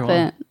red carpet.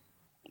 Everyone.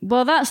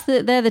 Well,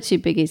 they're the two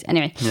biggies.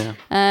 Anyway. Yeah.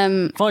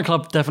 Fight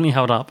Club definitely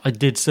held up. I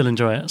did still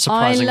enjoy it,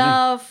 surprisingly.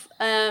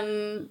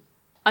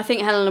 I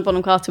think Helena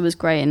Bonham Carter was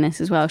great in this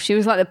as well. She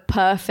was like the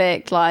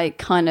perfect, like,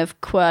 kind of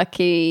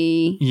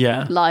quirky,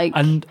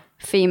 and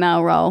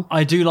female role.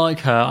 I do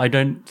like her. I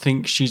don't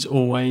think she's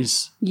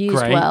always used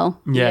great. well.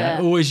 Yeah,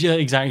 always. Yeah,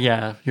 exactly.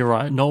 Yeah, you're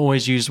right. Not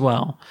always used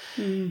well.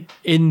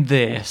 In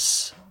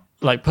this,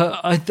 like,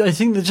 I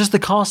think that just the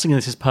casting in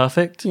this is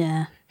perfect.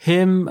 Yeah.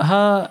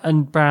 Her,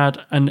 and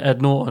Brad and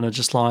Ed Norton are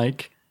just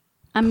like.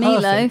 And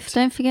perfect. Meatloaf.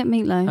 Don't forget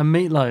Meatloaf. And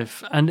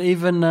Meatloaf. And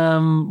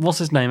even, what's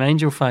his name?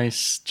 Angel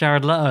Face.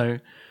 Jared Leto.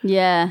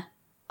 Yeah.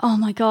 Oh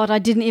my God. I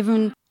didn't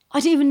even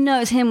know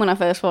it's him when I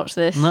first watched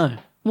this. No.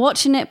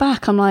 Watching it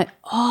back, I'm like,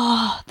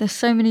 oh, there's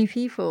so many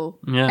people.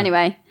 Yeah.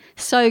 Anyway,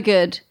 so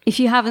good. If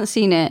you haven't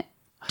seen it,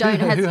 don't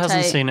hesitate. Who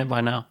hasn't seen it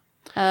by now?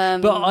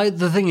 But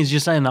the thing is, you're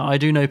saying that I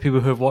do know people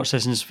who have watched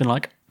this and just been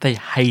like, they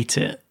hate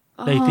it.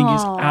 They think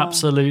it's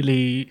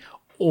absolutely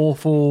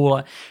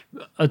awful.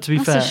 To be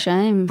fair, that's a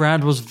shame.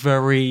 Brad was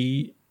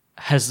very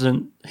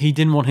hesitant. He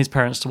didn't want his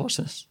parents to watch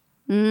this.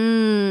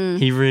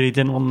 He really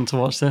didn't want them to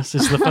watch this.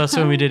 This is the first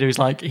film we did. He was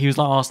like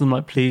asking them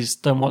like, please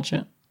don't watch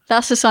it.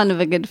 That's a sign of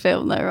a good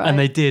film, though, right? And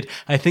they did.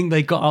 I think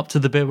they got up to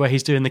the bit where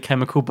he's doing the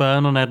chemical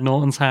burn on Ed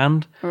Norton's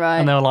hand. Right.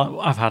 And they were like,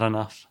 I've had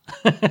enough.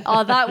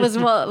 Oh, that was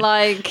what,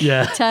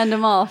 turned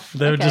them off.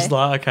 They were just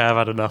like, okay, I've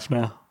had enough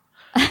now.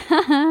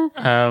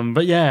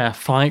 But yeah,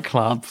 Fight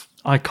Club,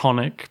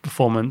 iconic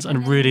performance,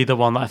 and really the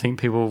one that I think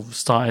people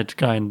started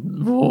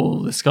going,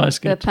 oh, this guy's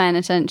good. They're paying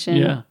attention.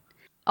 Yeah.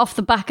 Off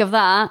the back of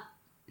that,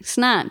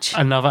 Snatch.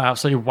 Another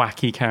absolutely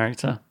wacky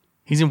character.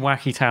 He's in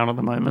Wacky Town at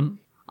the moment.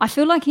 I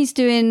feel like he's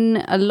doing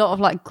a lot of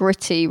like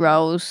gritty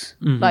roles,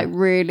 like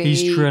really.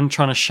 He's trying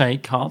to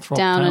shake Heartthrob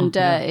down and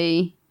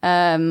dirty.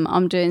 Yeah.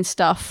 I'm doing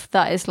stuff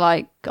that is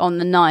like on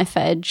the knife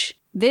edge.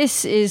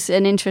 This is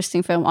an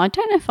interesting film. I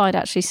don't know if I'd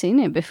actually seen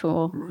it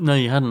before. No,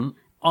 you hadn't.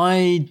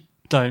 I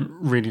don't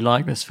really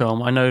like this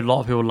film. I know a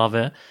lot of people love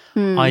it.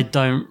 I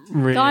don't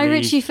really. Guy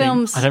Ritchie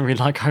films. I don't really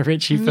like Guy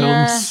Ritchie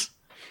films.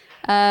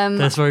 Yeah.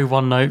 That's very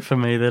one note for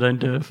me. They don't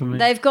do it for me.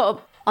 They've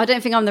got. I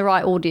don't think I'm the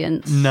right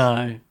audience.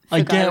 No. I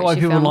get why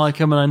people like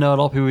him, and I know a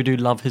lot of people who do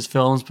love his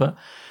films, but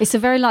it's a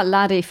very like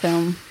laddie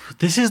film.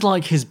 This is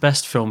like his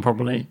best film,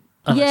 probably.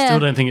 And I still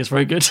don't think it's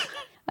very good.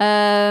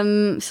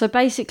 So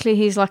basically,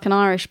 he's like an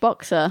Irish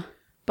boxer,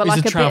 but he's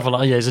like a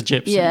traveller. Yeah, he's a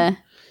gypsy. Yeah.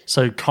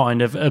 So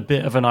kind of a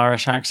bit of an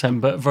Irish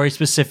accent, but very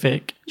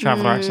specific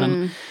traveller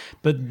accent.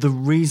 But the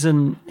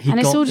reason and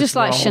it's all just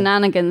like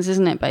shenanigans,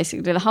 isn't it?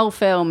 Basically, the whole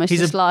film is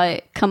just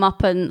like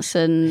comeuppance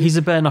and. He's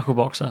a bare knuckle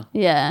boxer.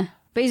 Yeah,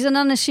 but he's an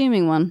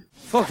unassuming one.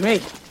 Fuck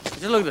me.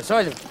 Just look at the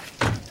size of him.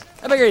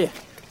 How big are you?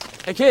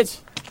 Hey,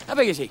 kids. How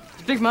big is he?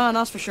 He's a big man,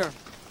 that's for sure.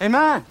 Hey,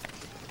 man.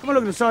 Come on,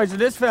 look at the size of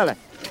this fella.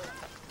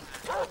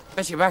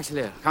 Bet your back's a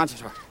little.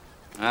 Concentrate.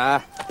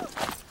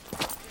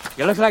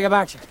 You look like a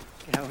boxer.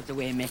 Get out of the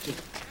way, Mickey.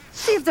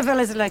 See if the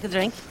fellas would like a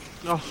drink.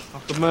 No, I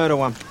could murder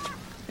one.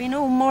 Be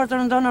no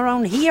murdering done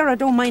around here, I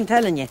don't mind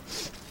telling you.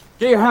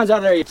 Get your hands out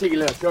of there, you cheeky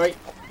little guy.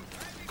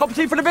 Cup of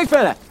tea for the big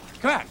fella.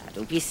 Come on.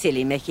 Don't be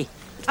silly, Mickey.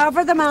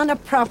 Offer the man a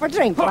proper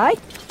drink, right?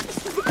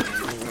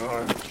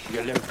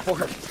 You little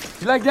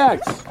fucker. You like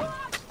dags?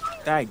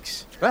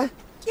 Dags? What?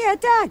 Yeah,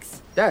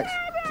 dags. Dags?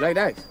 You like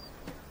dags?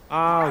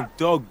 Oh,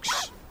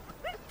 dogs.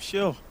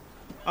 Sure.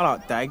 I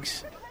like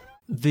dags.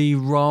 The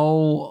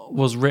role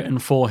was written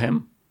for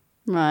him.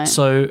 Right.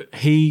 So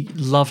he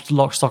loved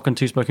Lock, Stock and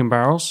Two Smoking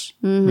Barrels,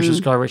 which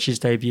was Guy Ritchie's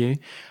debut,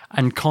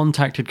 and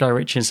contacted Guy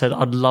Ritchie and said,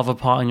 I'd love a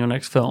part in your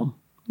next film.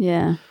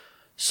 Yeah.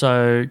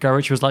 So Guy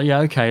Ritchie was like, yeah,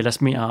 okay, let's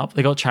meet up.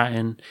 They got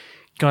chatting.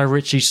 Guy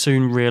Ritchie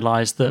soon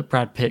realised that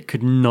Brad Pitt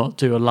could not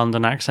do a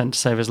London accent to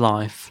save his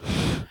life,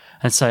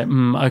 and say,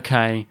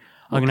 okay,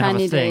 I'm going to have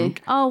a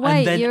think. Oh, wait,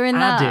 and then you're in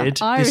that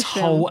added Irish this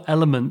film. whole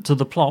element to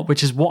the plot,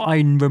 which is what I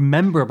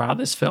remember about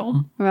this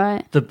film.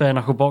 Right. The bare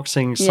knuckle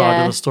boxing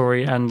side of the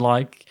story, and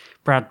like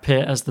Brad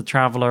Pitt as the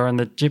traveller and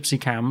the gypsy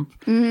camp,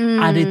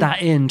 added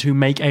that in to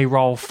make a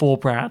role for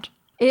Brad.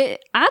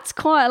 It adds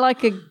quite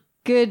like a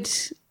good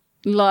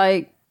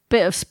like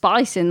bit of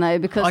spice in though,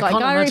 because I like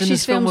can't Guy imagine Ritchie's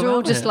this film films are all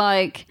without just it.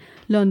 like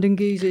London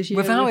geezers. Yeah,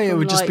 Without it, it from,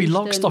 would just like, be East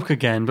Lock, End. Stock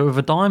again, but with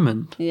a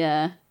diamond.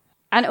 Yeah.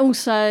 And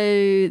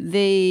also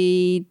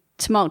the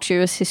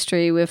tumultuous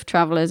history with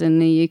travellers in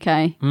the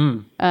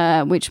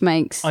UK, which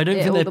makes I don't it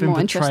think all they've the been more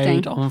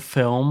interesting. portrayed on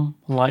film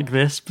like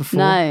this before.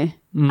 No.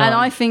 No. And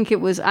I think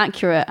it was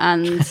accurate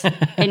and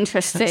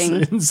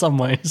interesting. In some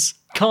ways.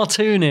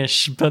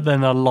 Cartoonish, but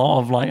then a lot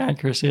of like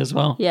accuracy as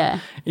well. Yeah.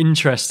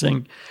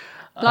 Interesting.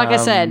 Like I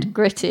said,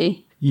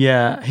 gritty.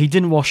 Yeah, he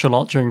didn't wash a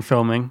lot during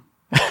filming.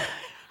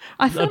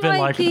 I feel bit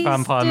like the he's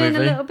vampire doing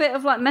movie. a little bit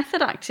of like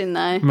method acting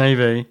though.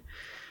 Maybe.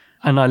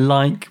 And I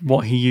like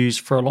what he used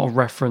for a lot of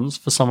reference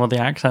for some of the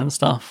accent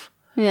stuff.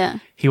 Yeah.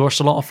 He watched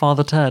a lot of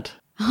Father Ted.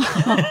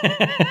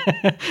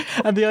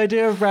 And the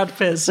idea of Brad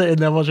Pitt sitting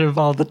there watching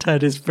Father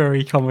Ted is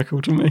very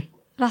comical to me.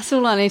 That's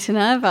all I need to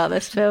know about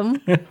this film.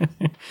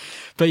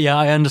 But yeah,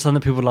 I understand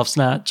that people love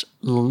Snatch,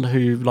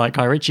 who like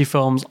Guy Ritchie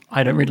films.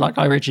 I don't really like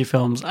Guy Ritchie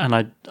films,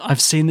 and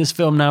I've seen this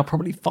film now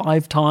probably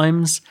 5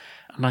 times,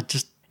 and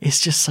it's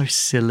just so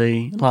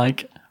silly.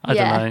 Like I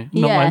don't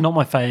know, not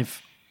my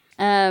fave.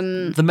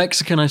 The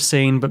Mexican I've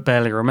seen but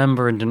barely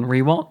remember and didn't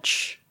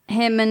rewatch.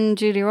 Him and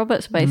Julia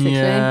Roberts, basically.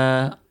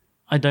 Yeah,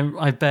 we didn't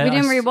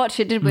rewatch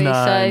it, did we?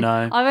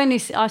 No.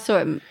 I saw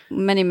it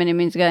many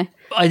moons ago.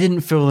 I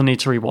didn't feel the need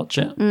to rewatch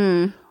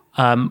it.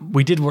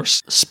 We did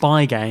watch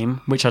Spy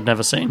Game, which I'd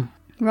never seen,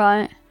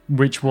 Right.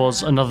 which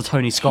was another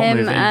Tony Scott Him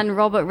movie. and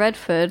Robert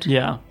Redford.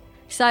 Yeah.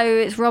 So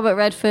it's Robert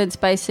Redford's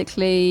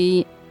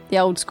basically the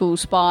old school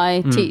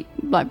spy,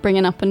 like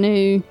bringing up a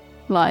new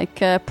like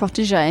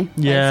protege.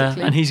 Yeah,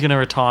 basically. and he's going to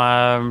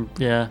retire.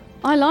 Yeah.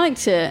 I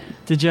liked it.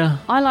 Did you?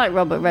 I like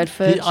Robert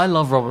Redford. I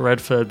love Robert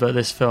Redford, but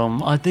this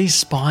film, these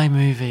spy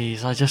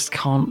movies, I just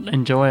can't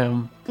enjoy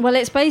them. Well,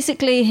 it's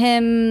basically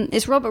him.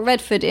 It's Robert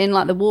Redford in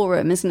like the war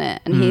room, isn't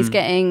it? And he's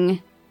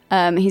getting.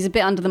 He's a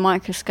bit under the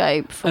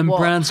microscope. For And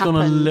what Brad's gone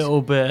a happened.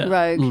 little bit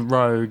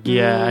rogue,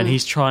 yeah. And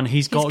he's got a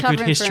good covering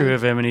for history him.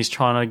 with him, and he's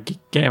trying to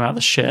get him out of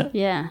the shit.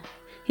 Yeah,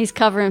 he's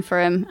covering for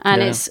him,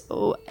 and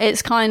Yeah.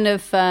 it's kind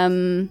of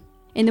in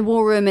the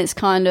war room. It's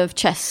kind of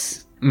chess.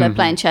 They're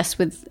playing chess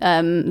with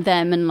them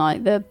and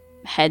like the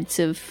heads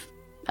of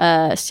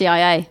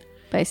CIA,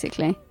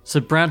 basically.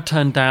 So Brad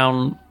turned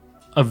down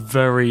a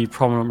very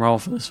prominent role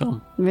for this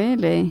film.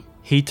 Really?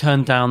 He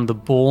turned down the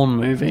Bourne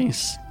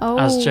movies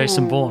as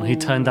Jason Bourne. He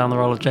turned down the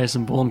role of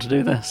Jason Bourne to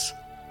do this.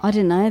 I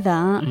didn't know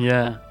that.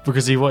 Yeah,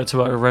 because he wanted to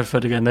work with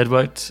Redford again.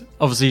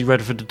 Obviously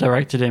Redford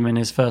directed him in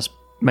his first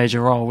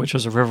major role, which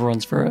was A River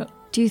Runs Through It.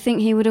 Do you think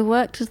he would have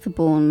worked as the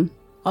Bourne?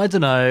 I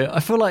don't know. I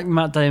feel like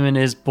Matt Damon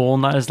is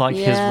Bourne. That is like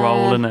his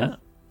role in it.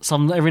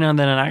 Every now and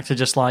then an actor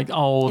just like, they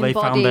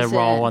found their Embodies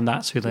role it. and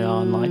that's who they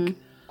are. And like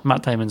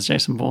Matt Damon's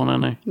Jason Bourne,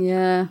 isn't he?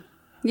 Yeah.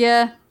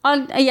 Yeah.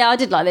 I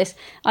did like this.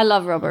 I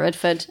love Robert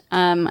Redford.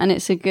 And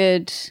it's a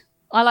good...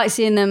 I like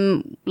seeing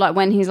them like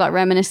when he's like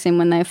reminiscing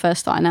when they were first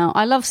starting out.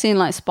 I love seeing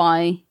like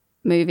spy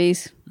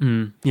movies.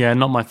 Yeah,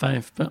 not my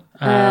fave. But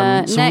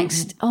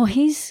next...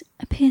 he's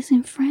appears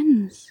in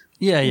Friends.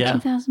 Yeah.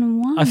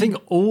 2001. I think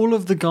all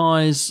of the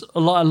guys, a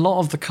lot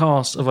of the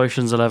cast of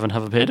Ocean's 11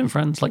 have appeared in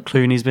Friends. Like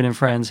Clooney's been in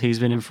Friends, he's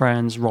been in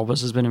Friends,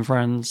 Roberts has been in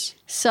Friends.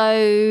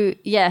 So,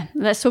 yeah,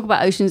 let's talk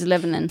about Ocean's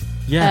 11 then.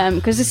 Yeah.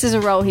 Because this is a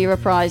role he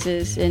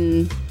reprises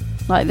in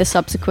like the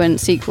subsequent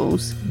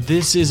sequels.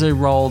 This is a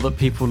role that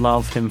people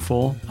love him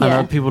for. I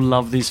know people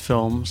love these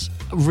films.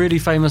 Really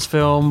famous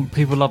film.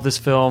 People love this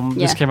film.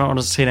 This came out when I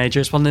was a teenager.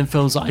 It's one of them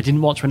films that I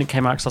didn't watch when it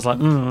came out because I was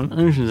like,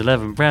 Ocean's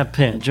 11, Brad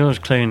Pitt,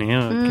 George Clooney,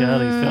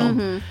 girly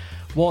film.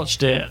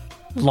 Watched it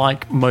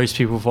like most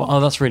people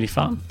thought, that's really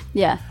fun.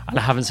 Yeah. And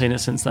I haven't seen it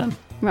since then.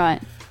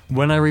 Right.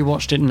 When I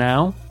rewatched it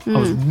now, I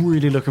was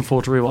really looking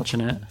forward to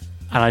rewatching it.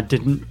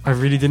 And I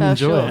really didn't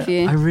enjoy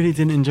it. I really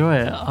didn't enjoy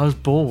it. I was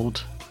bored.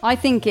 I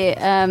think it,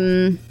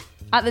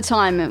 at the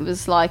time, it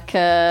was like,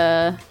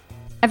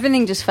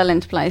 everything just fell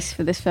into place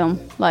for this film.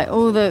 Like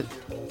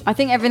I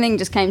think everything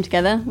just came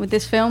together with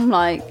this film.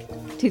 Like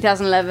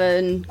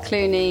 2011,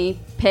 Clooney,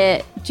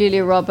 Pitt,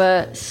 Julia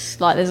Roberts.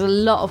 Like there's a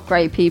lot of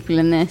great people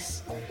in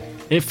this.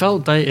 It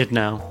felt dated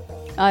now.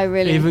 I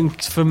really... Even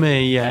for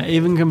me, yeah.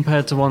 Even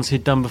compared to ones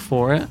he'd done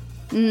before it.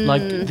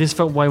 Like, this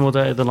felt way more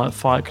dated than like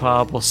Fight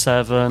Club or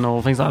Seven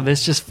or things like that.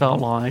 This just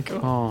felt like,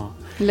 a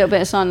little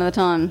bit of Sign of the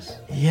Times.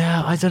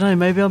 Yeah, I don't know.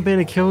 Maybe I'm being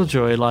a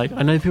killjoy. Like,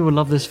 I know people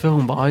love this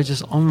film, but I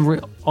just, on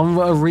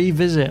a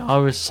revisit, I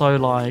was so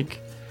like,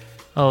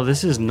 Oh,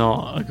 this is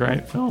not a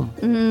great film.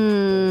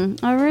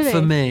 Oh, really?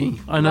 For me.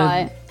 I know.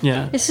 Right.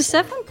 Yeah. It's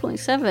a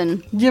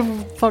 7.7. Yeah, well,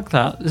 fuck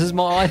that. This is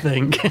what I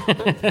think.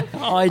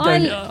 I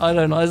don't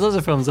know. There's lots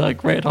of films that are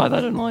great I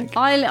don't like.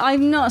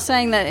 I'm not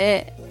saying that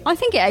it... I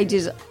think it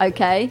ages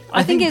okay.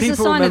 I think it's a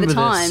people sign of the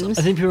remember times. this.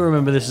 I think people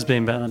remember this as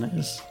being better than it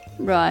is.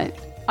 Right.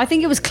 I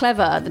think it was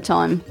clever at the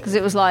time because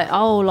it was like,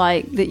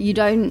 that you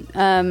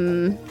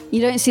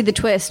don't see the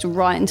twist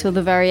right until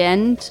the very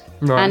end,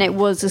 Right. and it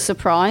was a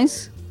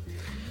surprise.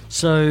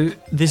 So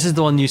this is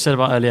the one you said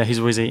about earlier. He's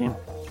always eating,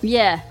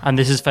 Yeah, and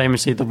this is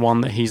famously the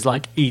one that he's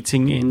like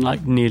eating in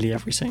like nearly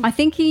every scene. I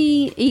think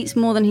he eats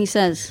more than he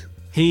says.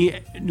 He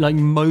like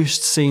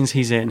most scenes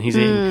he's in,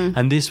 Mm.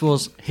 and this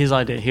was his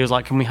idea. He was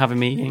like, "Can we have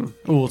him eating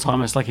all the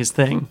time?" It's like his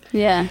thing.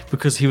 Yeah,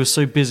 Because he was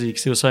so busy,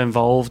 because he was so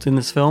involved in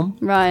this film,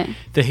 right,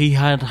 that he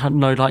had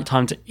no like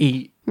time to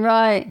eat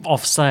right.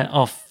 off.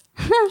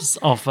 He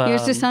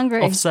was just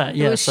hungry. Off set,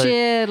 yeah. It was so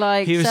sheer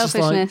like he was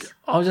selfishness. just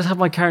like, I'll just have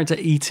my character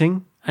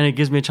eating, and it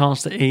gives me a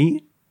chance to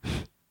eat,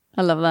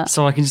 I love that.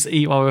 so I can just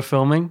eat while we're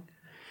filming.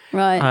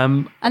 Right,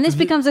 and this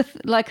becomes a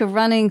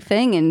running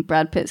thing in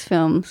Brad Pitt's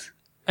films.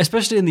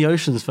 Especially in the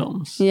Oceans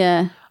films.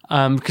 Yeah.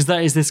 Because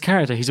that is this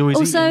character. He's always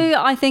Also, eating.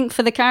 I think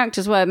for the character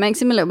as well, it makes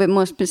him a little bit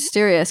more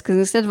mysterious because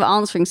instead of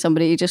answering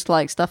somebody, he just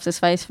like stuffs his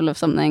face full of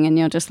something and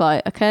you're just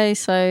like, okay,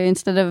 so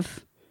instead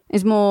of,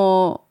 it's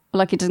more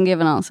like he doesn't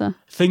give an answer.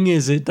 Thing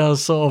is, it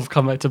does sort of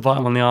come back to bite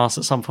him on the arse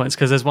at some points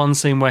because there's one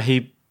scene where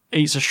he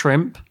eats a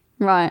shrimp,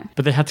 Right.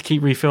 but they had to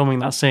keep refilming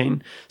that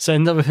scene. So it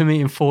ended up with him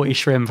eating 40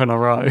 shrimp in a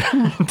row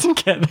to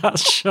get that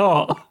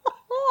shot.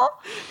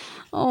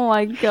 Oh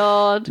my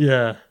God.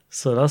 Yeah.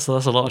 So that's a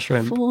lot of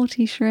shrimp.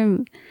 40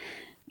 shrimp.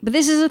 But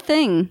this is a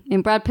thing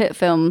in Brad Pitt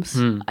films.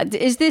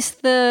 Is this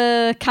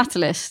the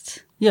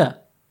catalyst? Yeah.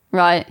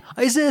 Right.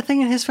 Is it a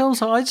thing in his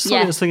films? I just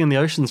thought it was a thing in the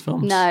Oceans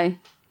films. No.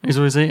 He's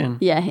always eating.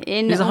 Yeah,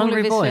 in He's a all hungry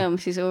of his boy.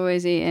 films, he's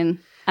always eating.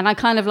 And I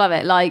kind of love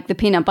it, like the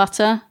peanut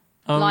butter.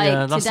 Oh, like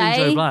yeah, that's in today,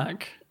 Joe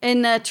Black.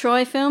 In the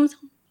Troy films.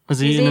 Was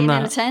he He's eating eating in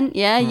in that? the tent.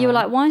 Yeah, you were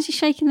like, why is he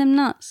shaking them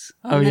nuts?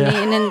 Oh, and then yeah.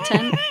 eating in the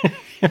tent.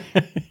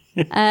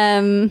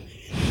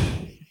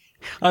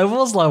 I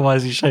was like, why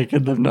is he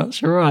shaking them nuts?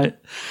 You're right.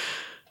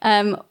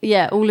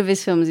 Yeah, all of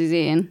his films he's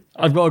eating.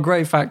 I've got a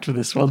great fact for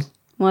this one.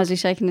 Why is he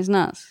shaking his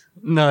nuts?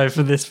 No,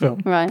 for this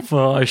film. Right. For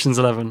Ocean's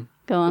 11.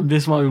 Go on.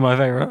 This might be my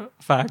favourite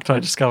fact I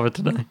discovered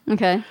today.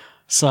 Okay.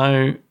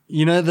 So,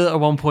 you know that at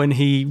one point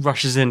he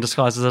rushes in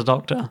disguised as a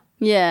doctor?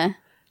 Yeah.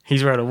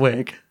 He's wearing a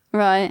wig.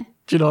 Right.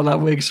 Do you know what that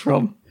wig's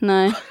from?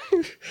 No.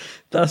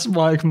 That's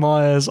Mike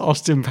Myers'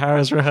 Austin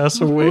Powers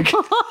rehearsal wig.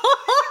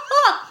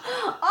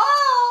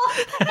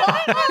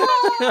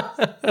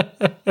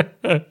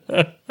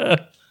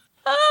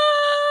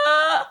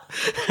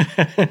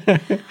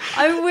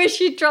 I wish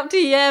you dropped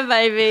a yeah,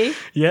 baby.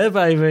 Yeah,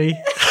 baby.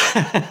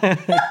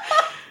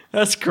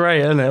 That's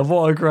great, isn't it?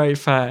 What a great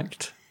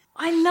fact.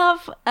 I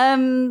love,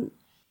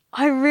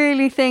 I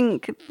really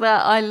think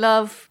that I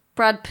love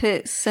Brad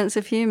Pitt's sense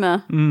of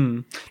humour.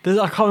 I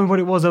can't remember what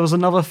it was. There was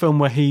another film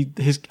where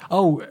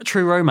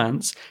True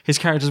Romance. His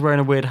character's wearing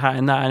a weird hat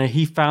in that, and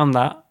he found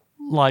that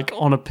like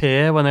on a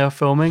pier when they were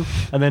filming,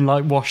 and then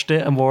like washed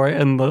it and wore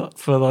it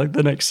for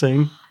the next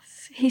scene.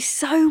 He's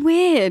so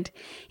weird.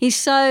 He's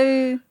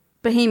so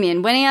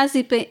bohemian. When he has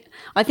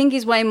I think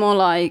he's way more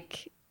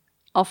like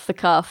off the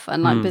cuff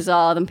and like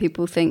bizarre than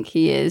people think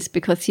he is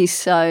because he's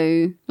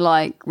so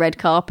like red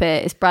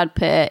carpet. It's Brad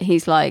Pitt.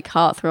 He's like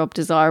heartthrob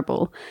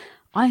desirable.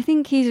 I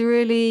think he's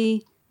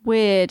really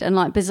weird and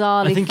like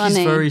bizarrely I think funny.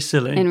 he's very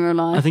silly in real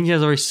life. I think he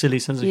has a very silly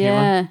sense of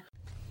yeah. humor.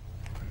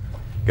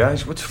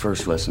 Guys, what's the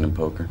first lesson in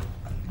poker?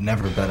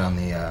 Never bet on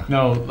the,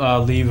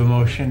 No, leave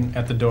emotion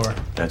at the door.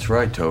 That's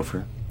right,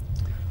 Topher.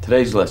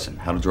 Today's lesson,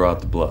 how to draw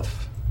out the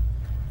bluff.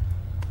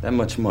 That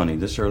much money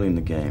this early in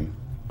the game,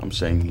 I'm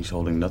saying he's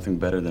holding nothing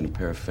better than a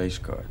pair of face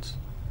cards.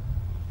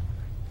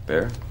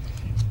 Bear?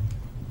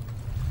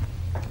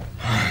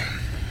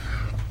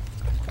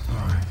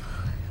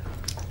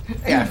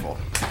 Careful.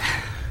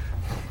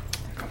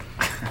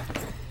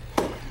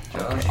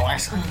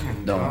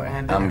 Don't worry,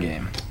 I'm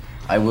game.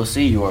 I will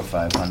see your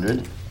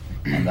 500,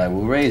 and I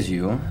will raise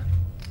you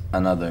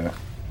another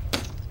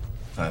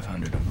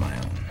 500 of my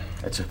own.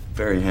 That's a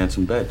very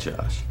handsome bet,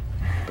 Josh.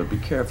 But be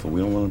careful,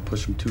 we don't want to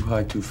push him too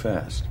high too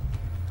fast.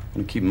 I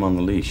want to keep him on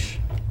the leash.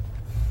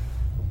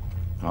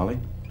 Holly?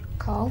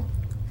 Call.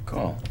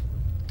 Call.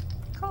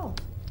 Call.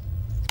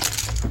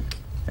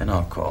 And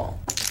I'll call.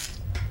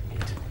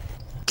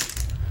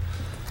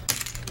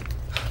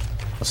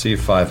 I'll see you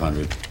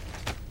 500.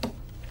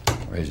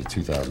 Raise it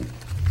 2,000.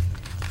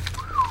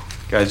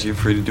 Guys, you're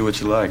free to do what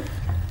you like.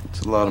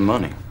 It's a lot of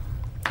money.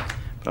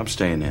 But I'm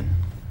staying in.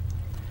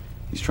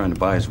 He's trying to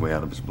buy his way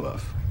out of his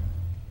bluff.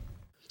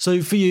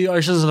 So for you,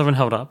 Ocean's 11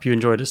 held up. You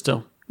enjoyed it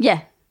still?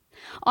 Yeah.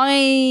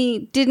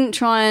 I didn't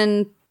try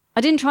and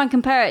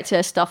compare it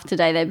to stuff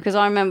today though, because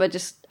I remember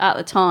just at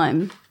the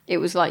time it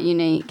was like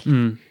unique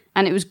and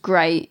it was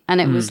great and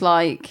it was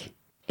like,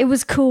 it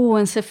was cool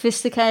and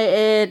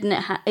sophisticated and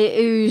it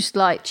oozed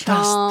like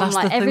charm. That's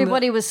like the thing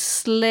everybody was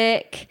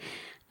slick.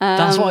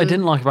 That's what I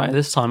didn't like about it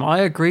this time. I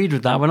agreed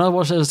with that. When I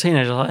watched it as a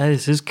teenager, I was like, hey,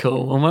 this is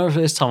cool. And when I watched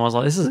it this time, I was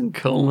like, this isn't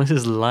cool. This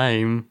is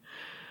lame.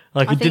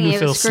 Like, it didn't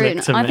feel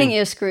slick to me. I think you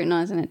were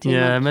scrutinising it too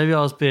much. Maybe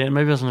I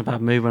was in a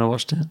bad mood when I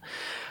watched it.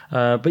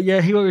 But yeah,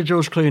 he worked with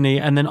George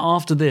Clooney. And then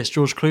after this,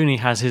 George Clooney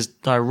has his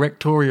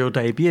directorial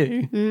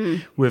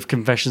debut with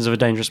Confessions of a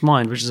Dangerous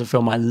Mind, which is a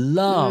film I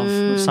love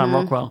with Sam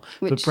Rockwell.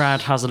 But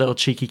Brad has a little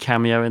cheeky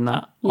cameo in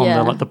that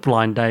on the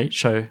blind date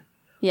show.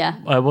 Yeah.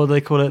 What do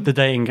they call it? The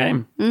Dating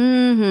Game.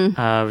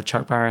 With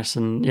Chuck Barris.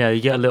 And yeah,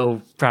 you get a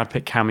little Brad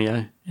Pitt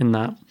cameo in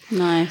that.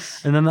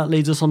 Nice. And then that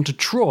leads us on to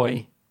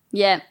Troy.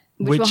 Yeah.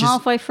 Which we're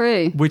halfway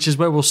through. Which is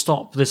where we'll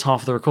stop this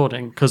half of the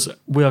recording, because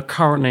we are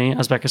currently,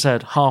 as Becca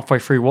said, halfway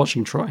through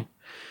watching Troy.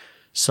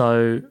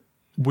 So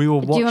we will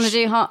watch... Do you want to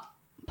do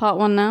part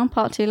 1 now,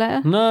 part 2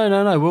 later?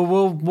 No.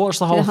 We'll watch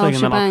the whole thing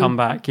and then I'll come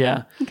back.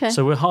 Yeah. Okay.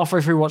 So we're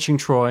halfway through watching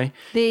Troy.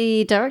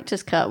 The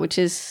director's cut, which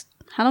is...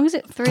 How long is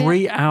it?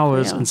 3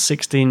 hours and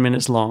 16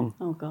 minutes long.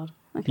 Oh, God.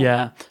 Okay.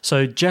 Yeah.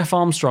 So Jeff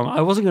Armstrong,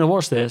 I wasn't going to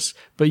watch this,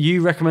 but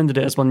you recommended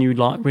it as one you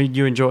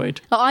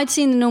enjoyed. I'd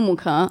seen the normal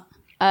cut,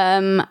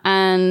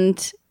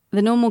 and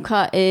the normal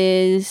cut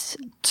is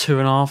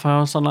 2.5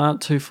 hours, something like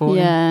that, 2:40.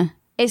 Yeah.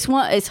 It's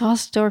a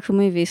historical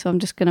movie, so I'm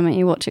just going to make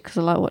you watch it because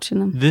I like watching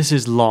them. This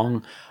is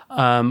long.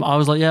 I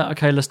was like, yeah,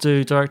 okay, let's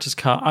do director's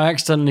cut. I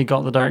accidentally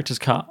got the director's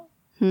cut.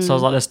 So I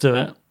was like, let's do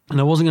it. And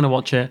I wasn't going to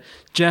watch it.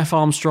 Jeff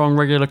Armstrong,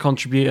 regular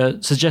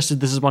contributor, suggested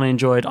this is one I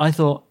enjoyed. I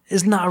thought,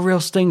 isn't that a real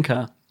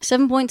stinker?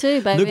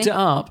 7.2, baby. Looked it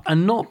up,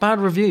 and not bad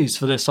reviews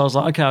for this. So I was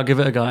like, okay, I'll give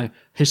it a go.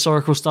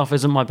 Historical stuff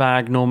isn't my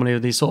bag normally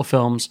with these sort of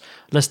films.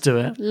 Let's do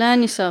it.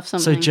 Learn yourself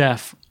something. So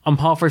Jeff, I'm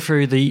halfway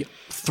through the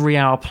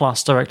 3-hour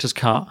plus director's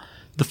cut.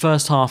 The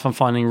first half I'm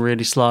finding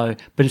really slow,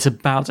 but it's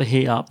about to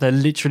heat up. They're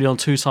literally on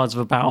two sides of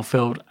a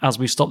battlefield as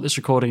we stop this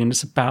recording, and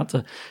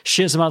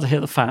shit's about to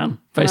hit the fan,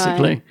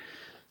 basically. Right.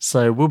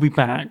 So we'll be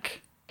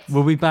back.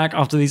 We'll be back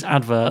after these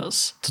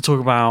adverts to talk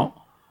about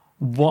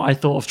what I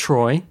thought of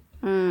Troy,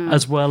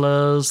 as well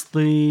as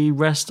the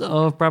rest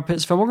of Brad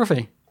Pitt's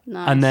filmography.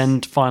 Nice. And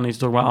then finally to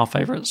talk about our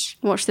favourites.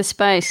 Watch this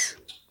space.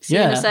 See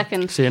you in a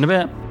second. See you in a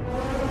bit.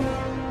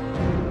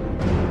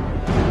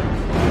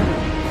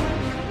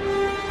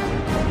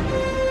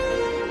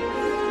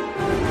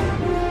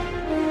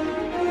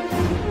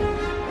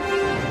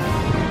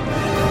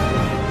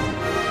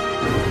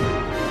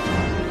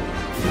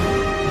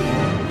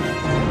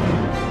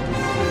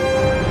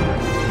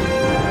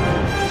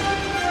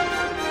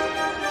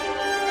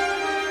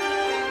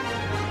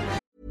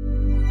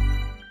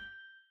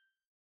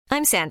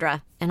 I'm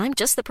Sandra, and I'm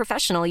just the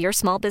professional your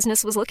small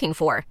business was looking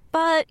for.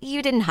 But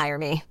you didn't hire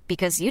me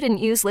because you didn't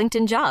use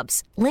LinkedIn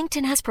Jobs.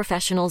 LinkedIn has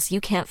professionals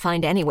you can't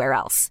find anywhere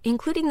else,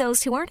 including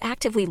those who aren't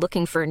actively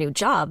looking for a new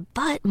job,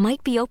 but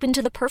might be open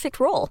to the perfect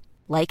role,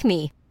 like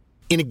me.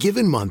 In a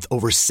given month,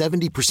 over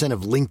 70%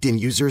 of LinkedIn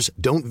users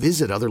don't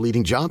visit other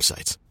leading job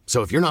sites.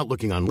 So if you're not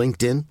looking on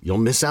LinkedIn, you'll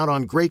miss out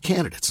on great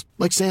candidates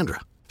like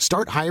Sandra.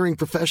 Start hiring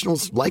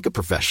professionals like a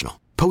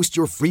professional. Post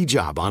your free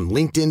job on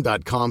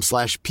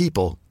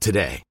linkedin.com/people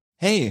today.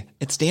 Hey,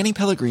 it's Danny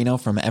Pellegrino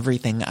from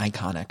Everything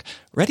Iconic.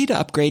 Ready to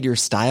upgrade your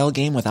style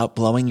game without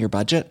blowing your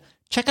budget?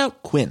 Check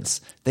out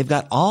Quince. They've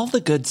got all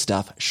the good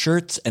stuff,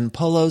 shirts and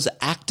polos,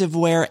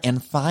 activewear,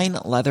 and fine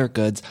leather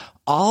goods,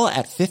 all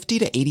at 50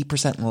 to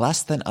 80%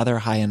 less than other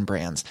high-end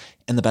brands.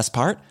 And the best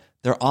part?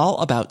 They're all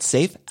about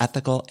safe,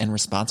 ethical, and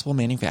responsible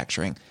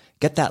manufacturing.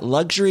 Get that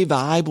luxury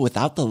vibe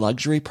without the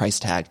luxury price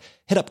tag.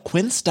 Hit up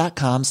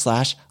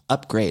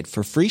quince.com/upgrade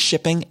for free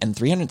shipping and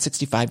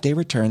 365-day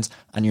returns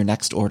on your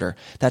next order.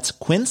 That's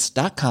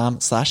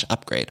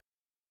quince.com/upgrade.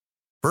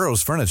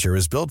 Burrow's furniture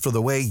is built for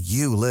the way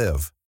you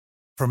live.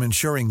 From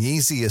ensuring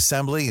easy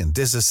assembly and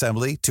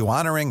disassembly to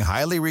honoring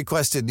highly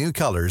requested new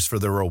colors for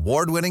their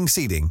award-winning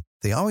seating,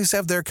 they always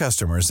have their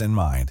customers in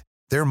mind.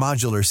 Their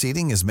modular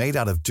seating is made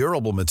out of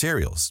durable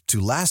materials to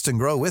last and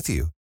grow with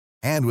you.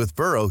 And with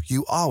Burrow,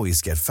 you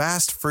always get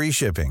fast, free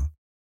shipping.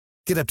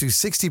 Get up to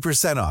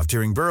 60% off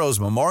during Burrow's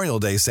Memorial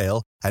Day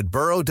sale at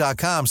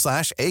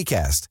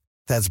burrow.com/ACAST.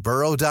 That's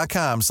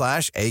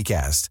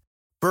burrow.com/ACAST.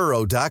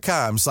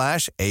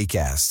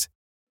 burrow.com/ACAST.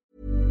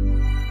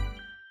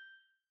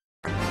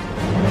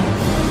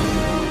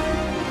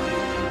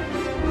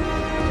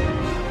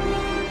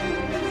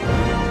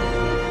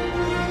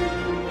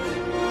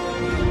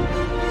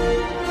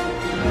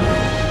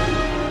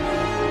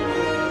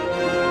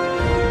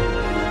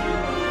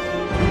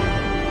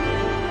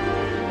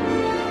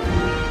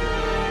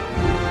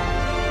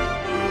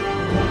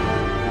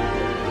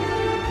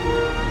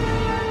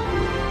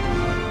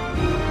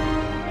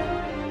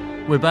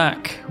 We're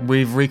back.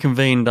 We've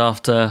reconvened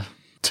after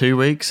 2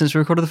 weeks since we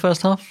recorded the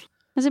first half.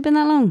 Has it been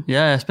that long?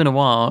 Yeah, it's been a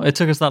while. It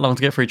took us that long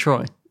to get through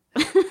Troy.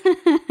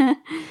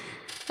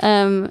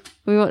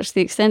 We watched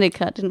the extended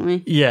cut, didn't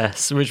we?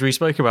 Yes, which we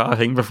spoke about, I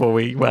think, before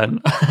we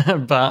went.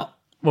 But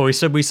we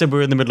said we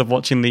were in the middle of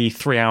watching the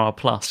 3-hour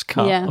plus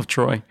cut of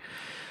Troy.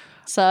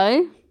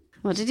 So,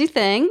 what did you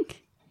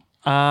think?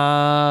 It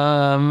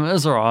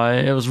was all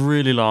right. It was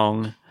really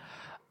long.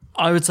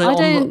 I would say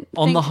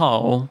on the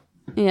whole,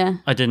 yeah,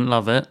 I didn't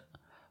love it.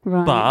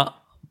 Right.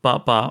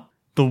 But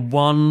the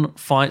one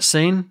fight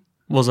scene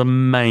was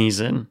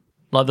amazing.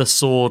 Like the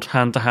sword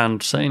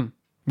hand-to-hand scene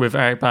with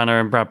Eric Bana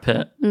and Brad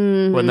Pitt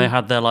when they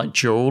had their like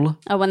duel.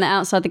 Oh, when they're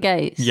outside the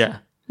gates? Yeah.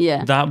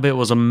 Yeah. That bit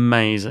was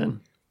amazing.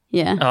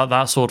 Yeah.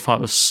 That sword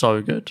fight was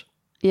so good.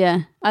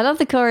 Yeah. I love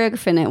the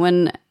choreography in it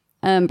when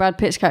Brad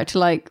Pitt's character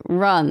like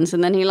runs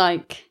and then he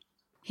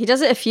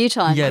does it a few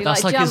times. Yeah, he,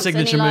 that's like his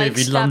signature move.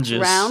 He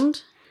lunges.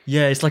 Round.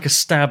 Yeah, it's like a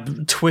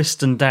stab,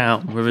 twist and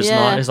down with his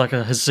it's like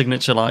his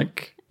signature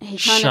like he kind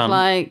shunt. of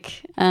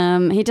like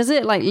he does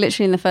it like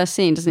literally in the first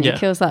scene, doesn't he? Yeah. He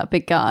kills that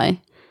big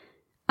guy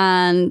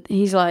and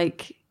he's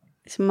like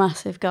this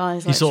massive guy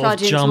is like he sort of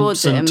trudging jumps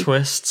towards and him.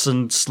 twists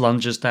and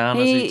lunges down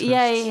as he twists.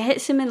 he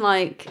hits him in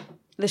like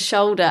the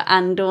shoulder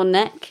and or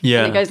neck.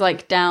 Yeah. And it goes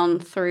like down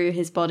through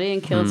his body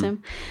and kills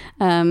him.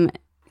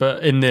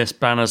 But in this,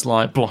 Banner's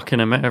like blocking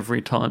him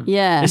every time.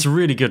 Yeah. It's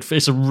really good.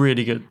 It's a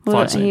really good Well,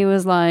 fight scene. he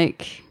was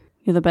like,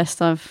 "You're the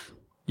best I've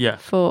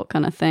fought,"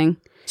 kind of thing.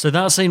 So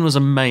that scene was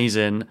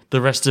amazing.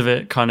 The rest of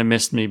it kind of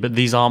missed me, but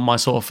these aren't my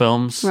sort of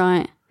films.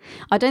 Right.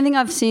 I don't think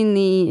I've seen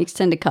the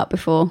extended cut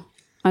before.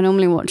 I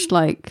normally watched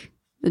like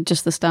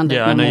just the standard.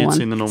 Yeah, I know normal you'd one.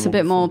 seen the normal. It's a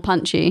bit more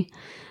punchy.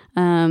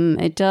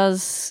 It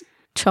does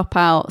chop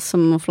out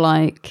some of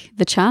like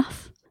the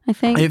chaff, I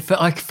think.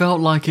 I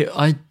felt like it.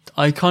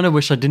 I kind of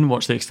wish I didn't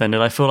watch the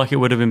extended. I feel like it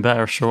would have been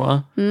better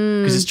shorter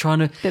because it's trying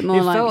to. Bit more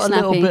it like felt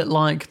snappy. a little bit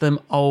like them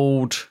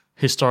old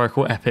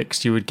historical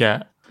epics you would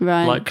get,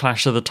 Right. like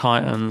Clash of the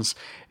Titans,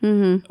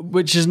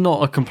 which is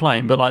not a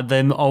complaint, but like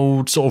them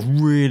old sort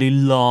of really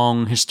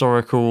long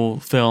historical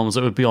films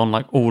that would be on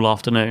like all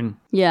afternoon.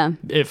 Yeah.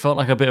 It felt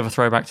like a bit of a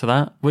throwback to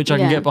that, which I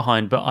can Yeah. get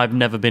behind, but I've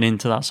never been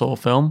into that sort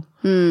of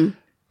film.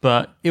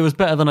 But it was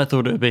better than I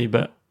thought it would be.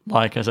 But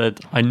like I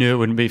said, I knew it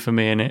wouldn't be for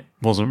me, and it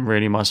wasn't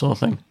really my sort of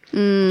thing.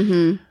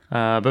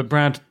 But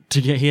Brad,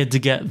 he had to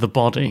get the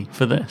body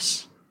for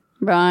this.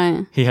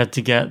 Right. He had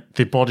to get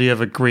the body of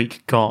a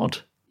Greek god.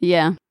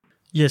 Yeah.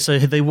 Yeah, so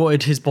they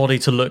wanted his body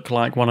to look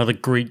like one of the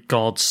Greek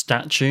gods'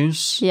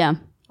 statues. Yeah.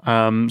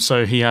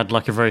 So he had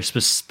like a very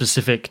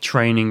specific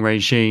training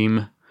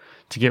regime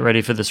to get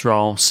ready for this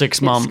role.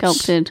 6 months.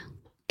 Sculpted.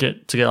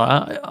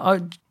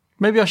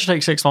 Maybe I should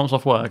take 6 months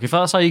off work. If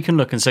that's how you can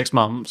look in 6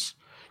 months,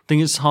 I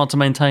think it's hard to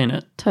maintain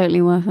it.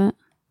 Totally worth it.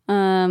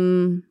 I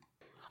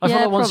feel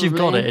like once you've got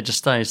probably. it just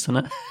stays,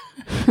 doesn't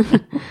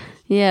it?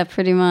 Yeah,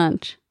 pretty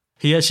much.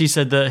 He actually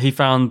said that he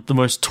found the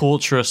most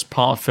torturous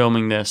part of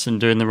filming this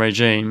and doing the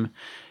regime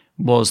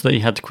was that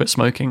he had to quit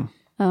smoking.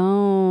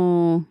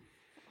 Oh,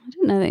 I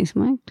didn't know that he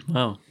smoked.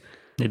 Well,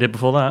 he did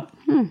before that.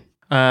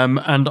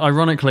 And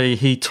ironically,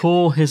 he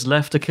tore his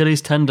left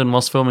Achilles tendon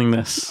whilst filming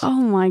this. Oh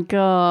my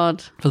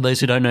God. For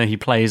those who don't know, he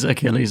plays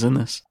Achilles in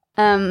this.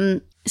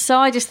 So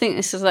I just think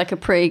this is like a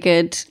pretty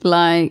good,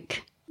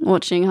 like,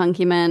 watching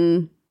hunky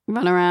men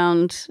run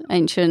around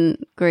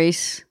ancient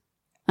Greece,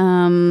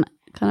 kind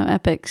of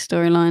epic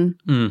storyline.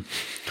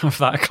 Of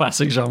that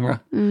classic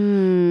genre.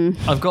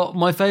 I've got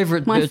my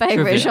favourite My bit of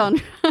favourite trivia.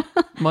 genre.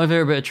 My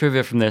favourite bit of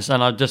trivia from this,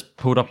 and I just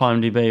pulled up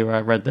IMDb where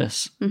I read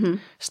this.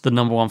 It's the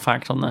number one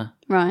fact on there.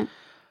 Right.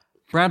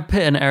 Brad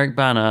Pitt and Eric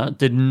Bana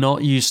did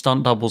not use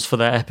stunt doubles for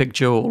their epic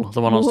duel,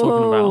 the one I was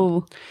talking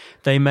about.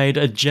 They made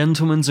a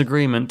gentleman's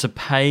agreement to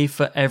pay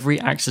for every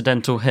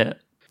accidental hit.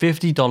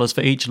 $50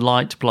 for each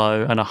light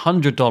blow and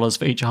 $100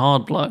 for each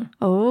hard blow.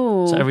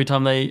 Oh. So every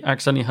time they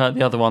accidentally hurt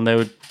the other one, they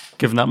would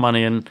give them that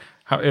money and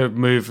how it would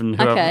move and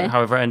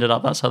however it ended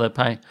up, that's how they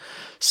pay.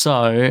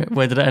 So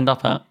where did it end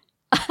up at?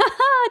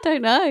 I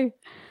don't know.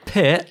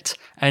 Pitt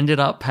ended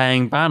up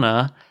paying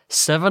Bana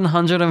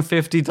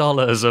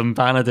 $750 and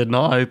Bana did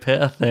not owe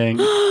Pitt a thing.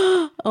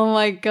 Oh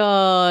my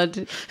God.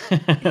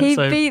 He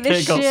So beat the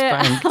Pitt got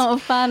shit spanked. out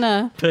of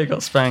Banner. Pitt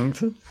got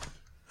spanked.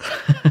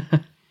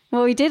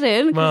 Well, he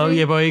didn't. Well,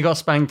 yeah, but he got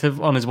spanked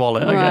on his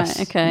wallet, I Right,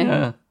 guess. okay.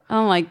 Yeah.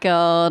 Oh my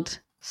God.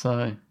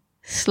 So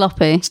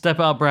Sloppy. step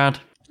up, Brad.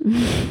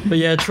 But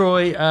yeah,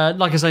 Troy,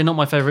 like I say, not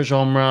my favourite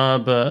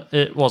genre, but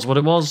it was what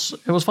it was.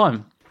 It was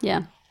fine.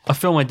 Yeah. A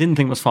film I didn't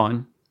think was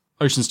fine,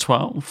 Ocean's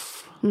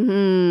 12.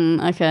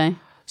 Okay.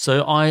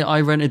 So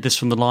I rented this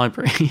from the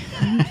library.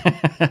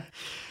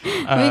 We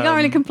can't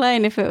really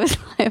complain if it was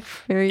like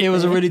It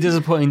was a really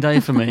disappointing day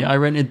for me. I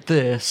rented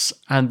this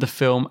and the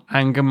film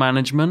Anger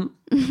Management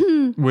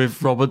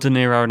with Robert De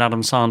Niro and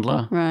Adam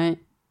Sandler. Right.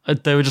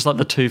 They were just like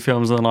the two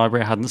films in the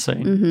library I hadn't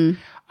seen.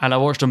 And I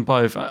watched them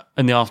both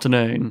in the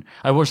afternoon.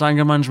 I watched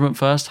Anger Management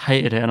first,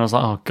 hated it, and I was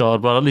like, oh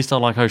God, well, at least I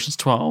like Ocean's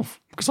 12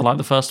 because I like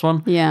the first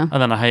one. Yeah.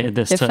 And then I hated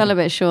this It too. fell a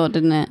bit short,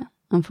 didn't it?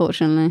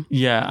 Unfortunately.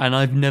 Yeah, and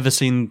I've never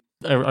seen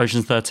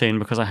Ocean's 13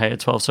 because I hated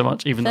 12 so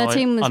much, even though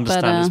 13 I was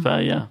understand better. it's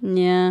better, yeah.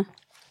 Yeah.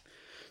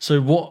 So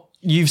what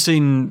you've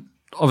seen,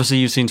 obviously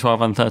you've seen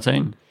 12 and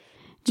 13.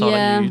 So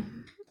Yeah.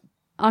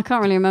 I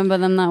can't really remember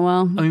them that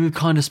well. I mean, we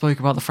kind of spoke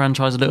about the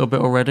franchise a little bit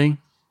already.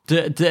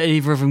 Did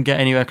either of them get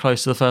anywhere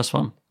close to the first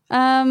one?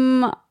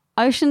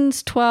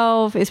 Ocean's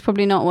 12 is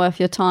probably not worth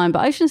your time,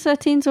 but Ocean's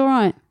 13's all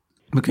right.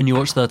 But can you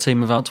watch 13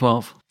 without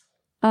 12?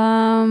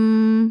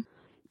 You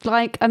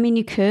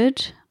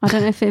could. I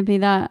don't know if it'd be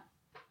that.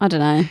 I don't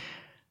know.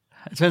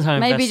 It depends how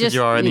invested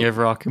you are in the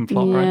overarching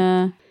plot, right?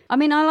 Yeah. I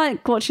mean, I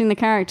like watching the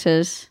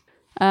characters.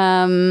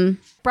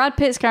 Brad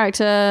Pitt's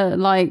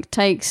character,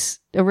 takes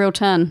a real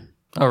turn.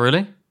 Oh,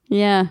 really?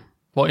 Yeah.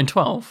 What, in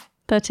 12?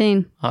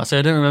 13. Oh, so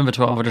I don't remember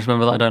 12, I just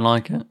remember that I don't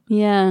like it.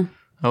 Yeah.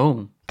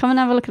 Oh. Come and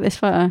have a look at this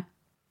photo.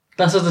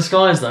 That's a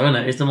disguise, though, isn't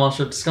it? It's the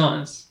Master of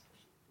Disguise.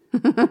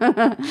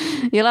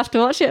 You'll have to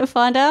watch it and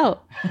find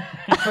out.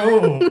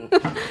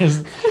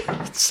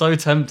 It's so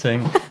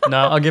tempting. No,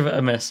 I'll give it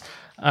a miss.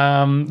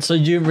 So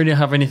you don't really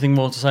have anything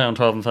more to say on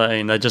 12 and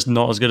 13? They're just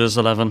not as good as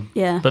 11.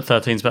 Yeah. But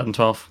 13's better than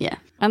 12. Yeah.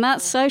 And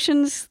that's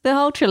Ocean's, the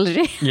whole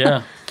trilogy.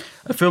 Yeah.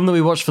 A film that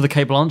we watched for the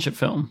Cate Blanchett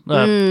film,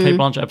 Cate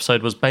Blanchett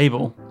episode, was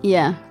Babel.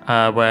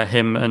 Yeah. Where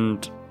him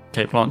and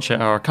Cate Blanchett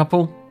are a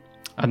couple.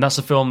 And that's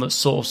a film that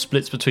sort of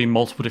splits between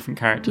multiple different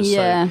characters.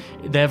 Yeah.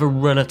 So they have a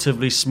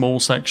relatively small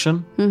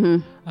section.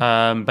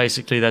 Mm-hmm.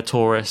 Basically, they're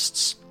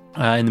tourists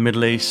in the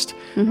Middle East,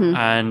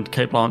 and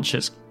Cate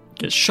Blanchett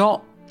gets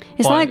shot.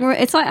 It's like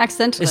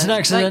accidental. It's an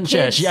accident.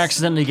 Yeah, she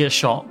accidentally gets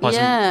shot by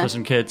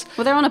some kids.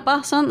 Well, they're on a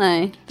bus, aren't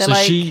they? They're so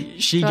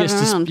she gets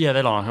around. to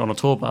they're on a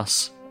tour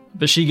bus,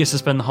 but she gets to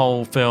spend the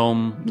whole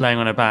film laying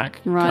on her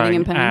back, riding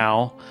in going, pain.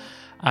 ow.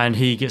 And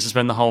he gets to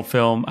spend the whole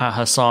film at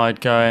her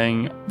side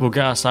going, we'll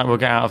get out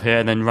of here,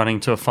 and then running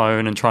to a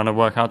phone and trying to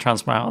work out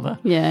transport out of there.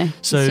 Yeah,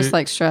 so it's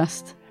just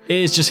stressed. It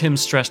is just him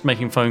stressed,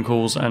 making phone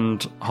calls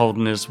and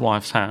holding his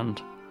wife's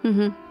hand.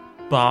 Mm-hmm.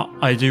 But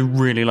I do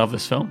really love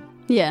this film.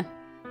 Yeah.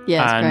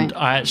 Yeah, it's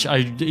and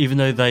great. I even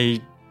though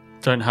they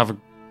don't have a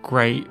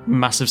great,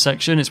 massive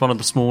section, it's one of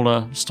the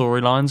smaller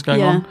storylines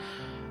going on.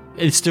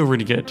 It's still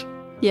really good.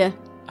 Yeah.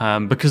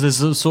 Because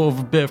there's a sort of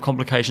a bit of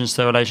complications to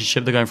their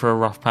relationship. They're going through a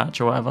rough patch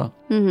or whatever.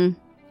 Mm-hmm.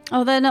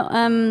 Oh, they're not...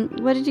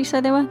 where did you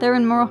say they were? They're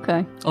in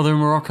Morocco. Oh, they're in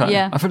Morocco?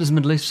 Yeah. I thought it was the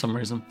Middle East for some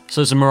reason.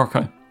 So it's in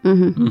Morocco.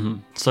 Mm-hmm.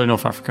 So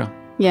North Africa.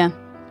 Yeah.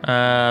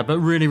 But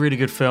really, really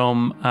good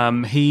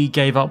film. He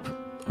gave up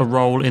a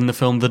role in the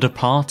film The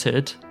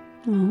Departed,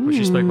 which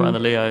you spoke about in the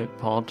Leo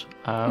pod.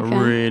 Okay.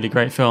 Really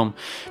great film.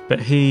 But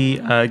he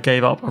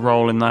gave up a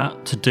role in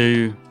that to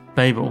do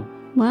Babel.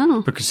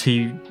 Wow. Because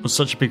he was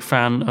such a big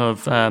fan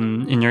of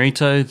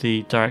Iñárritu,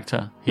 the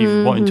director. He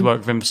wanted to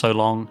work with him for so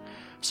long.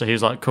 So he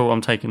was like, cool, I'm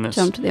taking this.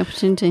 Jumped at the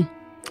opportunity.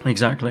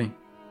 Exactly.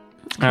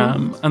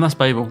 Cool. And that's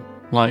Babel.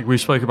 Like, we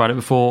spoke about it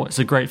before. It's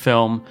a great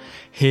film.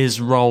 His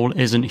role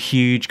isn't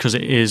huge because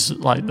it is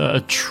like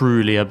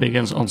truly a big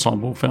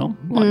ensemble film.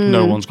 Like,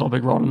 no one's got a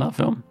big role in that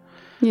film.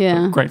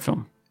 Yeah. But great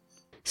film.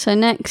 So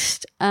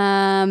next,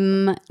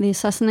 The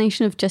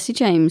Assassination of Jesse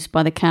James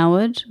by the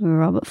Coward,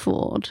 Robert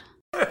Ford.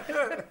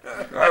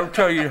 I'll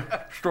tell you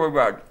a story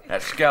about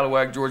that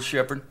scalawag George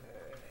Shepard.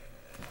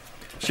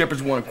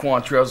 Shepard's one of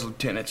Quantrell's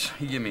lieutenants.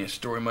 He gave me a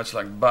story much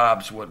like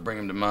Bob's, what bring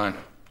him to mind.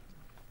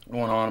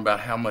 Going on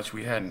about how much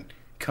we had in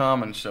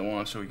common and so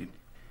on, so he could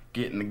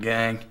get in the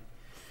gang.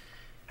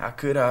 How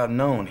could I have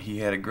known he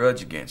had a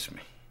grudge against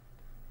me?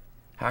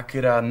 How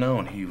could I have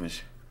known he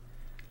was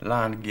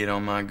lying to get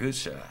on my good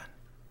side?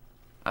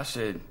 I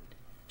said,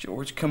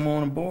 George, come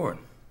on aboard.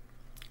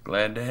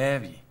 Glad to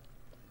have you.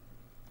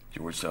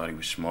 George thought he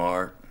was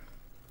smart,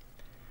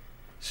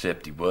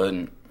 except he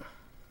wasn't.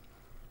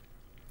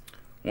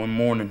 One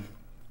morning,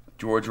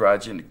 George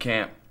rides into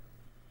camp,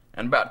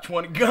 and about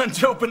 20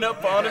 guns open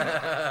up on him.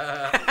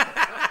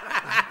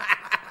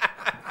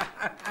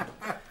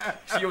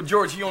 See, old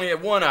George, he only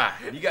had one eye.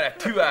 You gotta have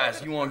two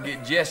eyes. You want to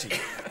get Jesse.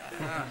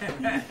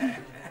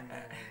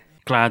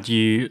 Glad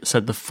you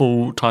said the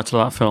full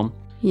title of that film.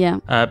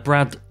 Yeah.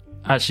 Brad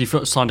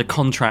actually signed a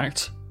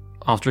contract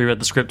after he read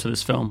the script of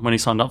this film when he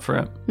signed up for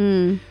it.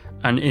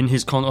 And in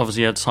his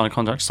obviously he had to sign a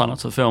contract to sign up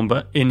to the film,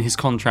 but in his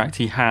contract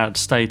he had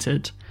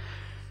stated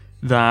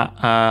that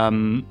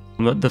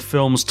that the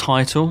film's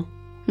title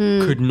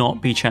could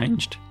not be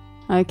changed.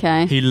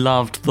 Okay. He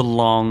loved the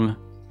long,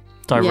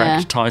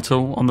 direct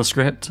title on the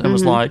script and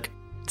was like,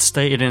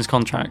 stated in his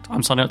contract,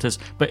 I'm signing up to this,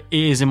 but it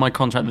is in my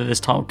contract that this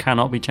title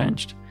cannot be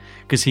changed.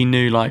 Because he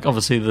knew, like,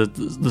 obviously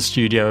the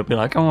studio would be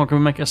like, oh, can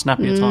we make it a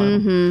snappier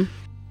title?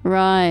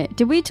 Right.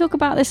 Did we talk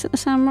about this at the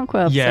Sam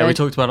Rockwell episode? Yeah, we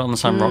talked about it on the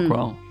Sam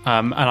Rockwell.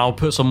 And I'll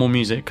put some more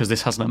music because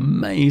this has an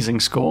amazing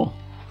score.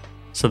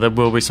 So there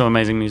will be some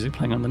amazing music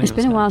playing underneath. It's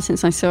been a while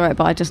since I saw it,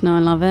 but I just know I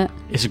love it.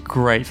 It's a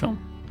great film.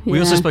 We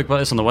also spoke about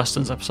this on the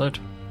Westerns episode.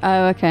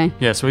 Oh, okay.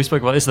 Yeah, so we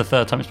spoke about this. This is the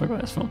third time we spoke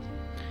about this film.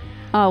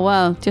 Oh,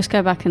 well, just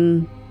go back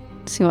and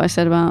see what I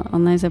said about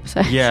on those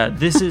episodes. Yeah,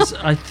 this is,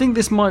 I think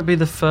this might be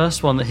the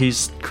first one that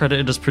he's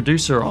credited as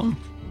producer on.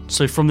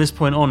 So from this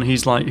point on, he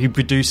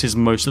produces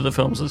most of the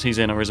films that he's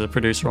in, or is a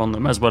producer on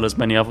them, as well as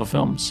many other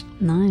films.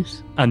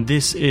 Nice. And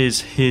this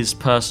is his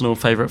personal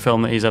favourite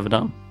film that he's ever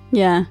done.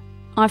 Yeah.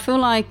 I feel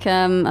like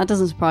that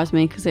doesn't surprise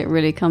me because it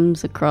really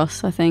comes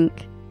across, I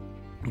think.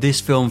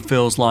 This film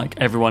feels like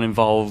everyone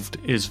involved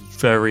is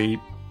very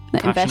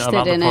passionate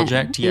about the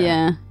project.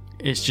 Yeah.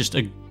 It's just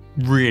a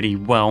really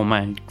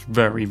well-made,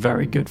 very,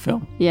 very good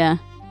film. Yeah.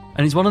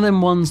 And it's one of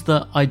them ones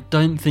that I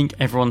don't think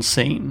everyone's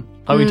seen.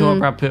 Like we talk about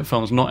Brad Pitt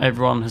films, not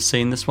everyone has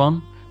seen this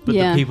one, but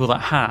the people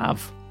that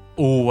have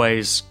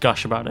always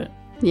gush about it.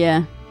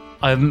 Yeah.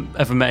 I haven't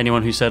ever met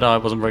anyone who said, "Oh,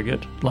 it wasn't very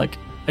good." Like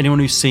anyone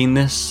who's seen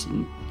this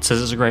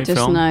says it's a great Just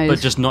film, knows. but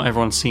just not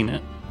everyone's seen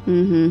it.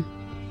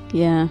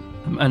 Yeah.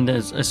 And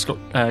it's got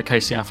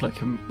Casey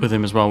Affleck with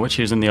him as well, which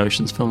he was in the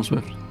Ocean's films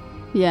with.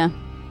 Yeah.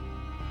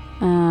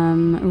 A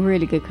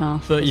really good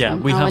cast. But yeah,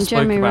 we have and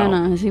spoken Jeremy about.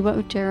 Renner. Has he worked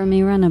with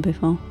Jeremy Renner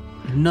before?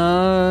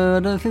 No, I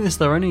don't think this is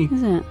their only.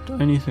 Is it?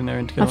 Only thing they're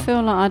in together. I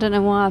feel like I don't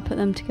know why I put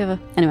them together.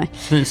 Anyway.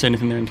 I didn't say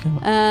anything they're in together.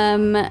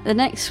 The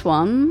next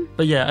one.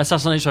 But yeah,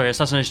 Assassination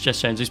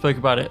Jesse James. We spoke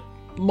about it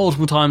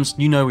multiple times.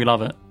 You know we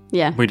love it.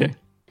 Yeah. We do.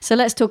 So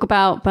let's talk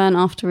about Burn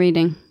After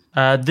Reading.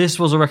 This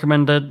was a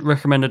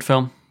recommended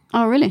film.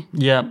 Oh, really?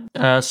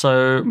 Yeah.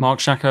 So Mark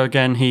Shacko,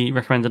 again, he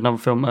recommended another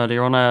film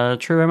earlier on,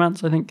 True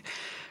Romance, I think.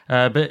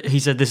 But he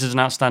said this is an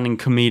outstanding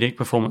comedic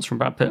performance from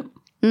Brad Pitt.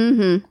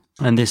 Mm-hmm.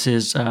 And this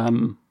is,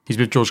 he's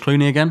with George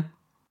Clooney again.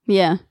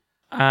 Yeah.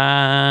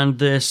 And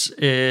this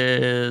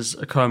is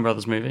a Coen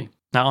Brothers movie.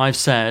 Now, I've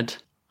said,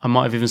 I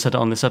might have even said it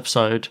on this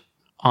episode,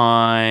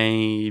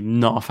 I'm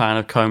not a fan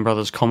of Coen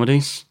Brothers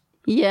comedies.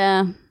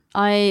 Yeah.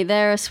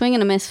 They're a swing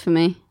and a miss for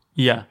me.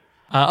 Yeah.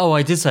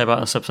 I did say about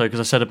this episode because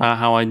I said about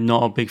how I'm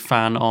not a big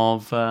fan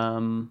of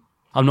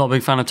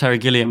Terry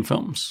Gilliam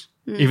films,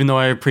 even though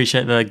I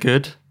appreciate they're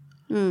good.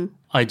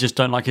 I just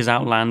don't like his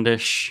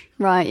outlandish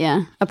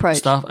approach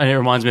stuff, and it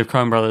reminds me of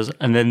Coen Brothers.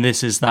 And then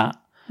this is that.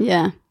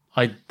 Yeah,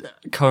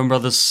 Coen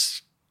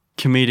Brothers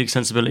comedic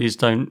sensibilities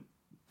don't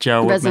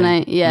gel with me.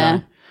 Resonate. Yeah.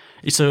 No.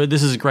 So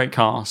this is a great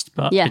cast,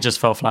 but it just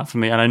fell flat for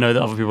me. And I know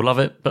that other people love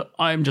it, but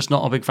I'm just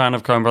not a big fan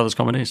of Coen Brothers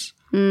comedies.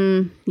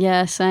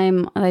 Yeah,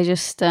 same. They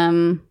just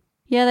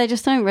they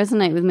just don't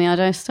resonate with me. I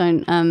just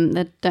don't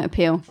they don't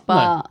appeal.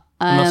 But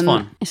that's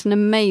fine. It's an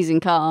amazing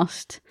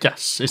cast.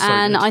 Yes, it's so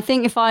and good. I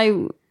think if I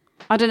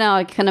don't know,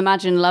 I can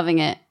imagine loving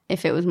it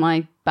if it was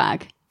my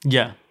bag.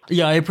 Yeah,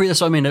 I appreciate.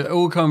 That's what I mean.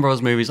 All Coen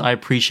Brothers movies, I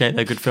appreciate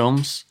they're good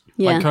films.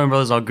 Yeah. Like Coen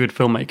Brothers are good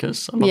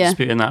filmmakers. I'm not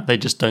disputing that. They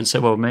just don't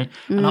sit well with me.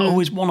 And I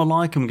always want to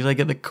like them because they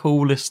get the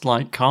coolest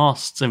like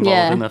casts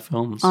involved in their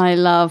films. I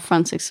love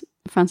Frances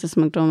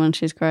McDormand.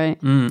 She's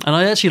great. And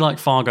I actually like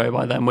Fargo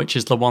by them, which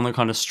is the one that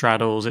kind of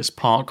straddles. It's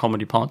part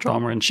comedy, part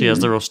drama, and she has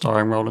the real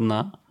starring role in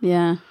that.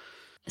 Yeah.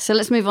 So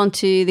let's move on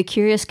to The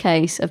Curious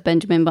Case of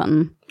Benjamin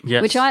Button.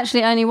 Yes. Which I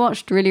actually only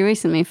watched really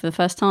recently for the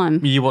first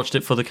time. You watched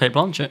it for the Kate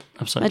Blanchett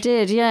episode. I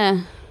did,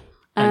 yeah.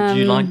 And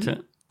you liked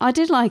it? I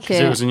did like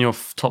it. It was in your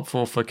top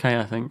 4 for Kate,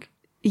 I think.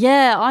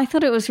 Yeah, I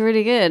thought it was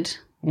really good.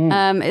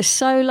 It's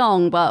so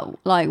long, but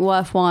like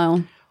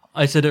worthwhile.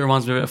 I said it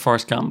reminds me a bit of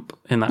Forrest Gump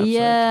in that episode.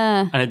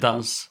 Yeah. And it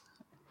does.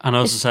 And I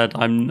also said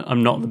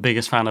I'm not the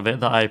biggest fan of it,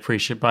 that I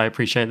appreciate, but I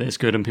appreciate that it's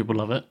good and people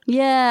love it.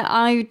 Yeah,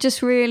 I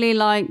just really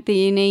like the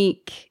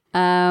unique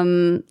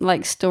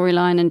like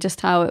storyline and just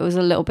how it was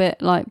a little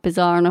bit like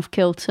bizarre and off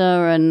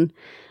kilter, and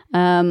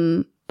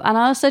I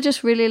also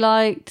just really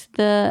liked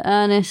the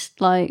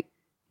earnest like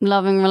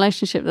loving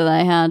relationship that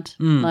they had,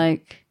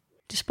 like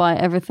despite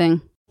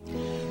everything.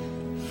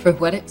 For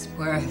what it's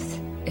worth,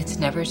 it's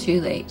never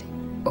too late,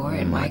 or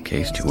in my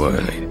case, too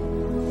early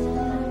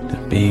to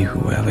be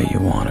whoever you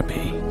want to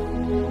be.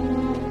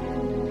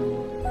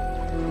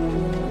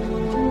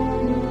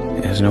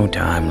 There's no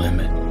time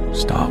limit.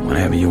 Start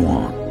whenever you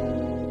want.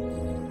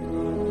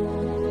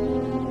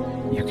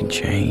 You can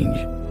change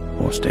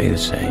or stay the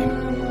same.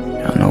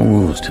 There are no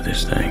rules to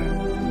this thing.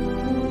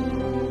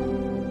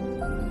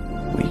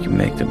 We can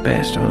make the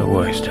best or the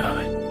worst of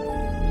it.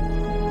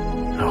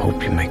 I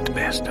hope you make the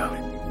best of it.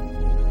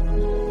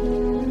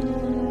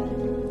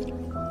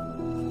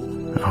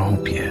 I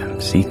hope you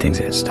see things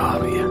that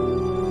startle you.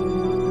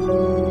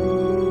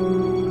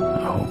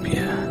 I hope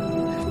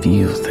you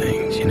feel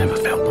things you never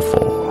felt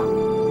before.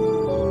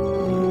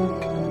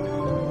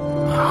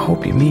 I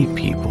hope you meet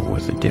people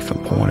with a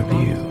different point of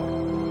view.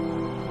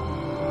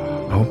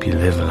 I hope you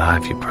live a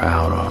life you're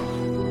proud of.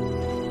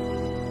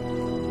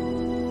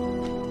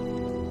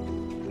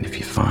 And if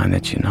you find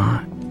that you're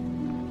not,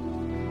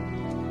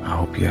 I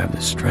hope you have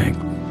the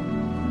strength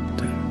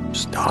to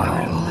start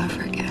all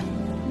over again.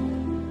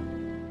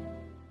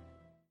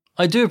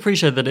 I do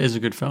appreciate that it is a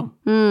good film.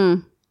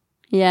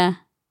 Yeah.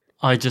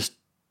 I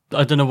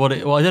don't know what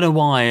it. Well, I don't know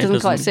why it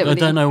Doesn't quite sit with I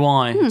don't you. know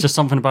why. Just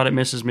something about it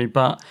misses me.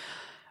 But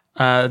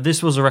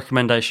this was a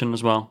recommendation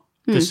as well.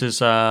 This is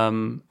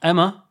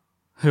Emma,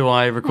 who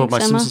I record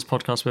Thanks, my Emma. Simpsons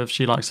podcast with.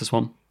 She likes this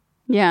one.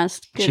 Yeah, it's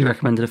good. She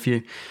recommended a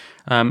few.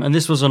 And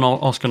this was an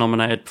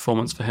Oscar-nominated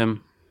performance for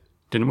him.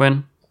 Didn't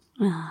win,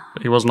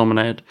 but he was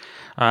nominated.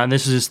 And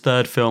this is his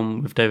third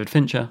film with David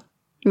Fincher.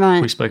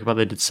 Right. We spoke about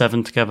they did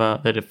Seven together.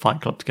 They did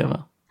Fight Club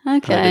together. They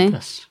Okay. did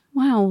this.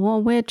 Wow, what a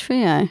weird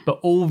trio. But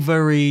all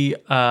very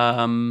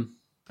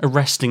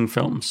arresting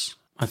films,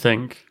 I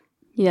think.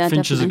 Yeah,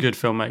 Fincher's definitely. a good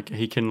filmmaker.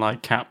 He can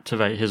like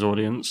captivate his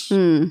audience.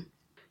 Mm.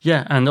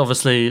 Yeah, and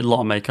obviously a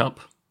lot of makeup.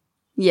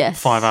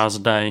 Yes. 5 hours a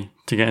day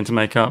to get into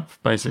makeup,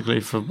 basically,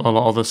 for a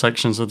lot of the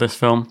sections of this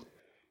film.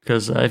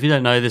 Because if you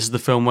don't know, this is the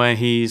film where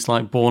he's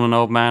like born an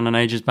old man and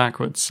ages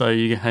backwards. So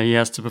he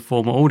has to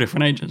perform at all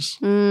different ages.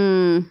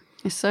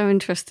 It's so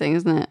interesting,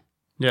 isn't it?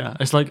 Yeah,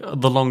 it's like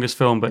the longest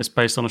film, but it's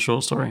based on a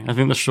short story. I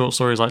think the short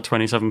story is like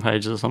 27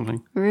 pages or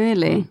something.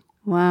 Really?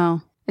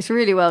 Wow. It's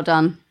really well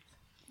done.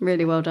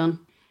 Really well done.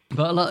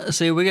 But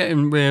see,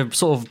 we're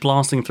sort of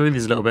blasting through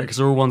these a little bit because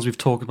they're all ones we've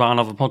talked about on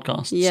other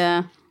podcasts.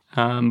 Yeah.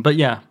 But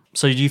yeah,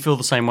 so do you feel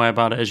the same way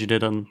about it as you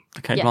did on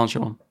the Cate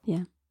Blanchett one?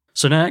 Yeah.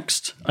 So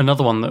next,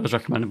 another one that was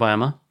recommended by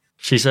Emma.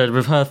 She said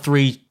with her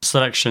 3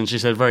 selections, she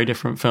said very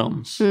different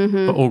films,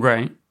 but all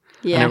great.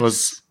 Yes. And it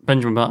was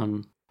Benjamin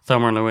Button,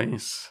 Thelma and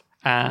Louise,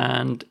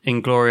 and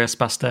Inglourious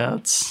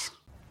Basterds.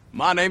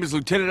 My name is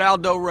Lieutenant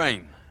Aldo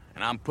Rain,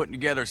 and I'm putting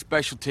together a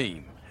special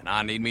team, and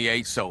I need me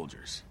 8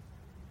 soldiers.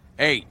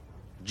 8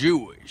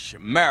 Jewish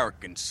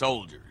American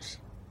soldiers.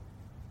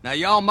 Now,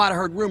 y'all might have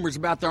heard rumors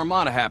about the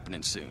Armada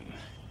happening soon.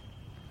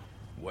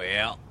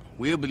 Well,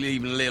 we'll be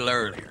leaving a little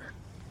earlier.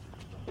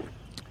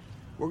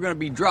 We're gonna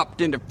be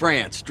dropped into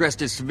France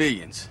dressed as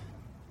civilians.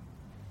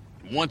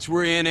 Once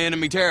we're in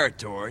enemy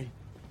territory,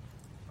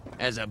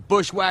 as a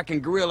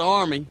bushwhacking guerrilla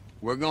army,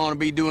 we're gonna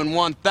be doing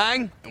one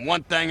thing and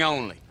one thing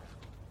only.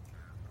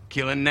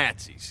 Killing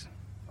Nazis.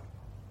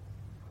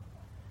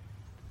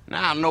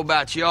 Now, I don't know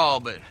about y'all,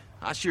 but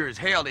I sure as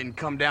hell didn't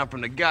come down from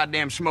the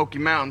goddamn Smoky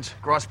Mountains,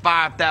 cross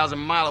 5,000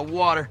 miles of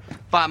water,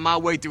 fight my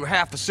way through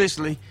half of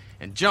Sicily,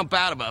 and jump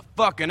out of a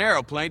fucking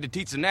airplane to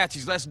teach the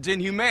Nazis lessons in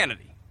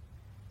humanity.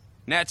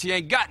 Nazi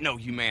ain't got no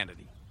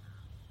humanity.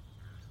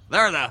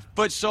 They're the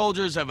foot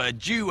soldiers of a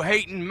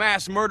Jew-hating,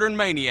 mass-murdering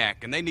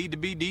maniac, and they need to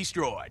be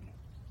destroyed.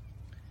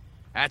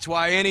 That's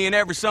why any and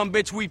every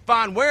sumbitch we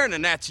find wearing a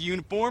Nazi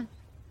uniform,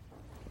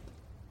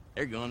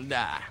 they're gonna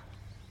die.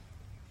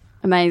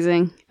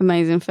 Amazing.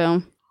 Amazing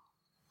film.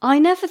 I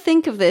never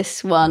think of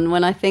this one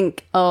when I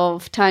think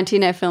of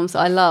Tarantino films that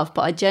I love,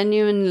 but I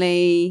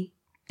genuinely...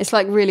 It's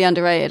like really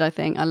underrated, I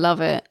think. I love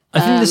it. I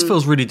think this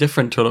feels really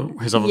different to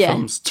his other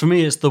films. To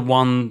me, it's the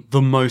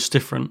most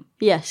different.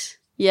 Yes.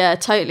 Yeah,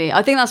 totally.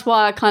 I think that's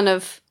why I kind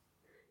of...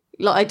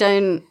 I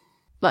don't...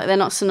 they're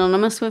not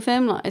synonymous with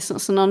him. It's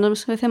not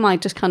synonymous with him. I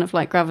just kind of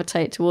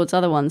gravitate towards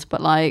other ones.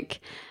 But I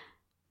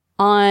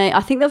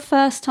think the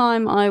first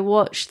time I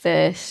watched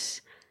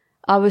this,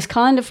 I was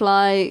kind of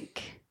blown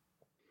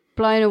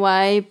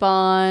away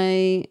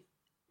by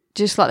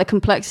just the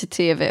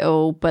complexity of it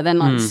all, but then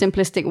the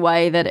simplistic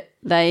way that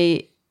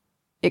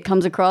it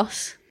comes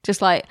across. Just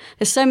there's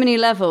so many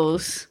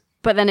levels,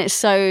 but then it's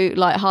so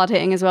hard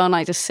hitting as well,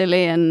 and just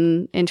silly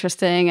and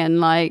interesting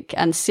and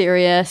and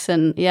serious,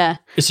 and yeah.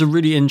 It's a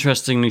really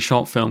interestingly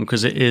shot film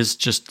because it is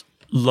just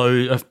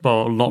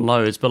not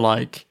loads,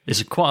 but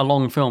it's quite a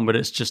long film, but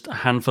it's just a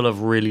handful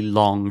of really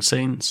long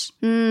scenes.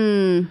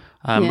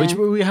 Which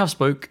we have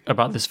spoke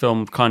about this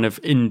film kind of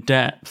in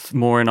depth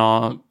more in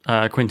our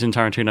Quentin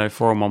Tarantino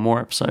 401 More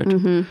episode.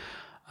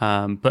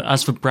 Mm-hmm. But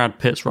as for Brad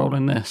Pitt's role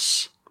in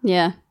this,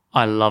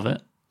 I love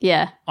it.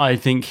 Yeah. I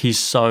think he's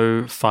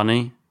so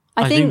funny.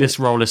 I think this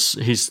role is,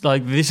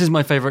 this is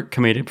my favourite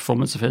comedic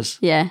performance of his.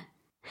 Yeah.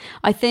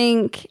 I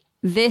think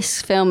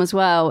this film as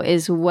well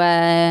is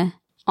where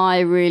I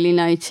really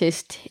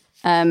noticed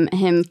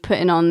him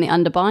putting on the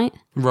underbite.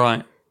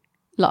 Right.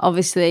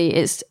 Obviously,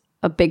 it's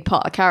a big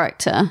part of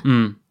character.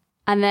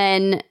 And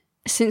then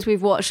since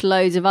we've watched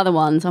loads of other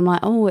ones, I'm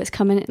oh, it's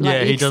coming.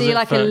 You can see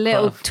a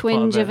little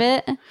twinge of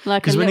it.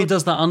 Because when he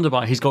does that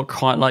underbite, he's got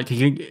quite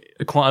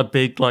a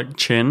big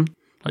chin,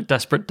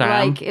 Desperate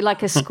Dan.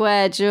 Like a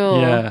square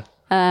jaw. Yeah.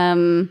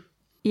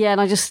 Yeah,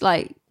 and I just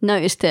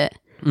noticed it.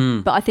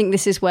 But I think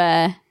this is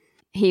where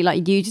he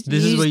used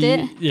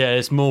it.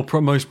 It's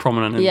most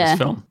prominent in this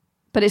film.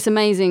 But it's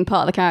amazing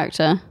part of the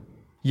character.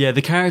 Yeah,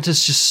 the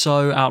character's just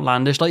so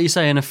outlandish. Like you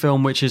say, in a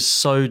film which is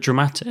so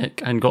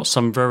dramatic and got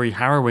some very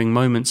harrowing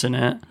moments in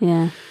it.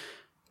 Yeah.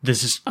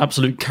 This is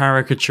absolute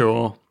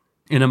caricature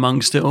in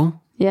amongst it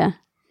all. Yeah.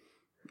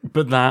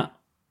 But that,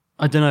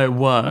 I don't know, it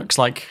works.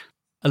 A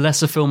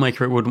lesser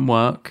filmmaker, it wouldn't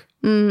work.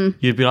 You'd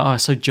be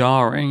it's so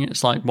jarring.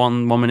 It's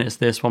one minute it's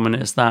this, 1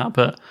 minute it's that.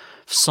 But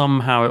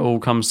somehow it all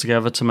comes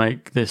together to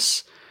make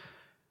this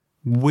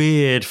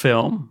weird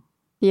film.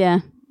 Yeah.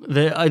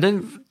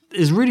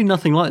 There's really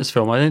nothing like this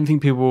film. I don't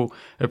think people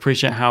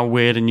appreciate how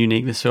weird and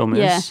unique this film is.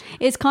 Yeah.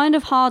 It's kind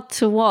of hard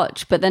to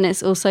watch, but then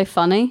it's also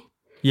funny.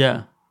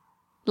 Yeah.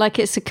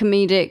 It's a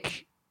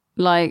comedic,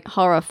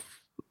 horror,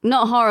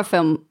 not horror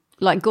film,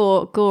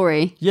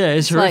 gory. Yeah,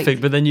 it's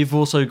horrific, but then you've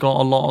also got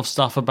a lot of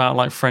stuff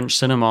about French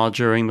cinema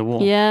during the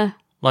war. Yeah.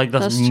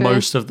 That's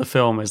most of the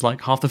film is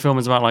half the film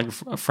is about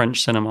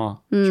French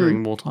cinema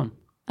during wartime.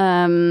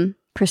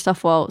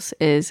 Christoph Waltz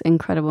is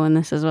incredible in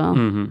this as well.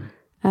 Mm-hmm.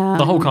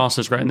 The whole cast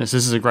is great in this.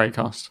 This is a great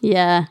cast.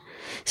 Yeah.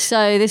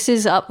 So this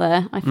is up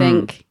there, I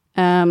think,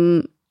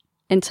 in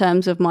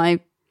terms of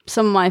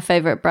some of my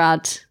favourite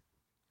Brad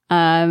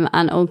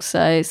and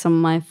also some of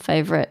my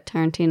favourite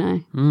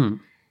Tarantino.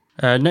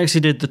 Next,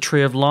 he did The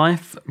Tree of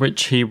Life,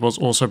 which he was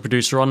also a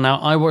producer on. Now,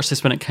 I watched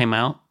this when it came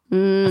out.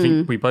 I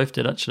think we both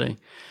did, actually.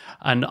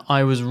 And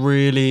I was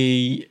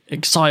really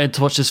excited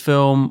to watch this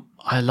film.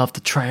 I loved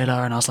the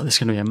trailer, and I was this is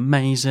going to be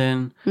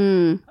amazing.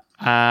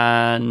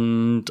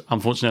 and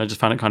unfortunately I just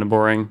found it kind of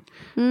boring.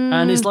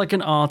 And it's like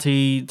an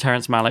arty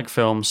Terrence Malick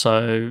film,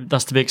 so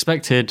that's to be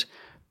expected,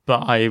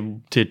 but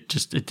it did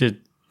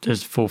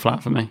just fall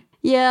flat for me.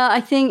 Yeah, I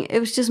think it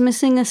was just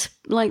missing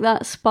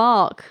that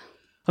spark.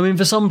 I mean,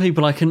 for some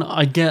people,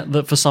 I get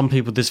that for some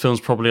people this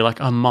film's probably like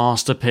a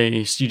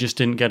masterpiece. You just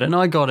didn't get it. And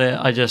I got it.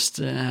 It just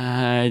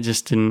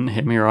didn't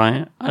hit me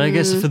right. And I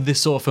guess for this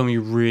sort of film, you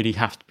really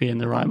have to be in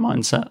the right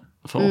mindset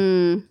for.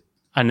 And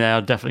they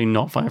are definitely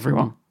not for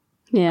everyone.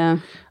 Yeah.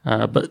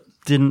 But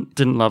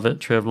didn't love it,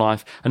 Tree of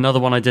Life. Another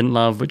one I didn't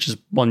love, which is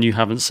one you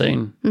haven't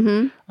seen,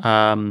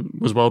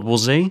 was World War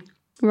Z.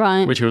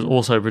 Right. Which he was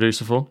also a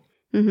producer for.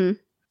 Mm-hmm.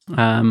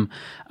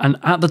 And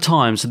at the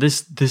time, so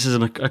this is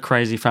a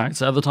crazy fact.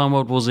 So at the time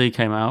World War Z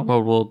came out,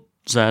 World War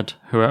Z,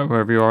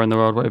 wherever you are in the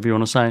world, whatever you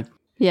want to say.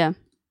 Yeah.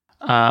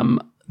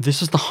 This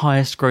was the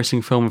highest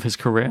grossing film of his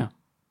career.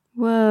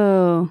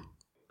 Whoa.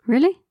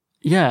 Really?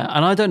 Yeah,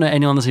 and I don't know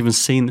anyone that's even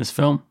seen this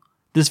film.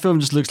 This film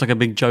just looks like a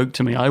big joke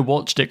to me. I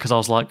watched it because I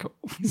was like,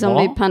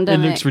 zombie what?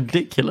 Pandemic. It looks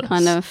ridiculous.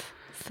 Kind of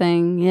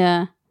thing,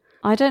 yeah.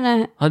 I don't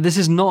know. This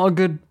is not a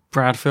good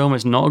Brad film.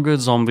 It's not a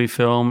good zombie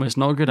film. It's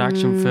not a good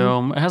action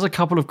film. It has a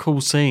couple of cool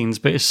scenes,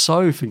 but it's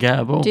so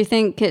forgettable. Do you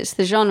think it's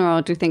the genre,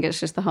 or do you think it's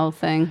just the whole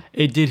thing?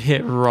 It did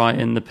hit right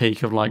in the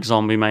peak of like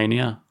zombie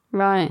mania.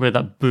 Right. With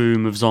that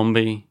boom of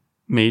zombie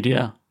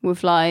media.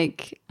 With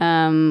like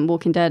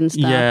Walking Dead and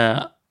stuff.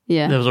 Yeah.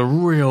 Yeah. There was a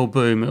real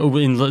boom.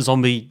 In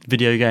zombie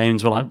video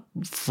games were like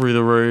through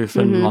the roof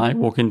and like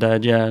Walking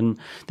Dead, yeah. And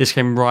this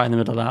came right in the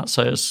middle of that,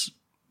 so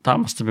that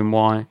must have been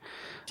why.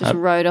 Just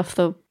rode off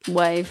the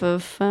wave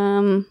of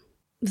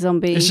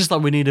zombie. It's just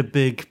like we need a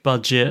big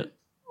budget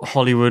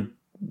Hollywood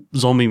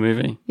zombie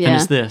movie. Yeah. And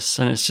it's this.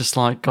 And it's just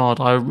like, God,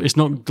 it's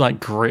not like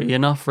gritty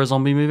enough for a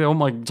zombie movie. I want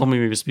my zombie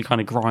movies to be kind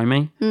of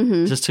grimy.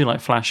 It's just too like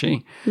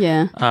flashy.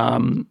 Yeah.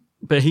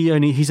 But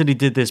he said he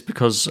did this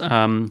because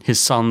his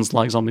sons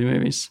like zombie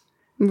movies.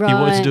 Right. He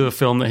wanted to do a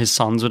film that his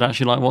sons would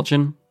actually like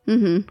watching.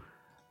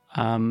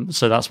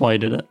 So that's why he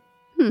did it.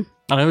 And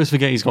I always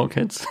forget he's got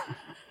kids.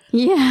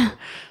 Yeah.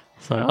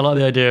 So I like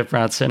the idea of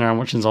Brad sitting around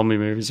watching zombie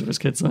movies with his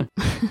kids, though.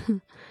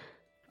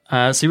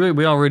 See,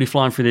 we are really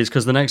flying through these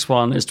because the next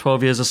one is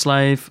 12 Years a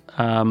Slave,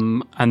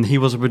 and he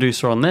was a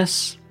producer on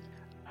this.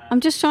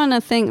 I'm just trying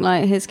to think,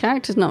 like, his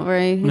character's not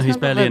very... He's not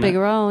barely got a big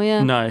role,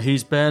 yeah. No,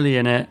 he's barely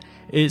in it.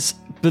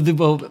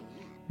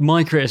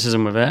 My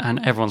criticism of it,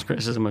 and everyone's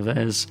criticism of it,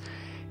 is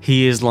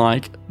he is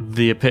like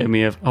the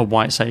epitome of a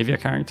white savior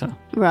character.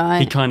 Right.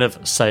 He kind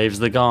of saves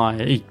the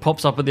guy. He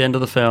pops up at the end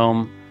of the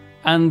film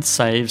and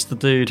saves the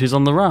dude who's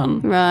on the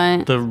run.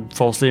 Right. The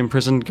falsely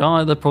imprisoned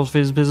guy, the falsely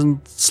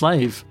imprisoned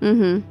slave.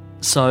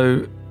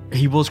 So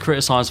he was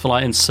criticised for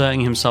like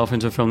inserting himself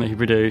into a film that he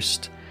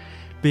produced,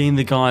 being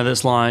the guy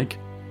that's like,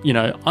 you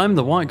know, I'm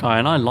the white guy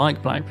and I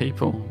like black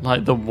people.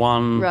 Like the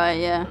one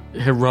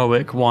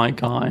heroic white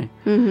guy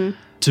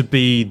to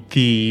be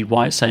the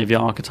white savior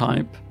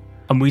archetype.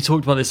 And we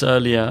talked about this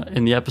earlier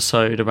in the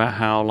episode about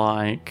how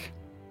like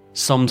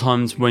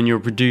sometimes when you're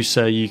a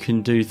producer you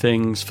can do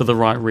things for the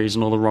right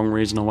reason or the wrong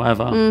reason or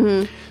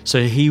whatever.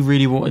 So he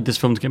really wanted this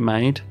film to get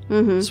made.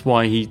 That's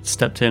why he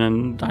stepped in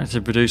and acted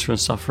as producer and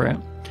stuff for it.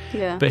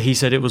 Yeah. But he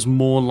said it was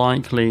more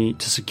likely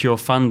to secure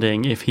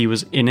funding if he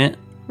was in it.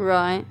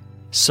 Right.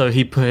 So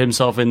he put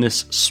himself in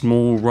this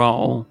small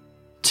role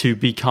to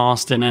be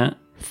cast in it.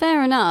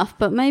 Fair enough,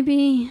 but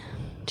maybe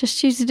just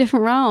choose a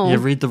different role. Yeah,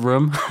 read The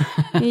Room.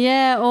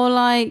 Yeah, or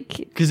like...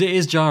 Because it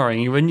is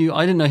jarring.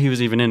 I didn't know he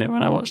was even in it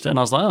when I watched it, and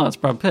I was like, oh, that's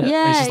Brad Pitt.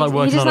 Yeah, he's just like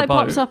working on a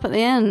boat. Pops up at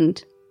the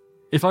end.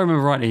 If I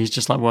remember rightly, he's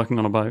just like working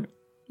on a boat.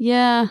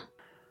 Yeah.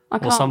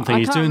 Or something.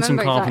 He's doing some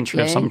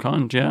carpentry of some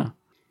kind, yeah.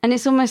 And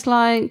it's almost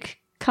like,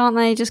 can't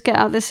they just get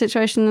out of this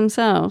situation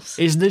themselves?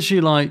 It's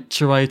literally like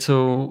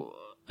Chiwetel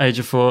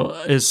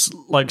Ejiofor is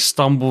like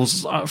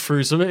stumbles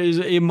through some...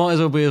 It might as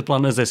well be as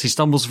blunt as this. He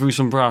stumbles through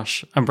some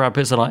brush, and Brad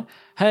Pitt's like,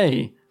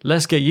 hey,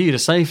 let's get you to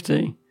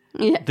safety.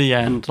 Yeah. The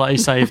end. Like, he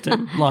saved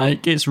him.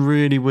 Like, it's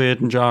really weird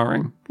and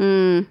jarring.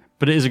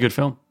 But it is a good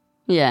film.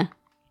 Yeah.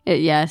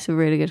 It's a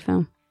really good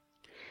film.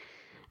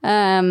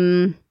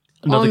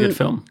 Another good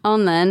film.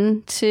 On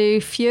then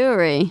to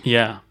Fury.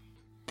 Yeah.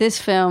 This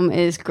film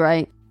is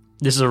great.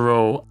 This is a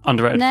real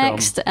underrated film.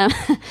 Next,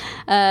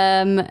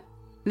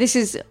 this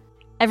is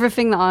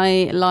everything that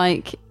I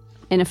like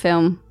in a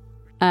film.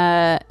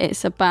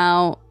 It's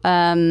about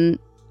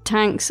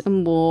tanks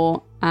and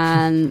war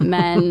and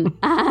men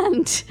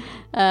and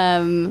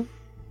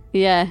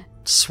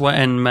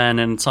sweating men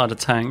inside a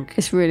tank.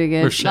 It's really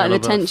good. Like the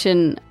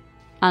tension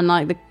and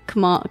like the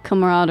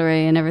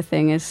camaraderie and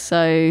everything is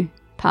so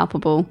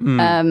palpable.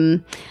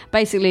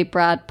 Basically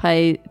Brad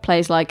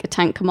plays like a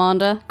tank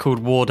commander called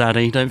War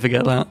Daddy, don't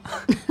forget that.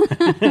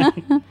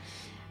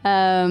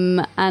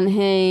 and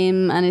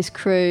him and his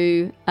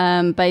crew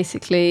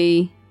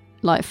basically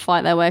like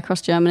fight their way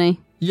across Germany.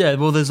 Yeah,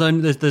 well,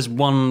 there's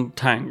one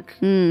tank.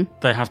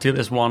 They have to get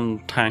this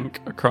one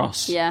tank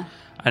across. Yeah.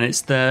 And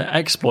it's their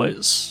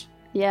exploits.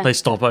 Yeah. They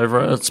stop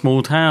over at a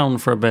small town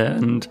for a bit,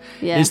 and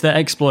it's their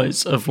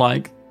exploits of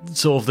like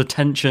sort of the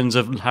tensions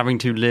of having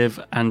to live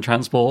and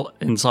transport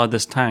inside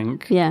this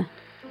tank. Yeah.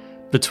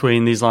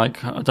 Between these,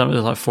 like, I don't know,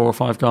 there's like 4 or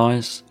 5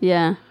 guys.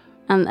 Yeah.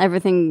 And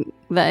everything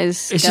that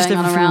is It's going just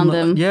on everything around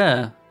them.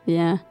 Yeah.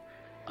 Yeah.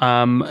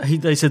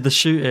 They said the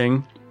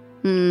shooting.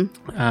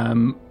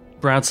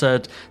 Brad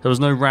said there was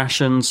no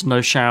rations,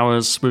 no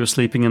showers. We were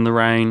sleeping in the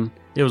rain.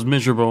 It was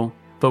miserable,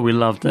 but we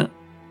loved it.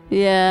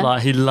 Yeah.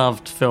 Like, he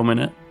loved filming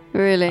it.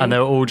 Really? And they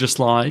were all just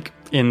like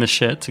in the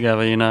shit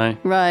together, you know.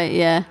 Right.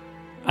 Yeah.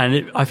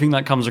 And I think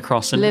that comes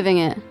across in Living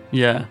it.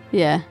 Yeah.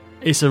 Yeah.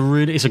 It's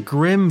a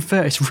grim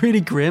film. It's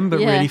really grim, but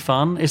Yeah. really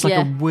fun. It's like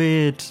Yeah. a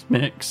weird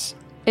mix.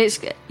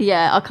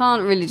 I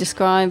can't really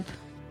describe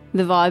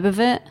the vibe of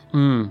it.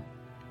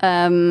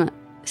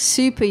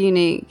 Super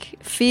unique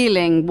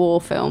feeling war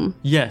film.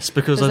 Yes,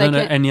 because I don't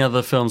know any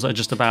other films that are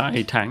just about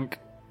a tank.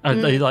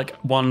 They like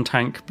one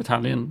tank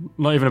battalion,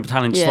 not even a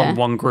battalion, just like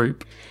one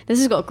group. This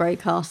has got a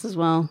great cast as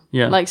well.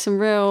 Yeah. Like some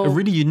A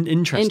really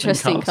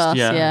interesting cast.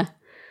 Yeah.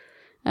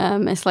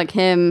 It's like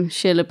him,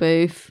 Sheila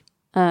Booth,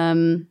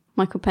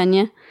 Michael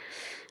Pena.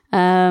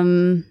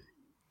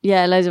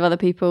 Yeah, loads of other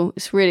people.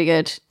 It's really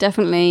good.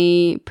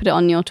 Definitely put it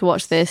on your to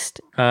watch list.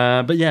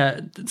 But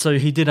yeah, so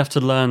he did have to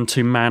learn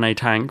to man a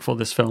tank for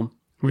this film,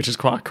 which is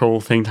quite a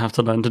cool thing to have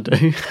to learn to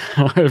do.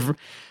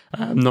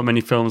 Not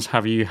many films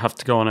have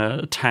to go on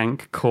a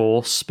tank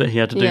course, but he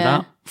had to do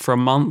that for a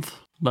month,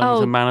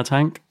 learning to man a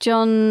tank.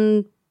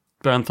 John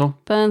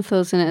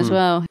Bernthal's in it as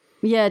well.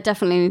 Yeah,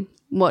 definitely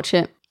watch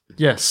it.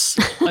 Yes.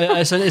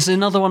 It's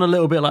another one a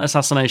little bit like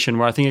Assassination,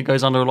 where I think it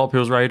goes under a lot of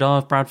people's radar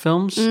of Brad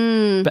films.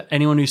 But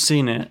anyone who's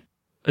seen it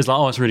is like,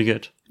 oh, it's really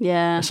good.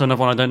 Yeah. So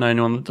another one, I don't know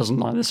anyone that doesn't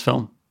like this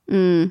film.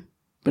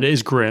 But it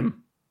is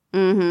grim.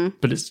 Mm-hmm.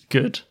 But it's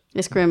good.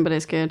 It's grim, but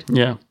it's good.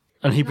 Yeah.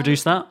 And he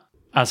produced that,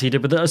 as he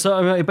did with it.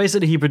 So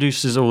basically he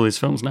produces all these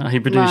films now. He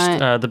produced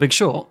The Big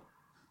Short.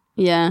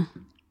 Yeah.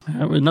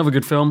 Another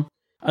good film.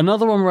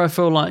 Another one where I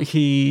feel like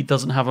he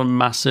doesn't have a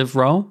massive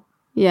role.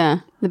 Yeah.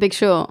 The Big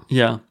Short.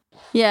 Yeah.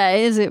 Yeah,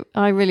 it is.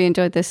 I really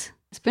enjoyed this.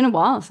 It's been a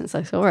while since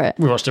I saw it.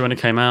 We watched it when it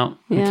came out.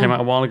 Yeah. It came out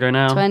a while ago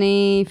now.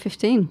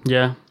 2015.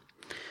 Yeah.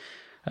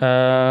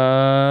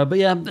 But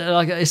yeah,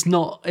 like it's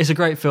a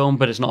great film,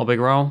 but it's not a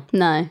big role.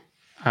 No.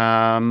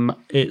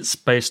 It's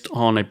based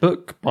on a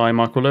book by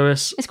Michael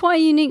Lewis. It's quite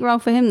a unique role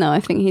for him, though.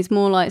 I think he's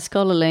more like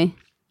scholarly.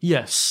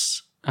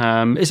 Yes.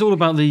 It's all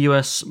about the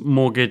US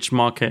mortgage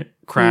market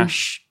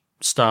crash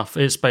stuff.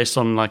 It's based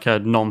on like a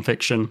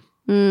non-fiction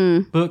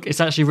book. It's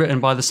actually written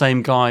by the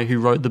same guy who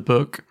wrote the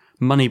book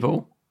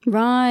Moneyball.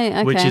 Right,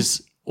 okay. Which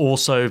is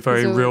also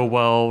very real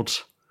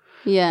world.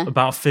 Yeah.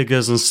 About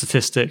figures and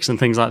statistics and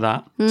things like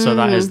that. So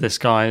that is this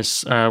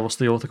guy's, what's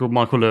the author called?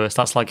 Michael Lewis.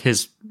 That's like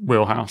his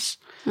wheelhouse.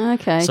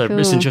 Okay, so cool.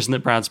 It's interesting that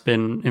Brad's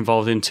been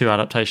involved in 2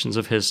 adaptations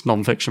of his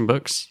non-fiction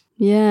books.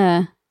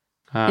 Yeah.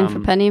 In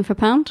for penny, in for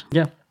pound?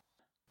 Yeah.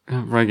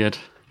 Very good.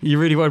 You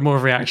really wanted more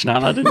of a reaction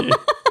out of that, didn't you?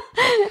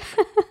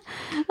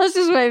 I was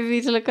just waiting for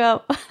you to look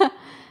up.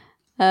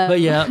 But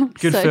yeah,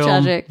 good so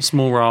film, tragic.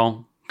 small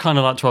role, kind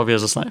of like 12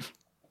 Years a Slave.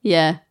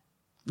 Yeah.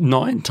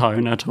 Not in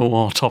tone at all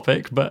or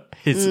topic, but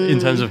in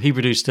terms of he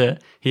produced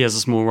it, he has a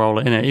small role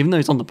in it. Even though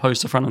he's on the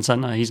poster front and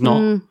centre, he's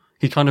not.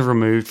 He's kind of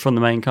removed from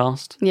the main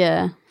cast.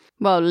 Yeah.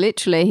 Well,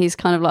 literally, he's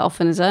kind of like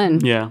off on his own.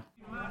 Yeah.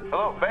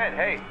 Hello, Ben.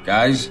 Hey.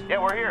 Guys?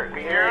 Yeah, we're here. Can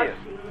you hear us?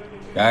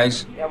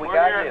 Guys? Yeah, we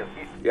got you.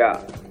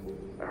 Yeah.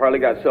 I hardly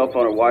got cell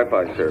phone or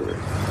Wi-Fi service.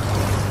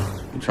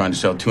 I'm trying to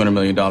sell $200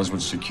 million worth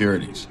of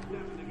securities.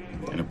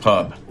 In a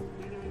pub.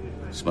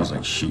 It smells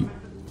like sheep.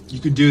 You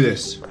could do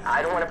this.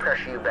 I don't want to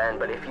pressure you, Ben,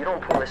 but if you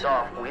don't pull this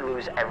off, we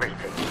lose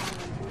everything.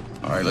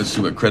 All right, let's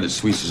see what Credit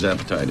Suisse's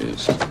appetite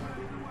is.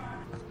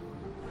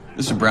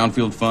 This is a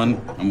brownfield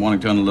fund. I'm wanting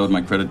to unload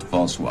my credit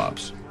default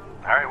swaps.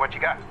 All right, what you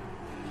got?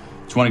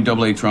 20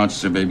 AA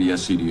tranches of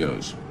ABS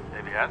CDOs.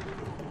 ABS?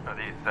 Are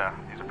these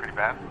are pretty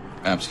bad?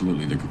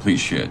 Absolutely, they're complete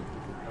shit.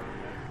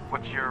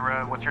 What's your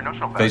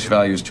notional value? Face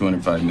value is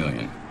 $205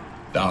 million.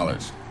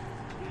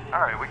 All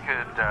right, we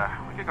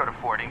could go to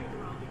 40.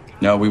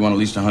 No, we want at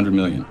least 100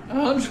 million.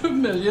 100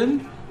 million?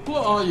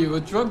 What are you,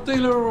 a drug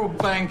dealer or a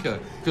banker?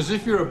 Because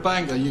if you're a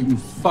banker, you can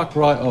fuck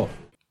right off.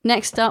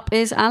 Next up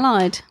is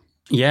Allied.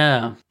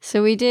 Yeah.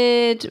 So we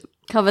did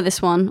cover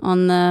this one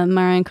on the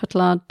Marion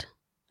Cotillard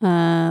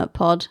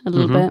pod a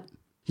little bit.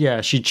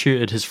 Yeah, she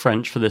tutored his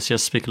French for this. He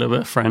has to speak a little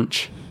bit of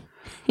French.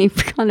 He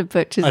kind of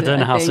butchers it. I don't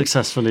know how think.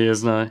 successful he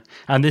is, no.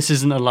 And this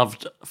isn't a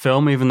loved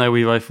film, even though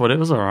we both thought it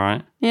was all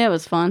right. Yeah, it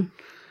was fun.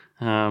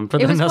 But It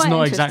then was that's quite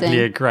not exactly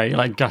interesting. a great,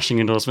 like, gushing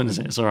endorsement, is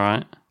it? It's all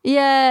right.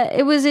 Yeah,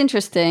 it was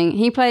interesting.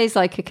 He plays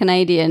like a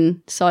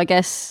Canadian, so I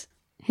guess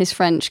his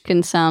French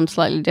can sound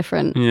slightly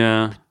different.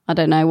 Yeah. I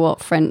don't know what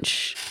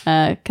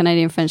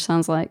Canadian French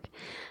sounds like.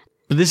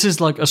 But this is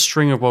like a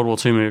string of World War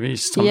II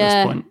movies to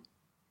this point.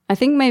 I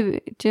think maybe,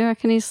 do you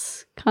reckon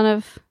he's kind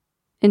of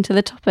into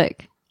the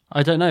topic?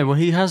 I don't know. Well,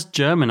 he has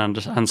German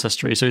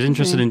ancestry, so he's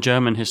interested in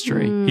German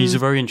history. He's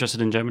very interested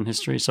in German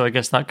history, so I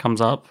guess that comes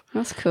up.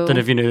 That's cool. Don't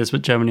know if you knew this,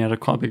 but Germany had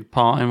quite a big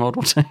part in World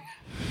War II.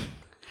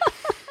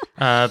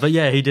 But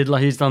yeah,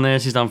 he's done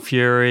this. He's done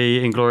Fury,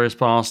 Inglourious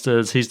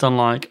Bastards. He's done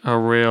like a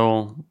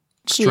real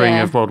string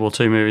of World War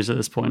II movies at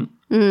this point.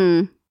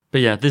 But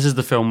yeah, this is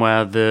the film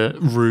where the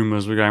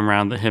rumours were going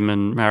around that him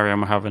and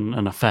Marianne were having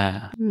an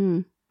affair.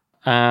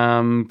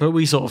 But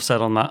we sort of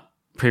said on that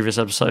previous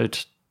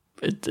episode,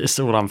 it's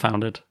all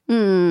unfounded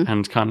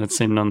and kind of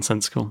seemed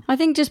nonsensical. I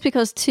think just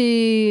because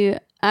two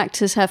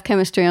actors have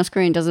chemistry on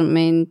screen doesn't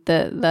mean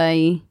that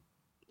they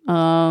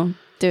are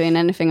doing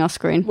anything off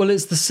screen. Well,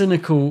 it's the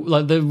cynical,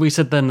 we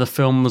said then the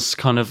film was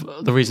kind of,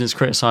 the reason it's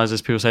criticised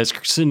is people say it's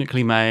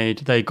cynically made.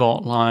 They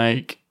got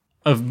like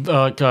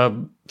a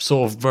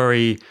sort of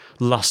very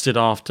lusted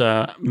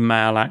after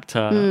male actor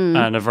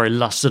and a very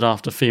lusted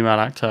after female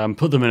actor and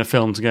put them in a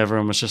film together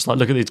and was just like,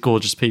 look at these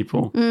gorgeous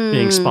people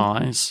being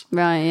spies.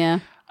 Right,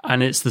 yeah.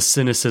 And it's the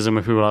cynicism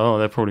of people like, oh,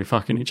 they're probably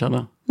fucking each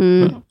other.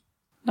 But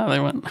no, they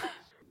weren't.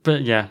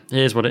 But yeah, it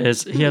is what it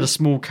is. He had a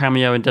small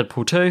cameo in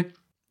Deadpool 2.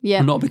 Yeah.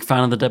 I'm not a big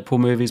fan of the Deadpool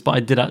movies, but I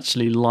did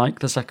actually like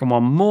the second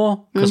one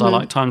more because I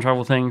like time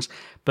travel things.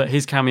 But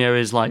his cameo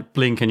is like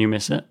blink and you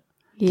miss it.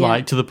 Yeah,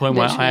 like to the point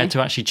where I had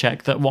to actually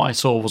check that what I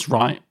saw was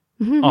right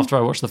after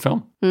I watched the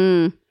film.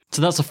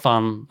 So that's a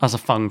fun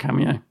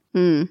cameo.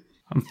 And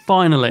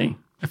finally,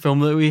 a film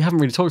that we haven't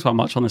really talked about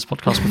much on this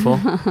podcast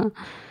before.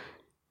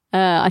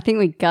 I think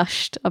we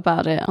gushed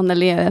about it on the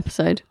Leo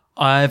episode.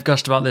 I've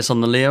gushed about this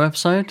on the Leo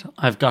episode.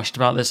 I've gushed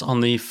about this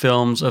on the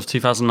Films of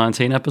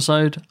 2019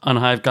 episode. And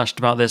I've gushed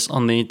about this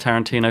on the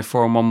Tarantino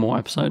 4 and 1 More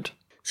episode.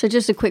 So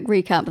just a quick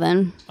recap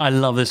then. I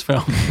love this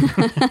film.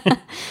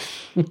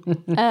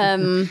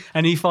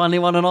 And he finally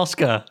won an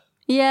Oscar.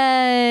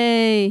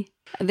 Yay!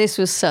 This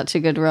was such a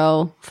good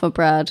role for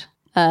Brad.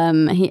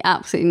 He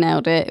absolutely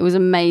nailed it. It was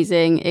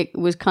amazing. It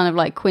was kind of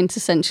like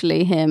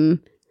quintessentially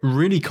him.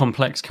 Really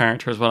complex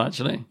character as well,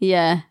 actually.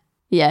 Yeah.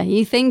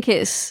 You think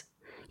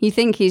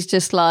he's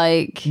just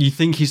like... You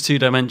think he's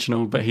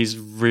two-dimensional, but he's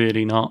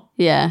really not.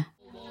 Yeah.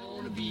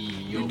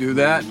 You do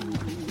that?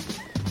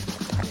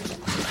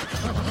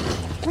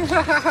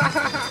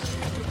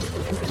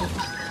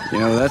 You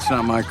know, that's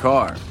not my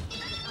car.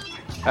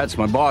 That's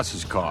my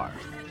boss's car.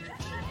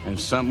 And if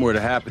something were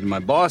to happen to my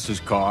boss's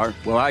car,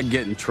 well, I'd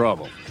get in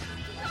trouble.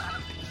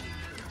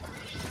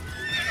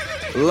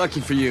 Lucky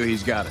for you,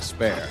 he's got a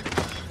spare.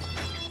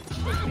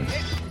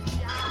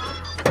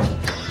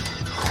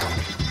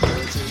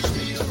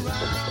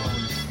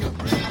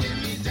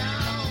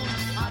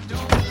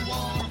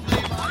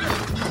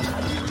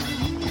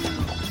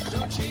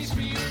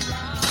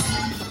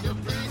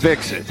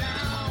 Fix it.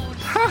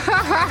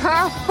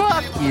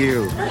 Fuck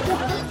you.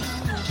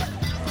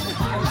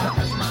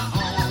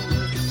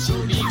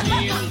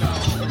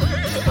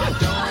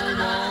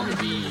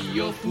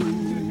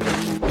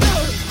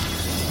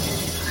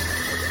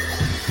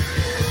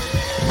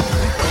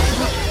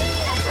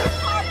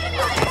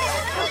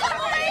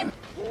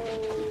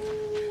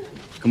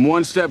 Come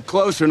one step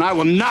closer and I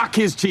will knock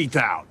his teeth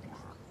out.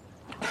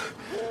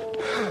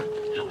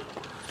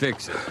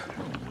 Fix it.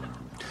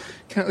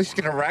 Can I at least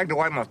get a rag to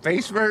wipe my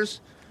face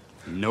first?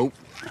 Nope.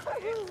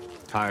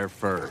 Tire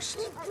first.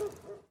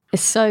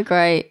 It's so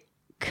great.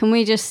 Can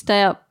we just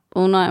stay up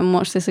all night and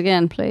watch this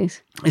again,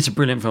 please? It's a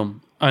brilliant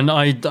film. And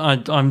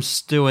I'm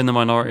still in the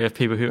minority of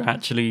people who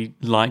actually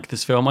like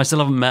this film. I still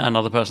haven't met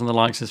another person that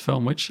likes this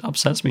film, which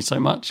upsets me so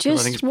much.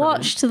 Just I think it's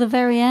watch to the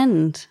very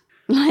end.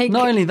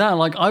 Not only that,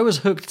 I was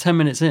hooked 10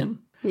 minutes in.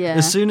 Yeah.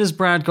 As soon as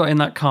Brad got in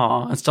that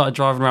car and started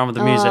driving around with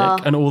the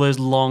music and all those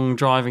long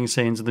driving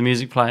scenes of the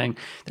music playing,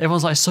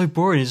 everyone's like, it's so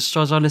boring. He just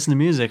tries to listen to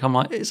music. I'm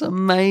like, it's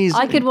amazing.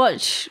 I could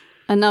watch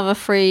another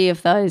 3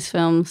 of those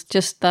films.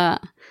 Just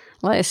that.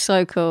 It's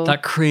so cool.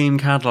 That cream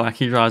Cadillac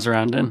he drives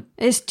around in.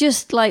 It's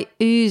just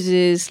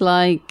oozes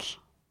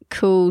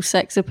cool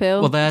sex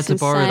appeal. Well, they had to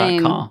borrow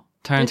that car.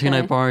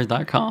 Tarantino borrowed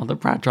that car that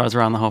Brad drives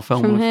around the whole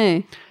film From with.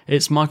 Who?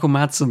 It's Michael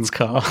Madsen's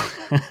car.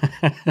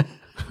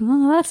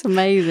 Oh, that's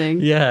amazing.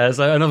 Yeah,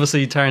 and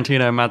obviously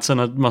Tarantino and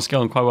Madsen must get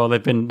on quite well.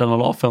 They've done a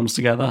lot of films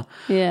together.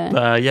 Yeah.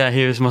 But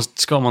he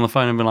must got him on the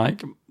phone and be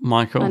like,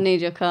 Michael, I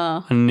need your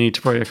car. I need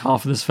to borrow your car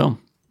for this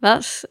film.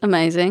 That's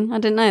amazing. I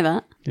didn't know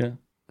that. Yeah.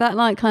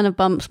 That kind of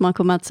bumps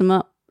Michael Madsen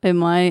up in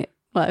my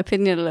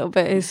opinion a little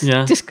bit.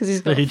 Just because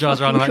he's got he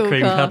drives around in that cool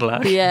cream car.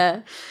 Cadillac.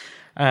 Yeah.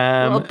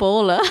 What a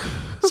baller.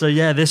 So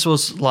yeah, this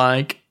was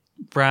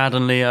Brad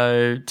and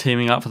Leo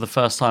teaming up for the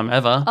first time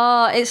ever.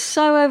 Oh, it's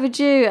so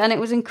overdue and it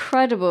was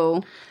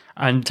incredible.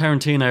 And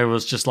Tarantino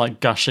was just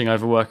gushing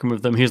over working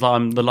with them. He's like,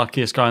 I'm the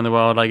luckiest guy in the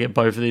world. I get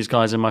both of these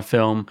guys in my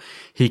film.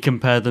 He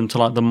compared them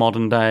to the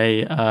modern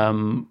day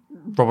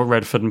Robert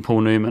Redford and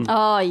Paul Newman.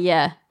 Oh,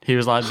 yeah. He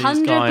was like,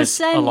 these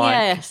guys are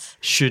yes.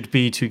 should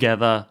be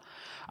together.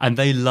 And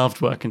they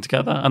loved working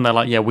together. And they're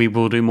like, yeah, we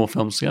will do more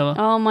films together.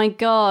 Oh my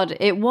God.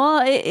 It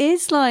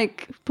is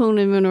like Paul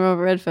Newman or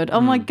Robert Redford.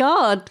 Oh my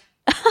God.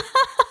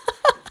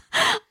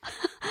 I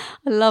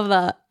love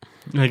that.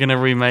 They're going to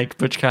remake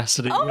Butch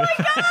Cassidy. Oh my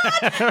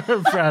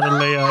God. Brad and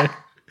Leo.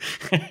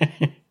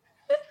 I'd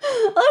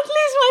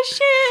lose my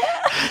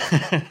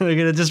shit. They're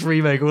going to just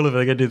remake all of it.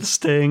 They're going to do The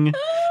Sting.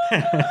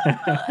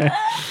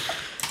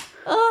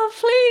 Oh,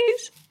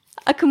 please.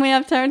 Can we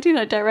have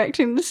Tarantino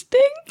directing The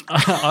Sting?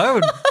 I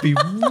would be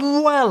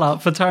well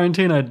up for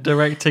Tarantino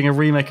directing a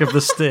remake of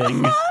The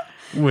Sting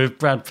with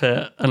Brad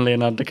Pitt and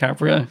Leonardo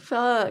DiCaprio.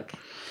 Fuck.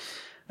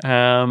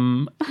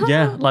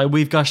 Yeah, like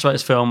we've gushed about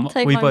this film.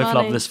 Take We my both money.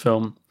 love this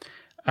film.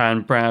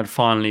 And Brad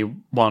finally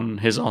won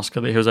his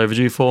Oscar that he was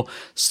overdue for.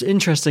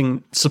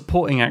 Interesting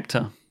supporting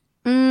actor.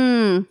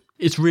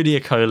 It's really a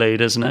co-lead,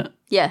 isn't it?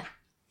 Yeah,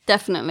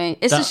 definitely.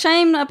 It's a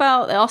shame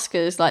about the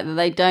Oscars, like that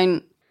they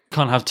don't.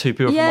 Can't have two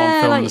people from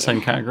one film in the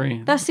same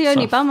category. That's the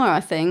only stuff. bummer, I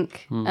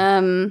think.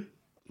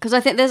 Because I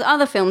think there's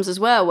other films as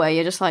well where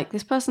you're just like,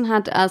 this person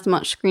had as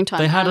much screen time.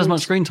 They had as and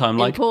much screen time,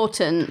 like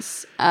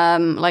importance,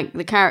 like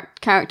the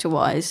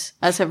character-wise,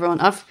 as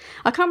everyone. I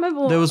can't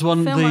remember what There was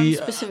one- film I'm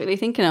specifically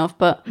thinking of,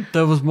 but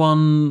There was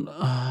one.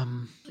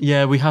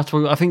 Yeah, we have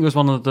to. I think it was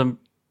one of them.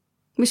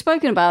 we've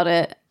spoken about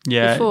it.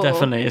 Yeah, before,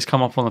 definitely. It's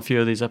come up on a few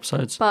of these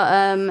episodes.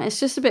 But it's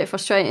just a bit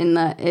frustrating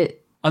that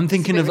it. I'm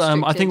thinking it's of. a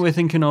bit I think we're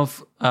thinking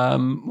of.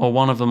 Well,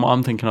 one of them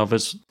I'm thinking of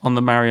is on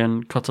the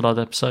Marion Cotillard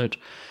episode,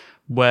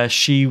 where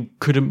she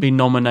couldn't be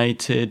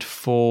nominated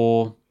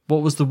for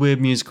what was the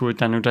weird musical with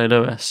Daniel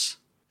Day-Lewis.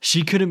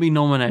 She couldn't be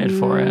nominated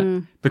for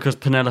it because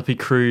Penelope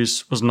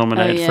Cruz was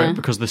nominated for it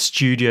because the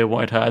studio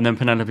wanted her, and then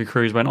Penelope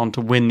Cruz went on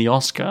to win the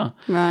Oscar.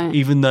 Right.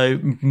 Even though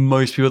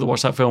most people that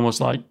watched that film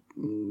was like,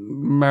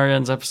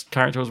 Marianne's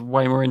character was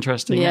way more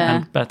interesting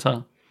and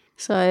better.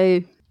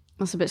 So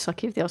that's a bit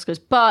sucky of the Oscars,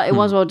 but it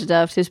was well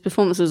deserved. His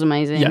performance was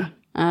amazing. Yeah.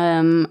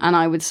 And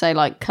I would say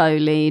like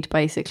co-lead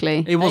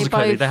basically. It was They a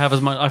co-lead. both- They have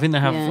as much. I think they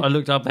have. Yeah. I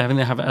looked up. I think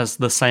they have it as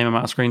the same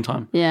amount of screen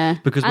time. Yeah.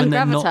 Because when And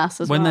they're Gravitas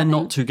not as when well, they're I not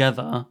think.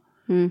 together,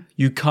 Mm.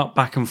 you cut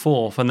back and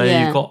forth, and then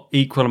Yeah. you've got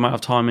equal amount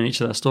of time in each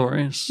of their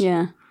stories.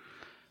 Yeah.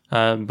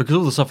 Because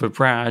all the stuff with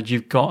Brad,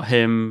 you've got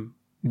him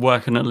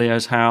working at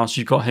Leo's house.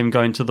 You've got him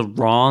going to the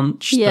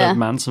ranch, Yeah. the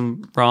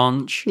Manson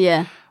ranch.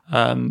 Yeah.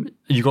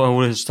 You've got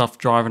all his stuff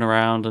driving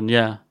around and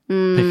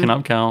picking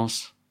up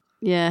girls.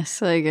 Yeah,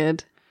 so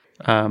good.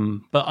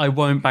 But I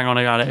won't bang on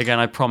about it again,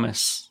 I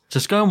promise.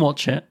 Just go and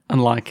watch it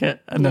and like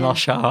it, and then I'll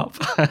shut up.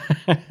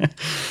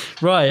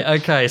 Right,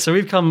 okay, so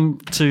we've come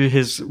to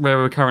where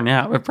we're currently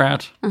at with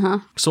Brad. Uh-huh.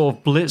 Sort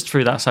of blitzed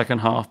through that second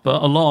half,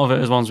 but a lot of it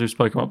is ones we've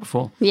spoken about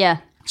before. Yeah.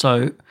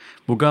 So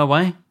we'll go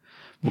away,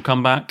 we'll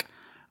come back,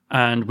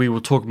 and we will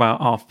talk about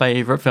our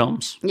favourite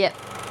films. Yep.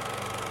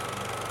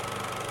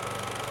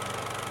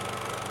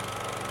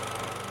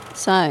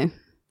 So,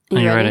 are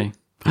you ready?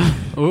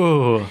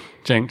 Ooh,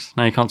 jinx.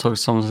 Now you can't talk to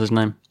someone's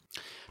name.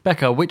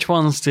 Becca, which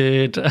ones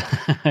did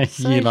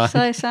you like?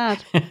 So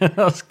sad.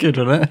 That's good,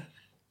 wasn't it?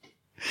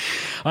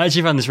 I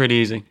actually found this really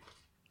easy.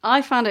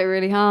 I found it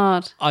really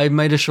hard. I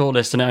made a short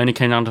list and it only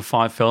came down to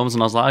 5 films,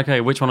 and I was like, okay,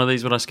 which one of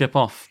these would I skip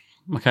off?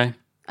 Okay.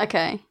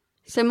 Okay.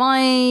 So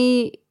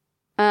my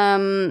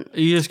Are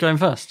you just going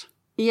first?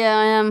 yeah,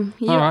 I am.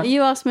 All right.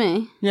 You asked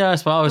me. Yeah,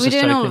 that's what I was Are we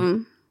just doing joking. all of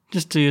them?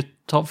 Just do your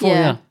top 4,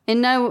 yeah. In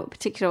no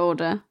particular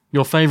order.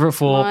 Your favourite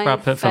 4 My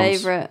Brad Pitt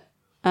films. favourite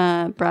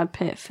Brad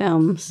Pitt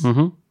films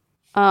Mm-hmm.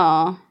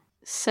 are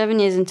 7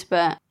 Years in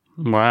Tibet.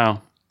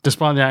 Wow.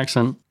 Despite the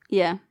accent.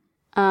 Yeah.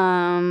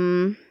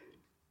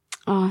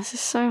 Oh, this is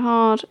so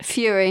hard.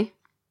 Fury.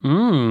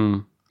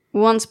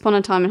 Once Upon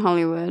a Time in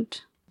Hollywood.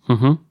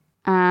 Mm-hmm.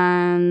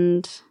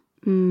 And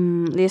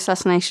The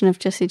Assassination of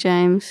Jesse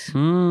James by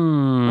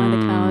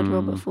the coward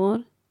Robert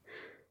Ford.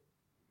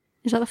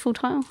 Is that the full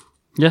title?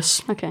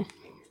 Yes. Okay.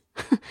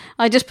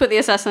 I just put The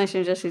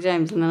Assassination of Jesse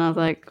James and then I was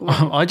like,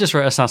 what? I just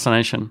wrote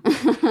Assassination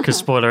because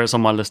spoiler, it's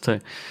on my list too.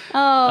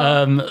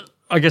 Oh.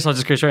 I guess I'll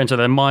just go straight into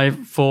them. My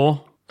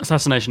 4,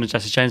 Assassination of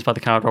Jesse James by the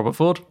coward Robert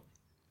Ford.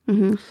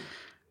 Mm-hmm.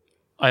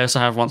 I also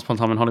have Once Upon a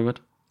Time in Hollywood.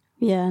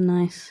 Yeah,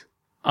 nice.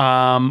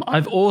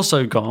 I've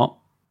also got,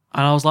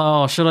 and I was like,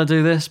 oh, should I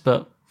do this?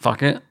 But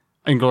fuck it.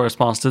 Inglourious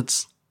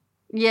Bastards.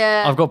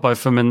 Yeah. I've got both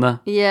of them in there.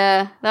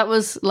 Yeah, that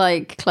was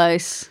like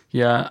close.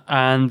 Yeah.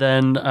 And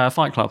then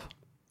Fight Club.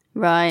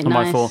 Right, On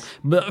nice. my 4.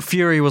 But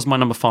Fury was my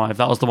number 5.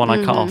 That was the one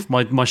I cut off.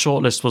 My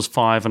short list was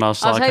 5, and I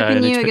was I was like, okay, I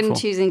hoping need you to were pick going 4.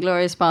 to choose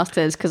Inglourious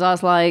Bastards because I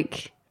was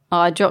like, oh,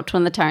 I dropped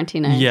one of the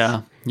Tarantinos.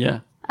 Yeah, yeah.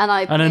 And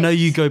I know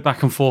you go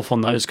back and forth on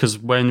those because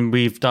when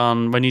you did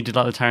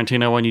like the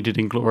Tarantino one, you did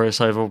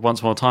Inglourious over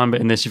Once More Time, but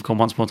in this you've gone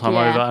Once More Time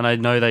Yeah. over, and I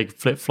know they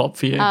flip flop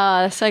for you. Oh,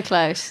 they're so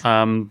close.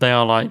 They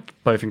are like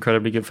both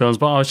incredibly good films,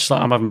 but I was just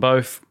like, I'm having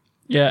both.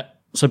 Yeah,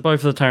 so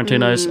both of the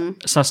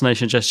Tarantinos,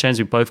 Assassination of Jesse James,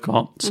 we both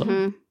got.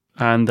 So.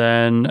 And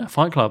then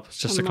Fight Club, it's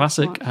just a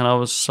classic, and I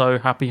was so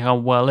happy how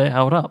well it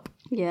held up.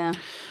 Yeah.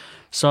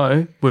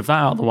 So with that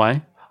out of the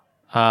way,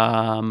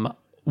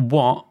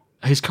 what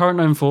his current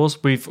known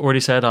fours we've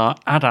already said are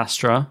Ad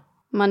Astra.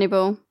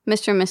 Moneyball,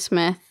 Mr. and Miss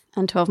Smith,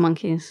 and 12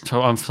 Monkeys.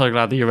 So I'm so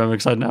glad that you remember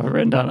because I didn't have it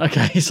written down.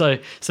 Okay, so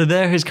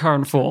they're his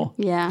current 4.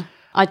 Yeah.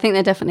 I think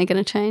they're definitely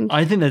going to change.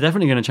 I think they're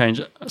definitely going to change.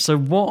 So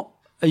what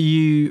are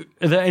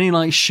there any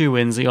like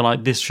shoe-ins that you're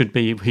like, he should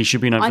be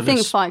known for I think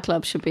this? Fight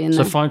Club should be in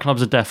So there. Fight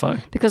Club's a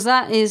defo. Because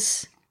that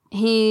is at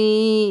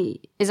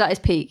his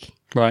peak.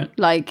 Right.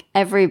 Like,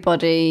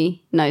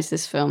 everybody knows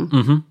this film.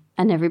 Mm-hmm.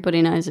 And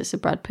everybody knows it's a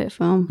Brad Pitt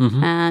film.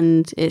 Mhm.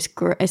 And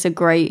it's a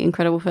great,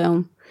 incredible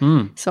film.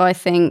 So I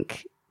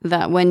think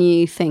that when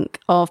you think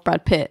of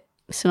Brad Pitt,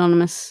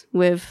 synonymous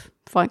with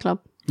Fight Club.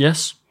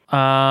 Yes. So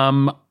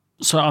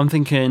I'm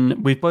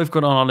thinking we've both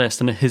got on our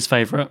list and his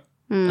favourite,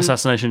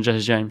 Assassination of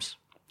Jesse James.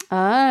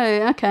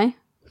 Oh, okay.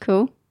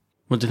 Cool.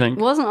 What do you think?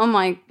 It wasn't on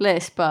my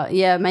list, but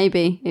yeah,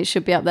 maybe it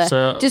should be up there.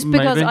 So, just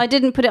because maybe? I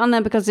didn't put it on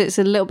there because it's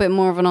a little bit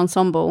more of an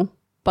ensemble.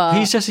 But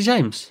He's Jesse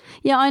James.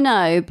 Yeah, I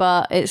know,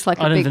 but it's like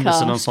a I don't big think cast.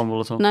 it's an ensemble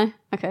at all. No?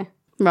 Okay.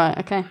 Right,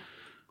 okay.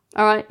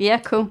 All right, yeah,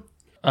 cool.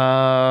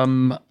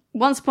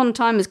 Once Upon a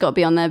Time has got to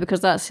be on there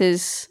because that's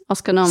his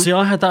Oscar nom. See,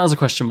 I had that as a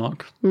question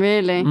mark.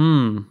 Really?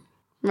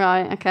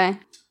 Right, okay.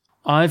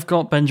 I've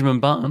got Benjamin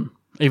Button,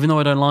 even though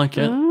I don't like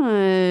it.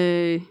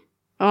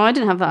 Oh, I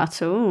didn't have that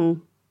at all.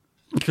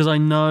 Because I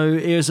know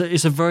it's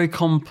a very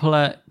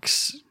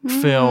complex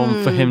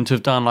film for him to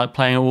have done, like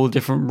playing all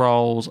different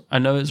roles. I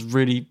know it's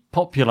really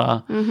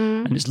popular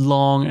and it's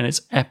long and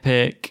it's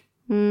epic.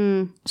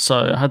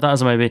 So I had that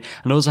as a maybe.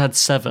 And I also had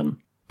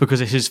Seven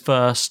because it's his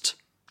first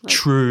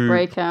true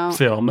breakout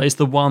film. It's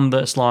the one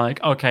that's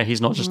like, okay,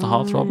 he's not just a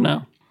heartthrob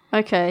now.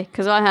 Okay,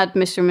 because I had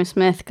Mr. and Miss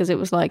Smith because it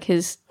was like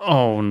his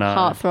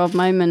heartthrob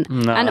moment.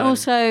 No. And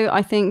also,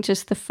 I think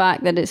just the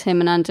fact that it's him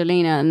and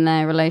Angelina and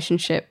their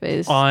relationship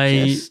is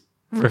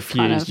refuse.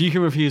 kind of You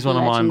can refuse one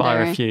of mine, but I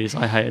legendary. refuse.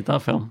 I hated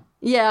that film.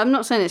 Yeah, I'm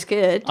not saying it's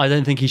good. I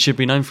don't think he should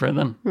be known for it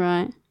then.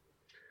 Right.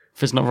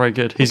 If it's not very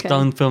good. He's Okay.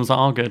 done films that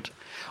are good.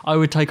 I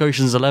would take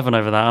Ocean's 11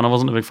 over that, and I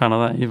wasn't a big fan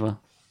of that either.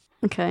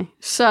 Okay,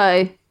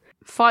 so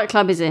Fight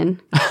Club is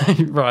in.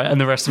 Right, and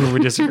the rest of them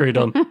we disagreed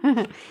on.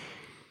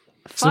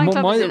 Fight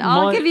Club is in.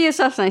 I'll give you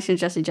Assassination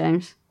Jesse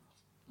James.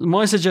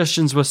 My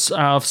suggestions were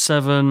out of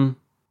Seven,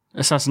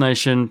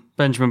 Assassination,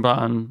 Benjamin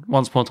Button,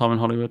 Once Upon a Time in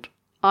Hollywood.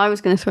 I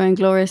was going to throw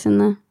Inglorious in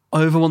there.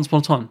 Over Once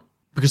Upon a Time.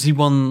 Because he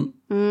won...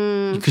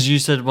 Because you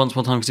said Once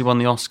Upon a Time because he won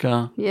the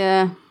Oscar.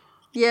 Yeah.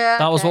 Yeah.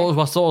 That was okay. what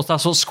I thought.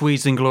 That's what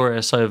squeezed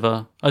Inglorious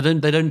over.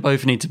 They don't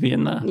both need to be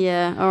in there.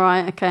 Yeah, all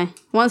right, okay.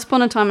 Once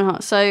Upon a Time in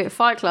Hollywood. So,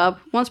 Fight Club,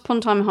 Once Upon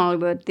a Time in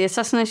Hollywood, The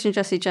Assassination of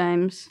Jesse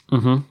James.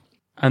 Mm-hmm.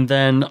 And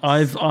then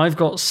I've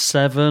got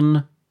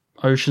Seven,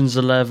 Ocean's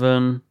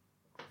 11,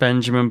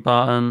 Benjamin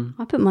Button.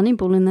 I put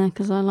Moneyball in there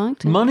because I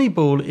liked it.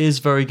 Moneyball is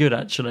very good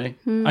actually,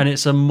 and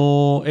it's a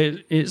more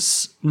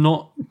it's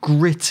not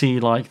gritty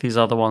like these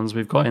other ones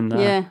we've got in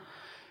there.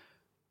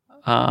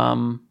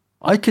 Yeah.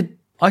 I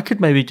could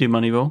maybe do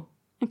Moneyball.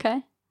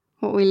 Okay.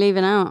 What are we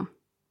leaving out?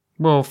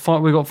 Well,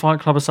 we got Fight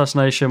Club,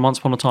 Assassination, Once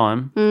Upon a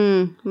Time.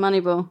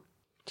 Moneyball.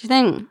 Do you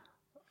think?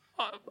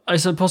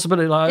 It's a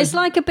possibility. It's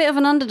like a bit of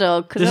an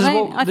underdog because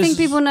I think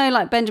people know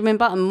like Benjamin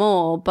Button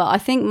more, but I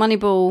think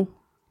Moneyball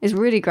is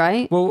really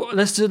great. Well,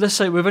 let's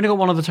say we've only got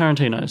one of the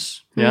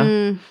Tarantinos.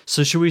 Yeah.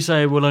 So should we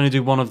say we'll only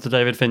do one of the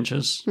David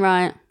Finchers?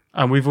 Right.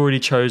 And we've already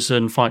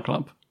chosen Fight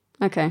Club.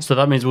 Okay. So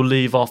that means we'll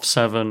leave off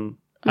Seven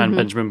and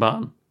Benjamin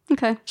Button.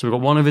 Okay. So we've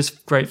got one of his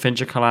great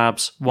Fincher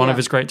collabs, one of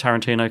his great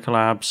Tarantino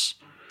collabs.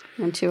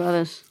 And two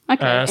others.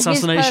 Okay.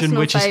 Assassination,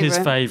 which is his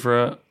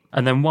favourite.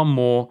 And then one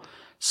more.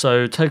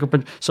 So take up.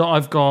 So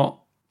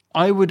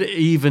I would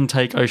even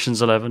take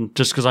Ocean's 11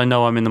 just because I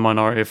know I'm in the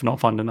minority of not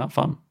finding that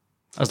fun.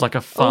 As like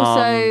a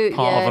fun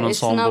part of an ensemble.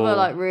 It's another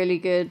like really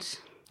good.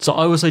 So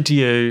I will say to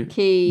you,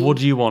 key what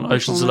do you want?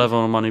 Ocean's 11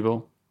 or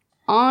Moneyball?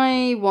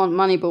 I want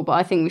Moneyball, but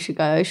I think we should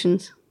go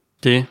Oceans.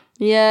 Do you?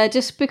 Yeah,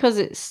 just because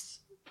it's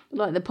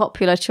like the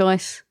popular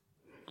choice.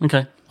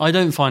 Okay. I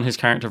don't find his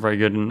character very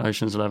good in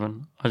Ocean's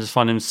 11. I just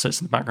find him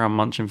sits in the background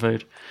munching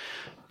food.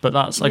 But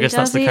I guess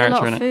that's the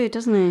character in it. He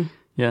does eat a lot of food, doesn't he?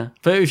 Yeah.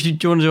 But do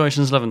you want to do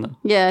Ocean's 11 then?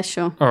 Yeah,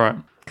 sure. All right.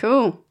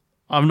 Cool.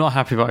 I'm not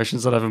happy about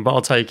Ocean's 11, but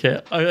I'll take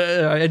it.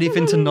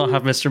 Anything to not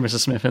have Mr. and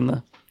Mrs. Smith in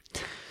there.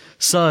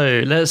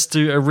 So let's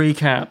do a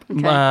recap.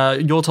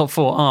 Okay. Your top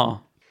four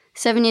are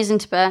 7 Years in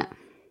Tibet,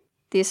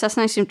 The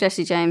Assassination of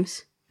Jesse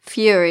James,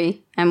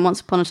 Fury, and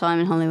Once Upon a Time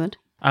in Hollywood.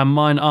 And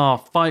mine are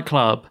Fight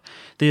Club,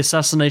 The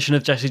Assassination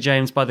of Jesse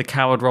James by the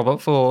coward Robert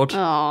Ford,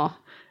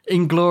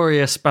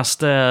 Inglourious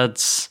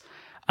Bastards,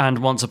 and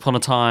Once Upon a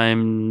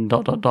Time ...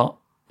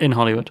 in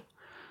Hollywood.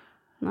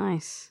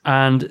 Nice.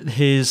 And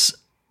his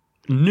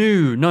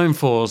new known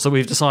fours that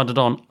we've decided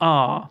on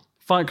are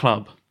Fight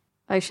Club,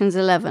 Ocean's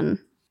 11,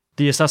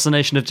 The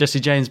Assassination of Jesse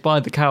James by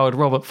the coward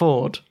Robert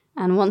Ford,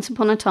 and Once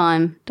Upon a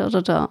Time ...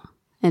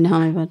 in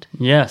Hollywood.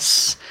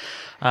 Yes.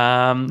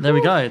 There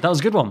we go. That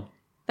was a good one.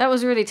 That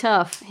was really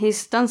tough.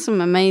 He's done some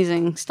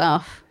amazing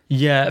stuff.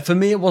 Yeah, for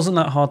me it wasn't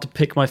that hard to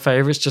pick my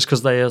favourites just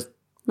because they are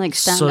like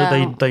stand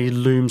out. They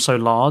loom so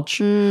large.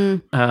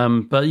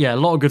 But yeah, a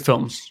lot of good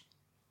films.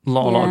 A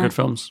lot of good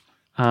films.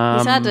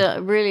 He's had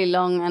a really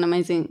long and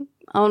amazing...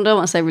 I don't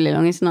want to say really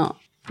long. He's not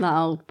that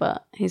old,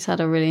 but he's had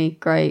a really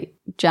great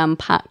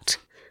jam-packed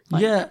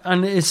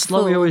and it's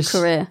like we always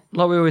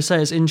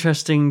say, it's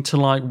interesting to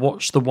like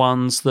watch the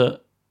ones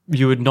that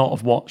you would not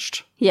have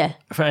watched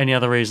for any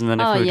other reason than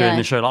if we were doing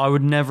the show. Like, I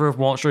would never have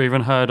watched or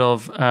even heard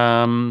of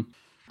A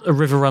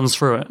River Runs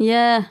Through It.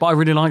 Yeah. But I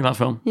really like that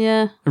film.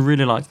 Yeah. I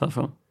really liked that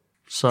film.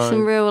 So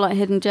some real like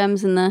hidden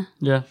gems in there.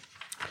 Yeah.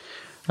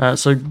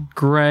 So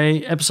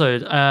great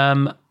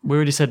episode. We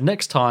already said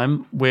next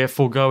time we're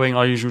foregoing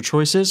our usual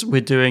choices.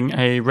 We're doing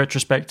a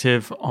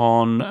retrospective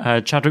on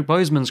Chadwick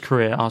Boseman's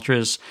career after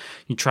his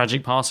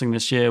tragic passing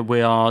this year.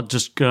 We are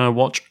just going to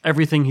watch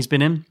everything he's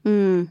been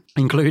in,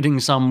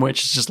 including some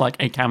which is just like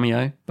a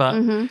cameo,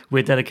 but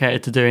we're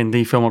dedicated to doing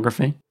the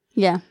filmography.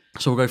 Yeah.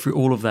 So we'll go through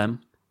all of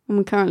them. And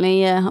we're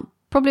currently,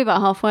 probably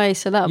about halfway,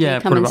 so that'll be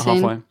coming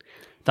soon. Halfway.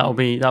 That'll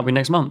be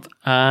next month.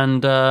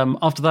 And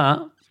after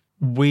that,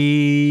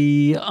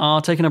 we are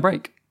taking a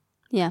break.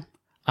 Yeah.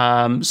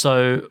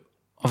 So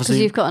obviously, because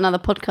you've got another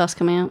podcast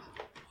coming out.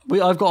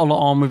 I've got a lot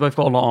on. We've both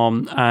got a lot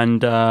on,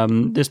 and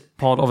this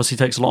pod obviously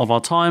takes a lot of our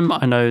time.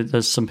 I know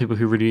there's some people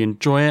who really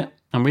enjoy it,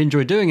 and we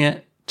enjoy doing it.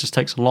 It just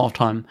takes a lot of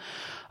time.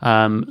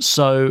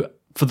 So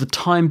for the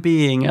time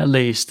being, at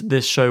least,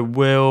 this show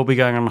will be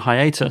going on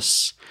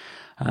hiatus.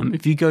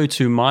 If you go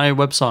to my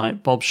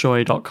website,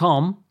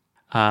 bobshoy.com,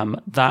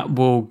 that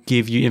will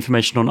give you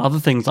information on other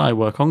things that I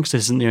work on, because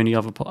this isn't the only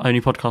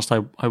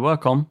podcast I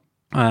work on.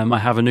 I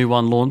have a new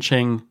one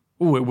launching.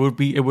 Oh, it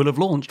will have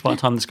launched by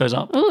the time this goes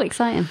up. Oh,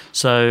 exciting.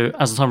 So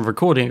as the time of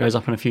recording, it goes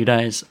up in a few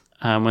days.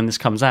 When this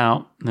comes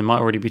out, there might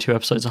already be 2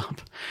 episodes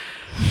up.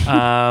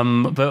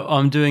 But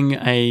I'm doing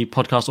a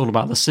podcast all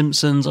about The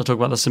Simpsons. I talk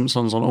about The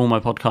Simpsons on all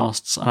my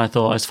podcasts, and I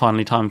thought it's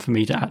finally time for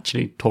me to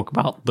actually talk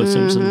about The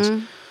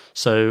Simpsons.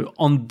 So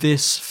on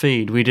this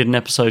feed, we did an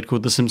episode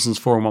called The Simpsons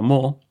 4 and One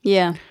More.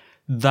 Yeah.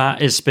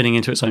 That is spinning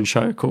into its own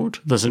show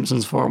called The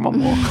Simpsons 4 and One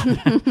More,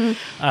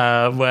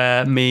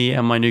 where me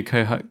and my new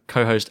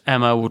co-host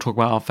Emma will talk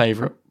about our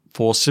favourite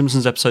 4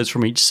 Simpsons episodes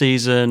from each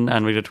season,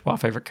 and we talk about our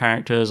favourite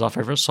characters, our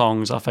favourite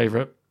songs, our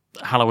favourite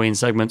Halloween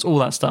segments, all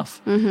that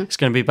stuff. It's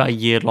going to be about a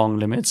year-long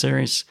limited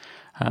series.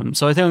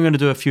 So I think I'm going to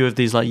do a few of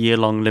these like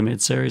year-long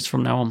limited series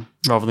from now on,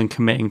 rather than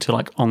committing to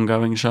like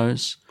ongoing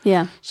shows.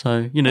 Yeah.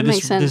 So,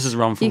 this is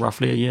run for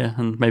roughly a year,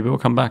 and maybe we'll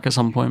come back at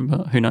some point,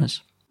 but who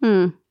knows?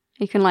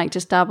 You can like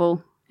just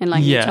dabble in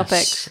like new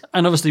topics.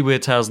 And obviously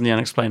Weird Tales and the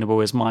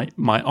Unexplainable is my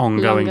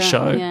ongoing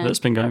show that's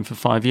been going for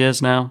 5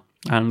 years now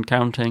and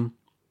counting.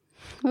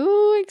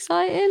 Ooh,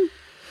 exciting.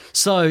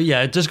 So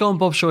yeah, just go on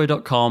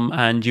bobshoy.com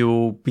and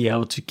you'll be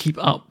able to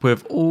keep up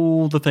with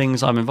all the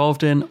things I'm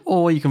involved in,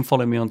 or you can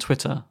follow me on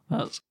Twitter.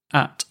 That's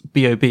at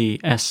BOBSHOY.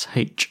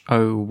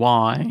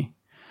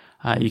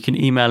 You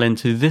can email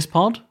into this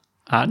pod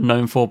at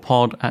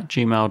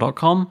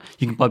known4pod@gmail.com.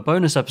 You can buy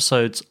bonus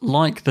episodes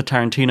like the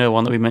Tarantino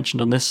one that we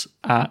mentioned on this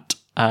at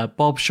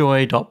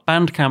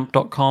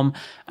bobshoy.bandcamp.com,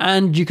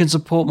 and you can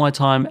support my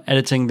time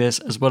editing this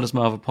as well as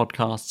my other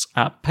podcasts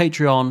at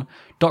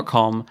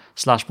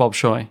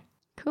patreon.com/bobshoy.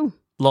 Cool.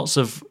 Lots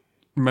of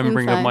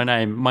remembering of my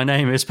name. My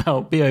name is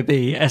spelled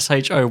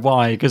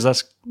BOBSHOY because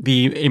that's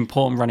the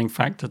important running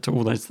factor to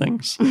all those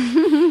things.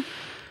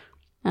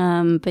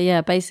 But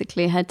yeah,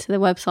 basically head to the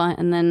website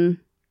and then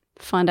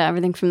find out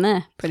everything from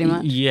there, pretty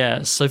much.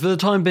 Yeah. So for the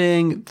time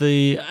being,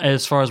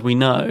 as far as we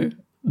know,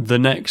 the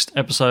next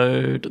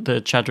episode,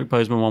 the Chadwick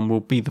Boseman one, will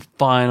be the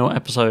final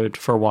episode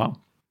for a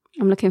while.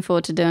 I'm looking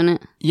forward to doing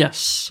it.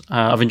 Yes.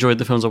 I've enjoyed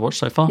the films I've watched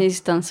so far. He's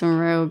done some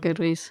real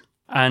goodies.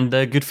 And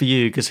they're good for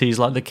you because he's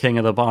like the king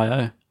of the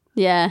bio.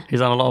 Yeah.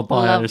 He's done a lot of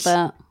bios. I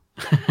love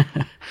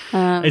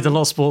that. He's done a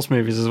lot of sports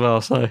movies as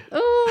well, so.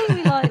 Oh,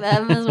 we like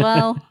them as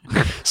well.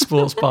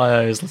 Sports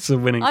bios, that's a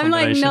winning combination.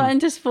 I'm like not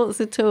into sports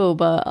at all,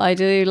 but I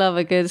do love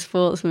a good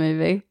sports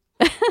movie.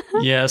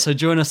 Yeah, so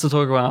join us to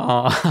talk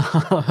about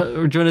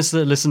join us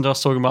to listen to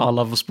us talking about our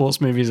love of sports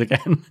movies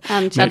again.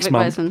 And Chadwick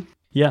Boseman.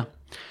 Yeah.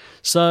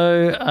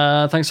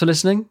 So thanks for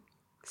listening.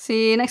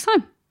 See you next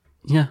time.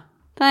 Yeah.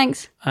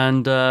 Thanks.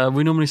 And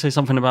we normally say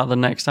something about the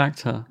next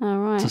actor. All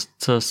right. Just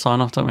to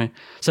sign off, don't we?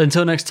 So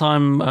until next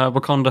time,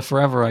 Wakanda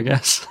forever, I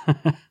guess.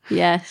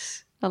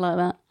 Yes, I like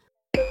that.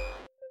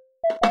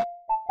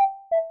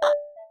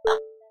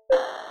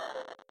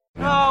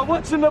 Oh,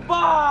 what's in the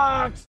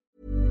box?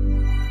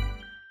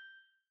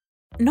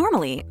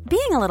 Normally,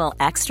 being a little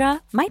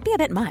extra might be a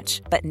bit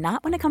much, but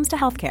not when it comes to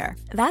healthcare.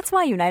 That's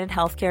why United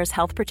Healthcare's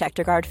Health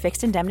Protector Guard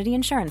fixed indemnity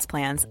insurance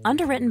plans,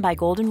 underwritten by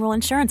Golden Rule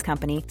Insurance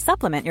Company,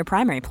 supplement your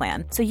primary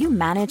plan so you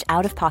manage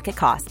out-of-pocket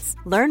costs.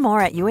 Learn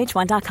more at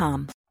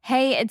uh1.com.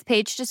 Hey, it's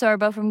Paige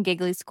DeSorbo from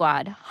Giggly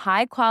Squad.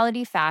 High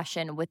quality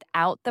fashion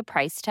without the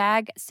price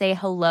tag. Say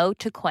hello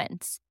to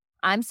Quince.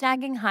 I'm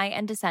snagging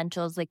high-end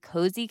essentials like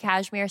cozy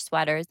cashmere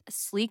sweaters,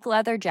 sleek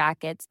leather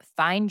jackets,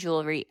 fine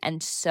jewelry,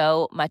 and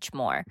so much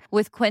more.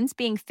 With Quince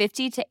being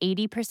 50 to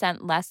 80%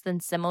 less than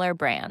similar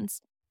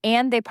brands.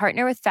 And they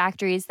partner with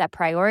factories that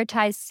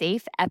prioritize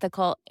safe,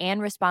 ethical,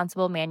 and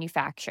responsible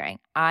manufacturing.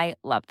 I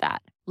love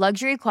that.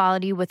 Luxury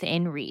quality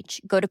within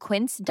reach. Go to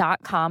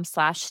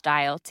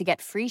quince.com/style to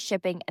get free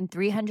shipping and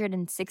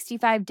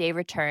 365-day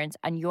returns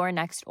on your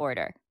next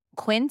order.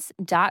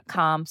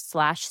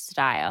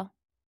 Quince.com/style.